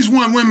always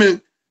want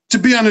women to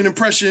be under the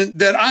impression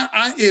that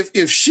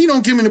if she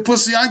don't give me the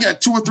pussy, I got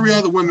 2 or 3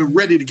 other women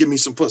ready to give me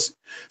some pussy.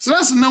 So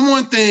that's the number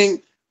one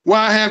thing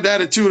why I have the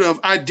attitude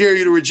of I dare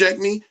you to reject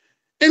me.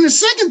 And the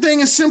second thing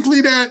is simply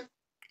that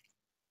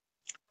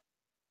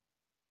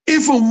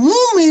if a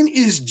woman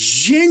is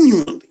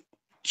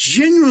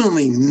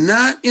genuinely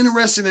not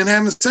interested in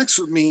having sex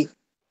with me,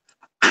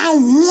 I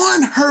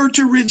want her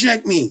to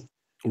reject me.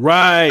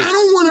 Right. I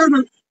don't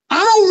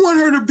want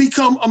her to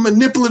become a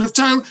manipulative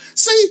time.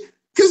 See,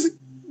 because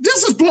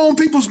this is blowing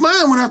people's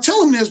mind when I tell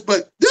them this,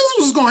 but this is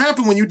what's going to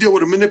happen when you deal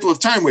with a manipulative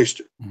time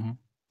waster. Mm-hmm.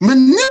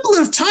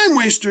 Manipulative time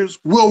wasters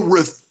will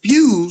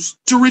refuse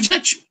to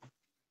reject you.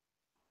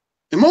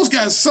 And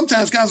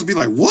sometimes guys will be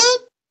like,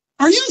 what?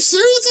 Are you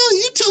serious? Are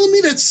you telling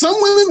me that some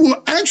women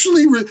will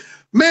actually,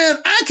 man,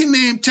 I can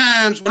name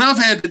times when I've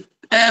had to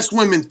ask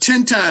women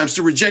 10 times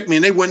to reject me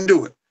and they wouldn't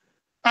do it.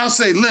 I'll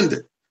say, Linda,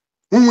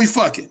 when we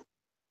fucking?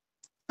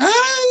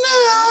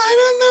 I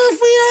don't know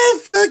if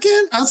we are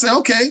fucking. I'll say,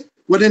 okay,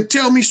 well then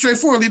tell me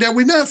straightforwardly that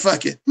we're not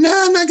fucking.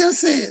 No, I'm not gonna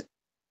say it.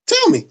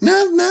 Tell me.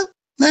 No,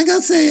 not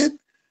gonna say it.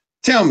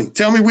 Tell me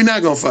we're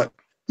not gonna fuck.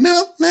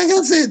 No, not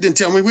gonna say it. Then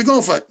tell me we're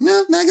gonna fuck.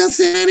 No, not gonna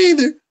say it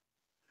either.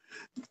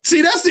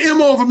 See, that's the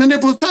MO of a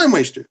manipulative time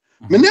waster.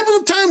 Mm-hmm.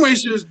 Manipulative time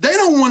wasters, they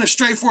don't want to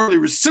straightforwardly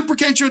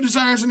reciprocate your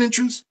desires and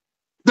interests,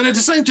 but at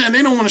the same time,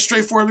 they don't want to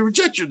straightforwardly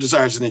reject your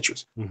desires and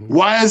interests. Mm-hmm.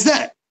 Why is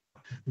that?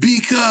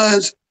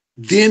 Because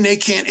then they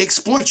can't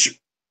exploit you.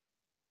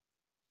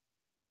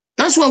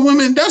 That's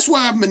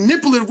why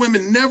manipulative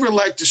women never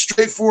like to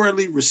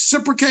straightforwardly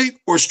reciprocate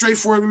or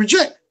straightforwardly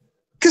reject.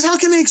 Because how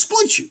can they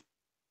exploit you?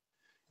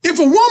 If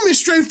a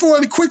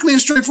woman quickly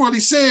and straightforwardly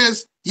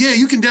says, yeah,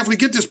 you can definitely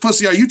get this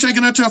pussy, are you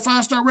taking her to a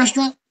 5-star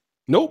restaurant?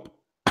 Nope.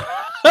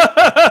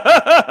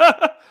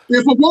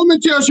 If a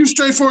woman tells you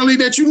straightforwardly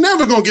that you're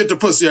never going to get the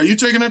pussy, are you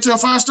taking her to a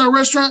 5-star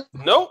restaurant?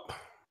 Nope.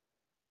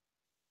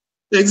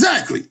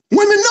 Exactly.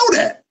 Women know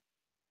that.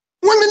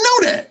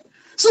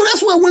 So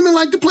that's why women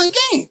like to play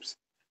games.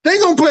 They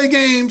going to play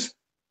games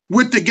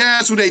with the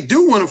guys who they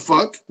do want to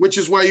fuck, which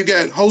is why you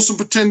got wholesome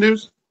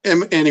pretenders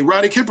and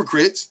erotic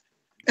hypocrites.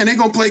 And they're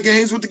going to play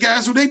games with the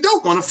guys who they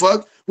don't want to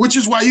fuck, which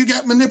is why you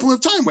got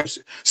manipulative time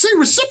wasters. See,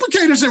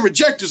 reciprocators and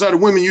rejectors are the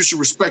women you should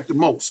respect the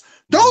most.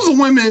 Those are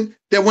women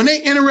that when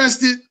they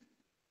interested,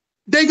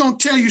 they going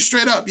to tell you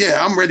straight up,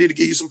 yeah, I'm ready to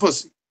give you some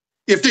pussy.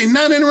 If they're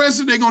not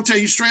interested, they're going to tell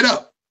you straight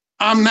up,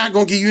 I'm not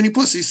going to give you any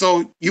pussy,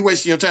 so you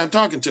wasting your time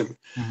talking to me.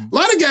 Mm-hmm. A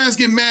lot of guys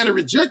get mad at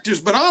rejectors,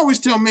 but I always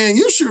tell men,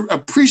 you should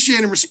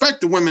appreciate and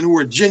respect the women who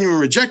are genuine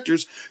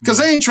rejectors because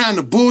they ain't trying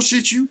to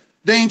bullshit you.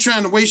 They ain't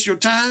trying to waste your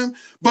time.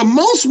 But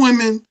most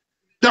women,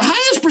 the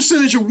highest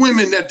percentage of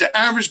women that the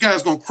average guy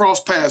is going to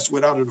cross paths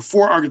with out of the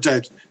 4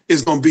 archetypes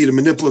is going to be the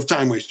manipulative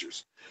time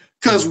wasters.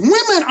 Because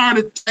women are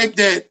the type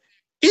that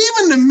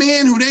even the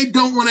men who they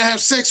don't want to have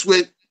sex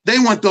with, they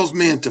want those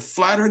men to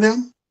flatter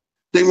them.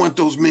 They want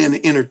those men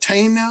to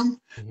entertain them.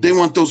 Mm-hmm. They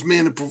want those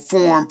men to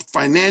perform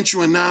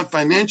financial and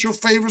non-financial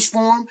favors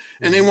for them.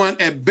 Mm-hmm. And they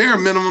want, at bare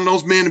minimum,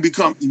 those men to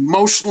become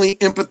emotionally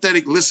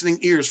empathetic listening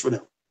ears for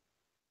them.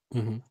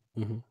 Mm-hmm.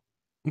 Mm-hmm.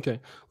 Okay.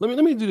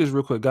 Let me do this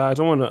real quick, guys.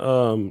 I want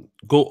to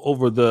go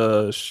over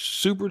the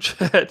super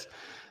chat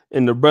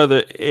And the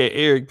brother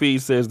Eric P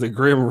says the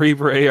Grim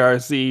Reaper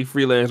ARC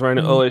freelance right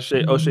now.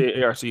 O'Shea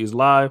ARC is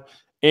live.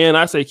 And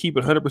I say keep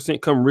it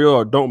 100% come real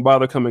or don't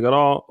bother coming at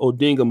all.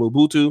 Odinga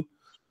Mobutu.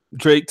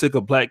 Drake took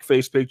a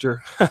blackface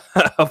picture.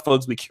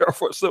 Folks, be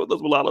careful. Some of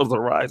those mulattoes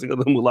are rising. Of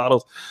the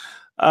mulattoes.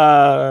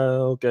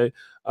 Okay.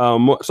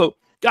 So,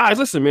 guys,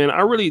 listen, man.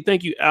 I really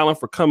thank you, Alan,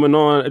 for coming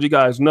on. As you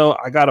guys know,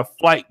 I got a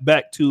flight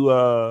back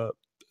to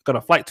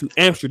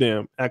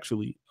Amsterdam,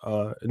 actually,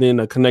 and then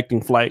a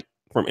connecting flight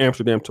from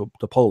Amsterdam to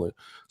Poland.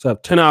 So I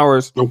have 10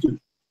 hours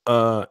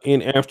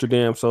in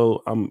Amsterdam.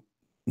 So I'm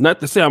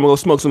not to say I'm gonna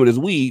smoke some of this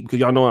weed because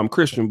y'all know I'm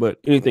Christian, but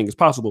anything is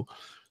possible.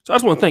 So I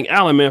just want to thank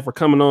Alan, man, for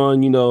coming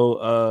on. He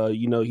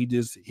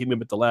just hit me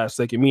up at the last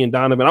second. Me and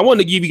Donovan. I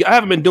wanted to give you. I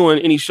haven't been doing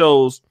any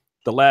shows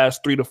the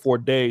last 3 to 4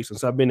 days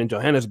since I've been in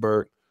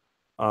Johannesburg.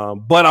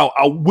 But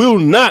I will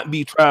not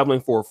be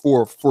traveling for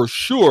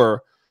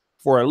sure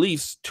for at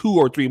least 2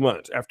 or 3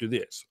 months after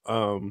this.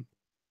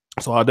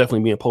 So I'll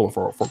definitely be in Poland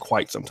for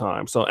quite some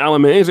time. So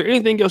Alan, man, is there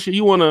anything else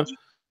you want to,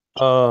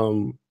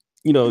 real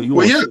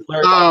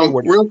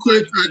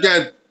quick,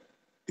 I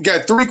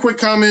got 3 quick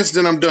comments,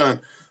 then I'm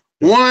done.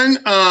 One,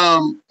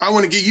 I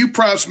want to give you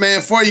props,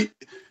 man, for you.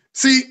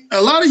 See,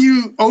 a lot of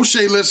you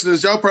O'Shea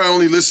listeners, y'all probably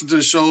only listen to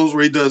the shows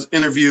where he does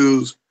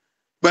interviews,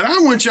 but I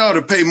want y'all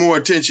to pay more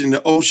attention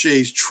to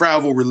O'Shea's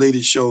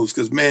travel-related shows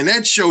because, man,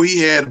 that show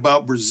he had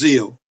about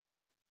Brazil,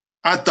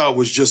 I thought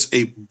was just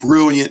a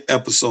brilliant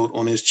episode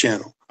on his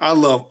channel. I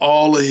love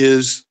all of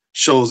his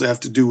shows that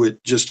have to do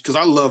with just because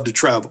I love to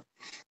travel.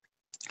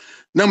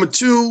 Number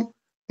 2,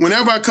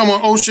 whenever I come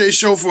on O'Shea's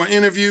show for an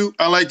interview,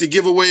 I like to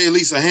give away at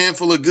least a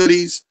handful of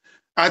goodies.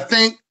 I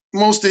think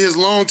most of his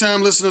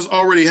longtime listeners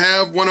already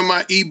have one of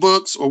my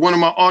ebooks or one of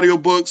my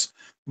audiobooks.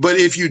 But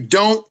if you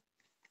don't,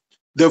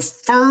 the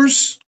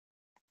first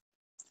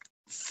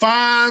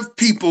 5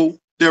 people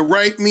that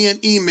write me an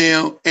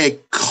email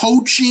at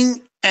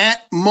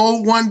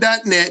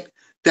coaching@mode1.net,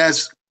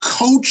 that's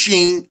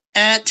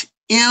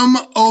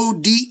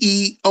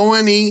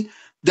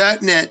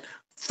coaching@MODEONE.net.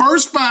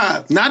 First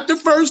 5, not the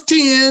first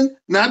 10,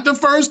 not the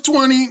first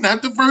 20,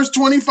 not the first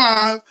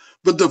 25,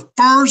 but the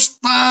first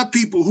 5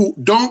 people who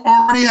don't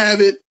already have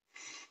it,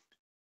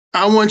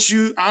 I will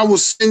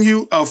send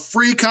you a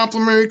free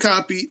complimentary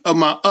copy of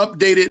my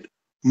updated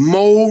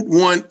Mode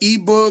 1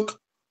 ebook.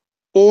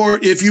 Or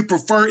if you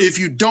prefer, if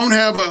you don't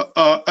have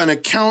an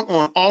account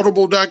on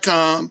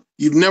audible.com,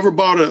 you've never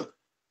bought at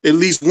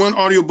least one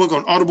audiobook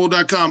on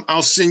audible.com,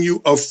 I'll send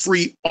you a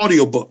free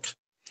audiobook.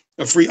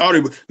 Now,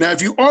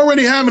 if you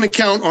already have an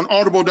account on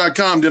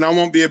audible.com, then I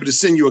won't be able to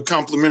send you a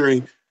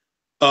complimentary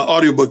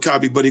audiobook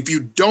copy. But if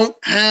you don't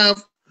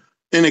have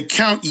an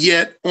account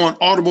yet on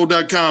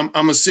audible.com,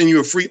 I'm going to send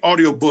you a free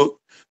audiobook.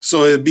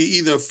 So it'd be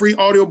either a free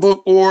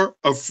audiobook or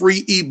a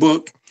free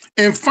ebook.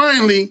 And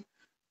finally,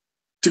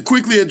 to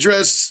quickly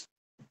address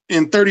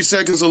in 30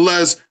 seconds or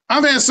less,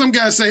 I've had some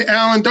guys say,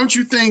 Alan, don't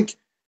you think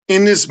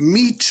in this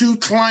Me Too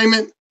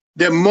climate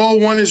that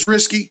Mode 1 is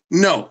risky?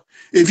 No.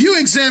 If you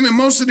examine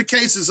most of the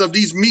cases of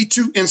these Me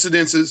Too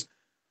incidences,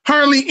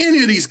 hardly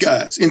any of these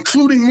guys,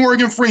 including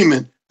Morgan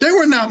Freeman, they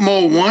were not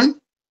Mode 1.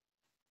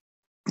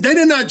 They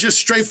did not just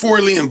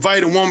straightforwardly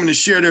invite a woman to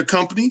share their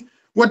company.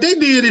 What they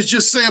did is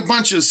just say a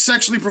bunch of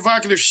sexually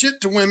provocative shit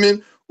to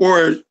women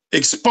or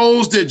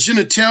expose their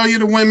genitalia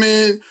to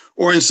women,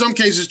 or in some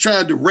cases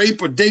tried to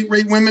rape or date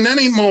rape women. That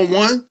ain't Mode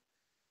 1.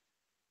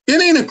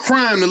 It ain't a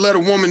crime to let a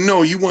woman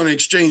know you want to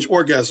exchange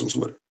orgasms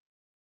with her.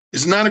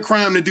 It's not a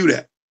crime to do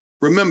that.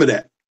 Remember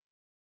that.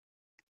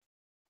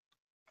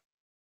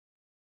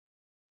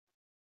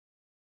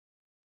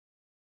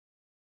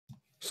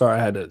 Sorry,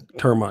 I had to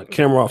turn my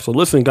camera off. So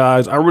listen,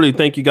 guys, I really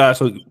thank you guys.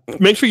 So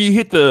make sure you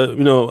hit the,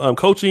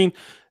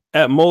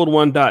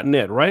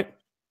 coaching@mode1.net, right?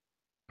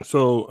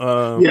 So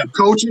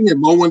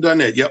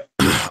coaching@mode1.net. Yep.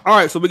 All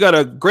right, so we got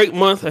a great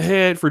month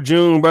ahead for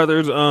June,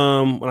 brothers.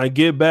 When I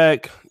get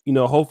back,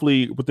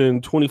 hopefully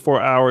within 24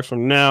 hours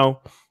from now,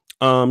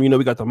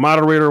 we got the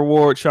moderator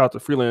award. Shout out to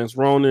Freelance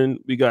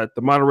Ronin. We got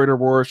the moderator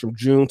awards from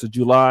June to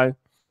July.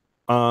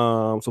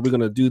 So we're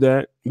gonna do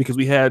that because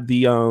we had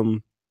the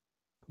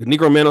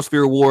Negro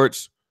Manosphere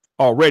Awards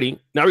already.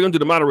 Now we're gonna do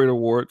the moderator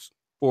awards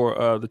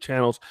for the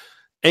channels.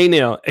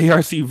 ANAL,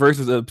 ARC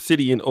versus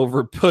Obsidian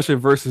over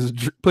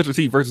Pusha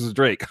T versus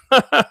Drake.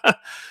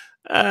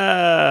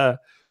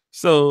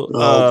 So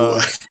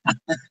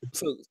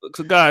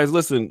guys,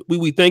 listen,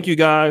 we thank you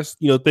guys.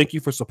 Thank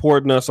you for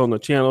supporting us on the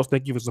channels.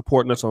 Thank you for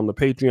supporting us on the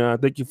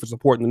Patreon. Thank you for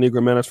supporting the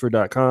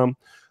NegroManosphere.com.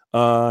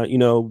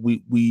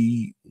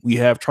 We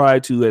have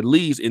tried to at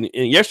least, and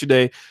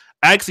yesterday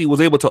I actually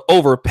was able to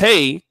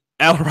overpay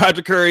Alan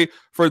Roger Currie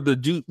for I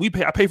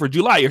paid for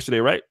July yesterday,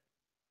 right?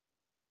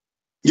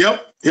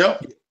 Yep.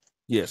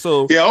 Yeah.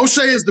 So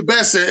O'Shea is the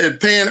best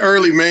at paying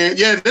early, man.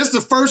 Yeah, this is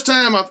the first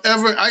time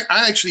I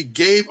actually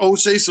gave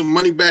O'Shea some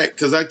money back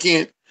because I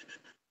can't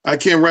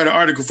write an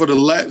article for the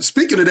last.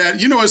 Speaking of that,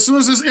 as soon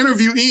as this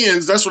interview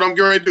ends, that's what I'm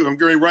going to do. I'm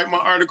going to write my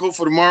article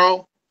for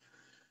tomorrow,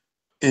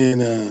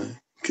 and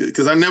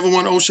because I never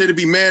want O'Shea to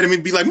be mad at me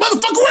and be like,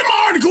 "Motherfucker, where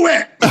my article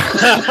at?"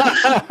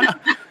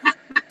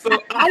 So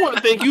I want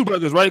to thank you,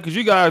 brothers, right? Because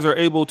you guys are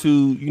able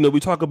to, we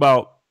talk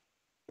about,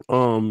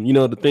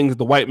 the things that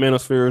the white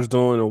manosphere is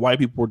doing and white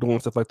people are doing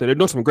stuff like that. They're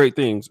doing some great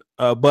things.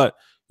 But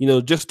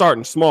just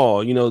starting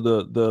small,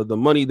 the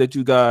money that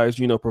you guys,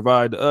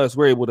 provide to us,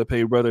 we're able to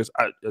pay brothers.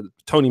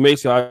 Tony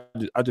Macy, I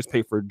just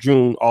paid for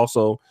June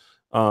also.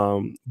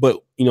 But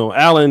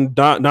Alan,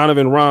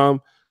 Donovan,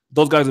 Rom,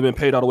 those guys have been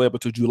paid all the way up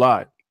until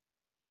July.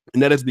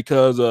 And that is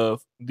because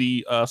of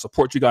the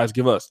support you guys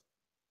give us.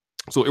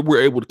 So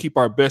we're able to keep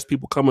our best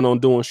people coming on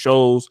doing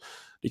shows.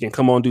 They can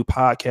come on do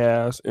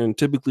podcasts, and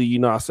typically,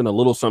 I send a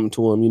little something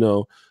to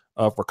them,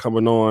 for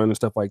coming on and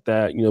stuff like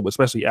that. But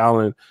especially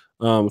Alan.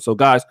 So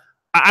guys,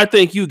 I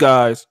thank you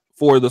guys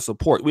for the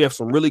support. We have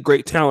some really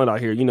great talent out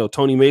here.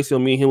 Tony Macy,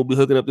 me and him will be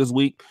hooking up this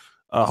week.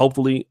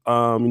 Hopefully,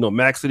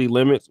 Max City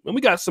Limits, and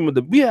we got some of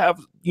we have,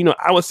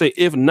 I would say,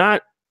 if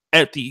not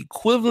at the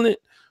equivalent,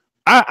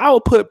 I will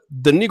put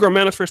the Negro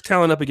Manosphere's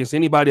talent up against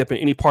anybody up in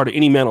any part of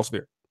any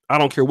manosphere. I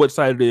don't care what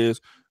side it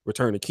is.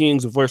 Return of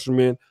Kings, of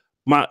Fishermen.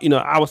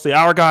 I would say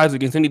our guys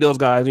against any of those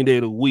guys any day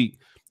of the week,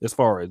 as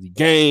far as the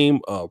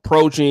game,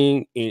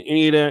 approaching, and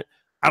any of that.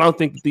 I don't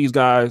think that these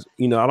guys,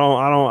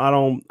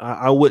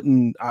 I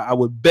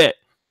would bet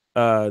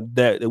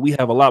that we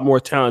have a lot more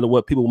talent than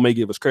what people may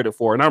give us credit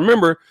for. And I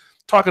remember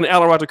talking to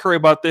Alan Roger Currie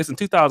about this in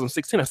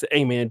 2016. I said,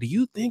 "Hey man, do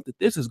you think that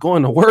this is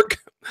going to work?"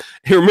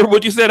 You remember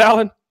what you said,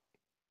 Alan?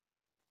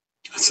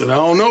 I said, "I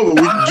don't know,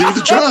 but we can give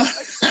it a try."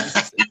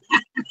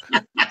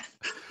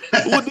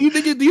 What do you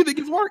think? Do you think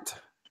it's worked?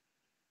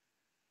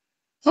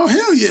 Oh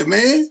hell yeah,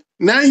 man!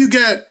 Now you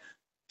got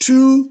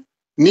 2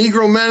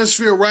 Negro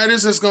Manosphere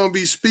writers that's going to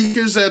be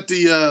speakers at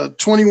the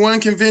 21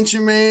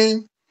 convention,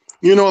 man.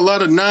 A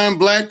lot of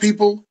non-black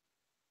people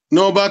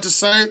know about the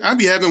site. I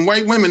be having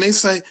white women. They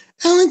say,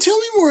 "Alan, tell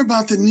me more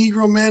about the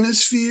Negro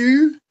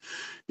Manosphere."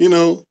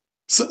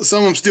 Some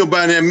of them still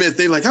buying that myth.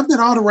 They like, I bet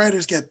all the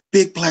writers got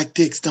big black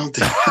dicks, don't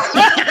they?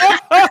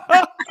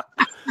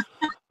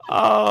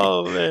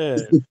 Oh man.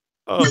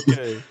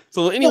 Okay.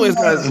 So, anyways,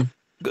 guys,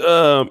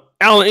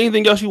 Alan,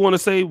 anything else you want to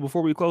say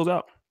before we close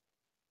out?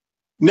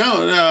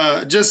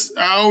 No, just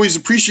I always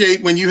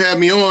appreciate when you have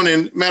me on.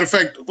 And matter of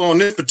fact, on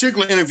this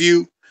particular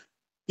interview,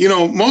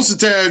 most of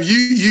the time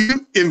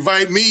you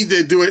invite me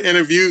to do an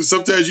interview.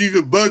 Sometimes you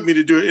could bug me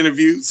to do an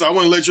interview. So I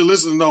want to let your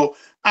listeners know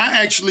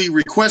I actually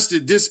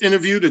requested this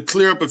interview to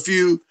clear up a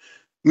few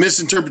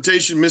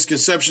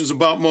misconceptions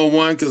about Mo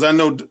One, because I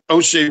know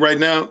O'Shea right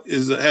now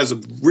has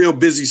a real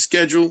busy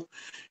schedule.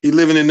 He's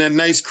living in that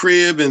nice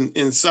crib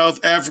in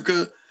South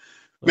Africa.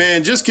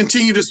 Man, just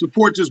continue to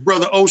support this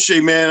brother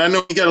O'Shea, man. I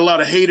know he got a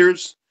lot of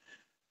haters.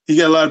 He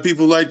got a lot of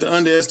people who like to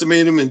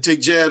underestimate him and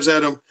take jabs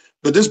at him.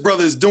 But this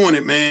brother is doing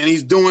it, man.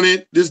 He's doing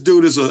it. This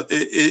dude is an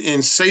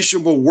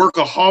insatiable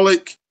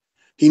workaholic.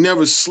 He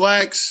never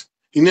slacks.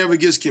 He never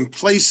gets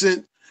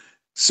complacent.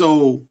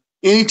 So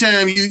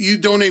anytime you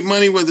donate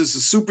money, whether it's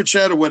a super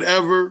chat or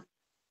whatever,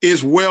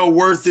 it's well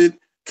worth it.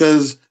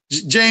 Because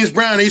James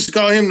Brown, they used to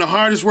call him the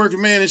hardest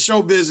working man in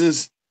show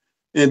business.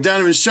 And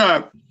Donovan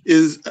Sharp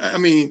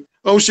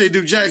O'Shea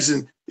Duke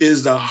Jackson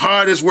is the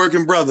hardest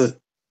working brother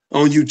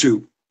on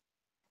YouTube.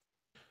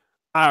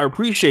 I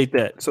appreciate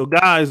that. So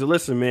guys,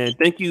 listen, man,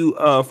 thank you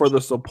for the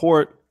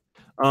support.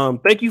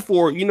 Thank you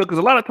for, because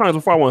a lot of times,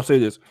 before I want to say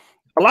this,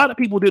 a lot of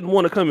people didn't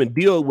want to come and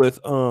deal with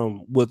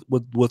the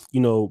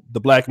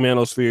black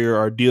manosphere,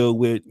 or deal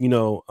with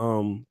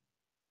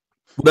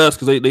with us,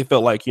 because they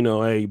felt like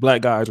hey,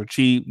 black guys are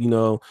cheap,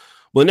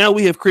 But now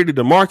we have created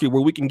a market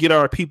where we can get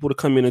our people to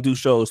come in and do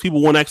shows.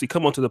 People want to actually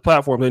come onto the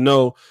platform. They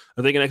know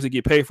that they can actually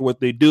get paid for what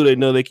they do. They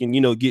know they can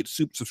get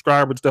super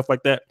subscribers and stuff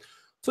like that.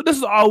 So this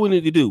is all we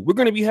need to do. We're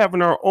going to be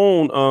having our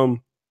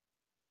own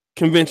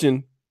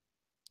convention.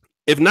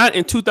 If not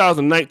in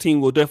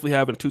 2019, we'll definitely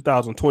have it in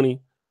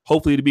 2020.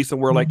 Hopefully to be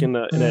somewhere like in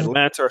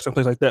Atlanta or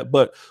someplace like that.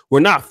 But we're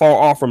not far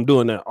off from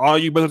doing that. All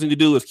you brothers need to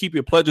do is keep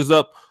your pledges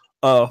up,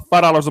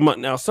 $5 a month.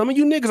 Now, some of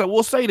you niggas, I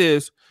will say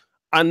this,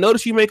 I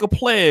notice you make a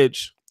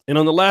pledge, and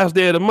on the last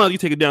day of the month, you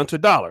take it down to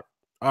 $1. All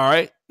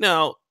right.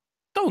 Now,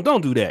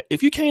 don't do that.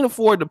 If you can't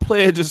afford to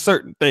pledge a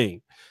certain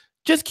thing,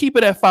 just keep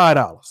it at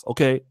 $5.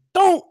 Okay.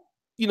 Don't,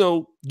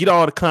 get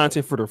all the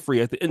content for the free.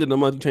 At the end of the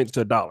month, you change it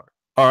to $1.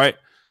 All right.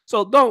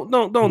 So don't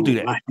do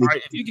that. All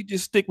right. If you could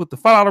just stick with the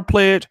 $5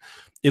 pledge,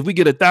 if we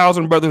get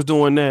 1,000 brothers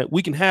doing that,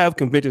 we can have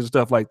conventions and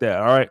stuff like that.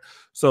 All right.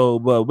 So,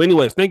 but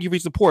anyways, thank you for your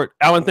support.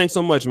 Alan, thanks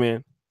so much,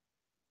 man.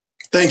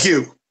 Thank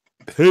you.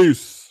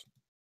 Peace.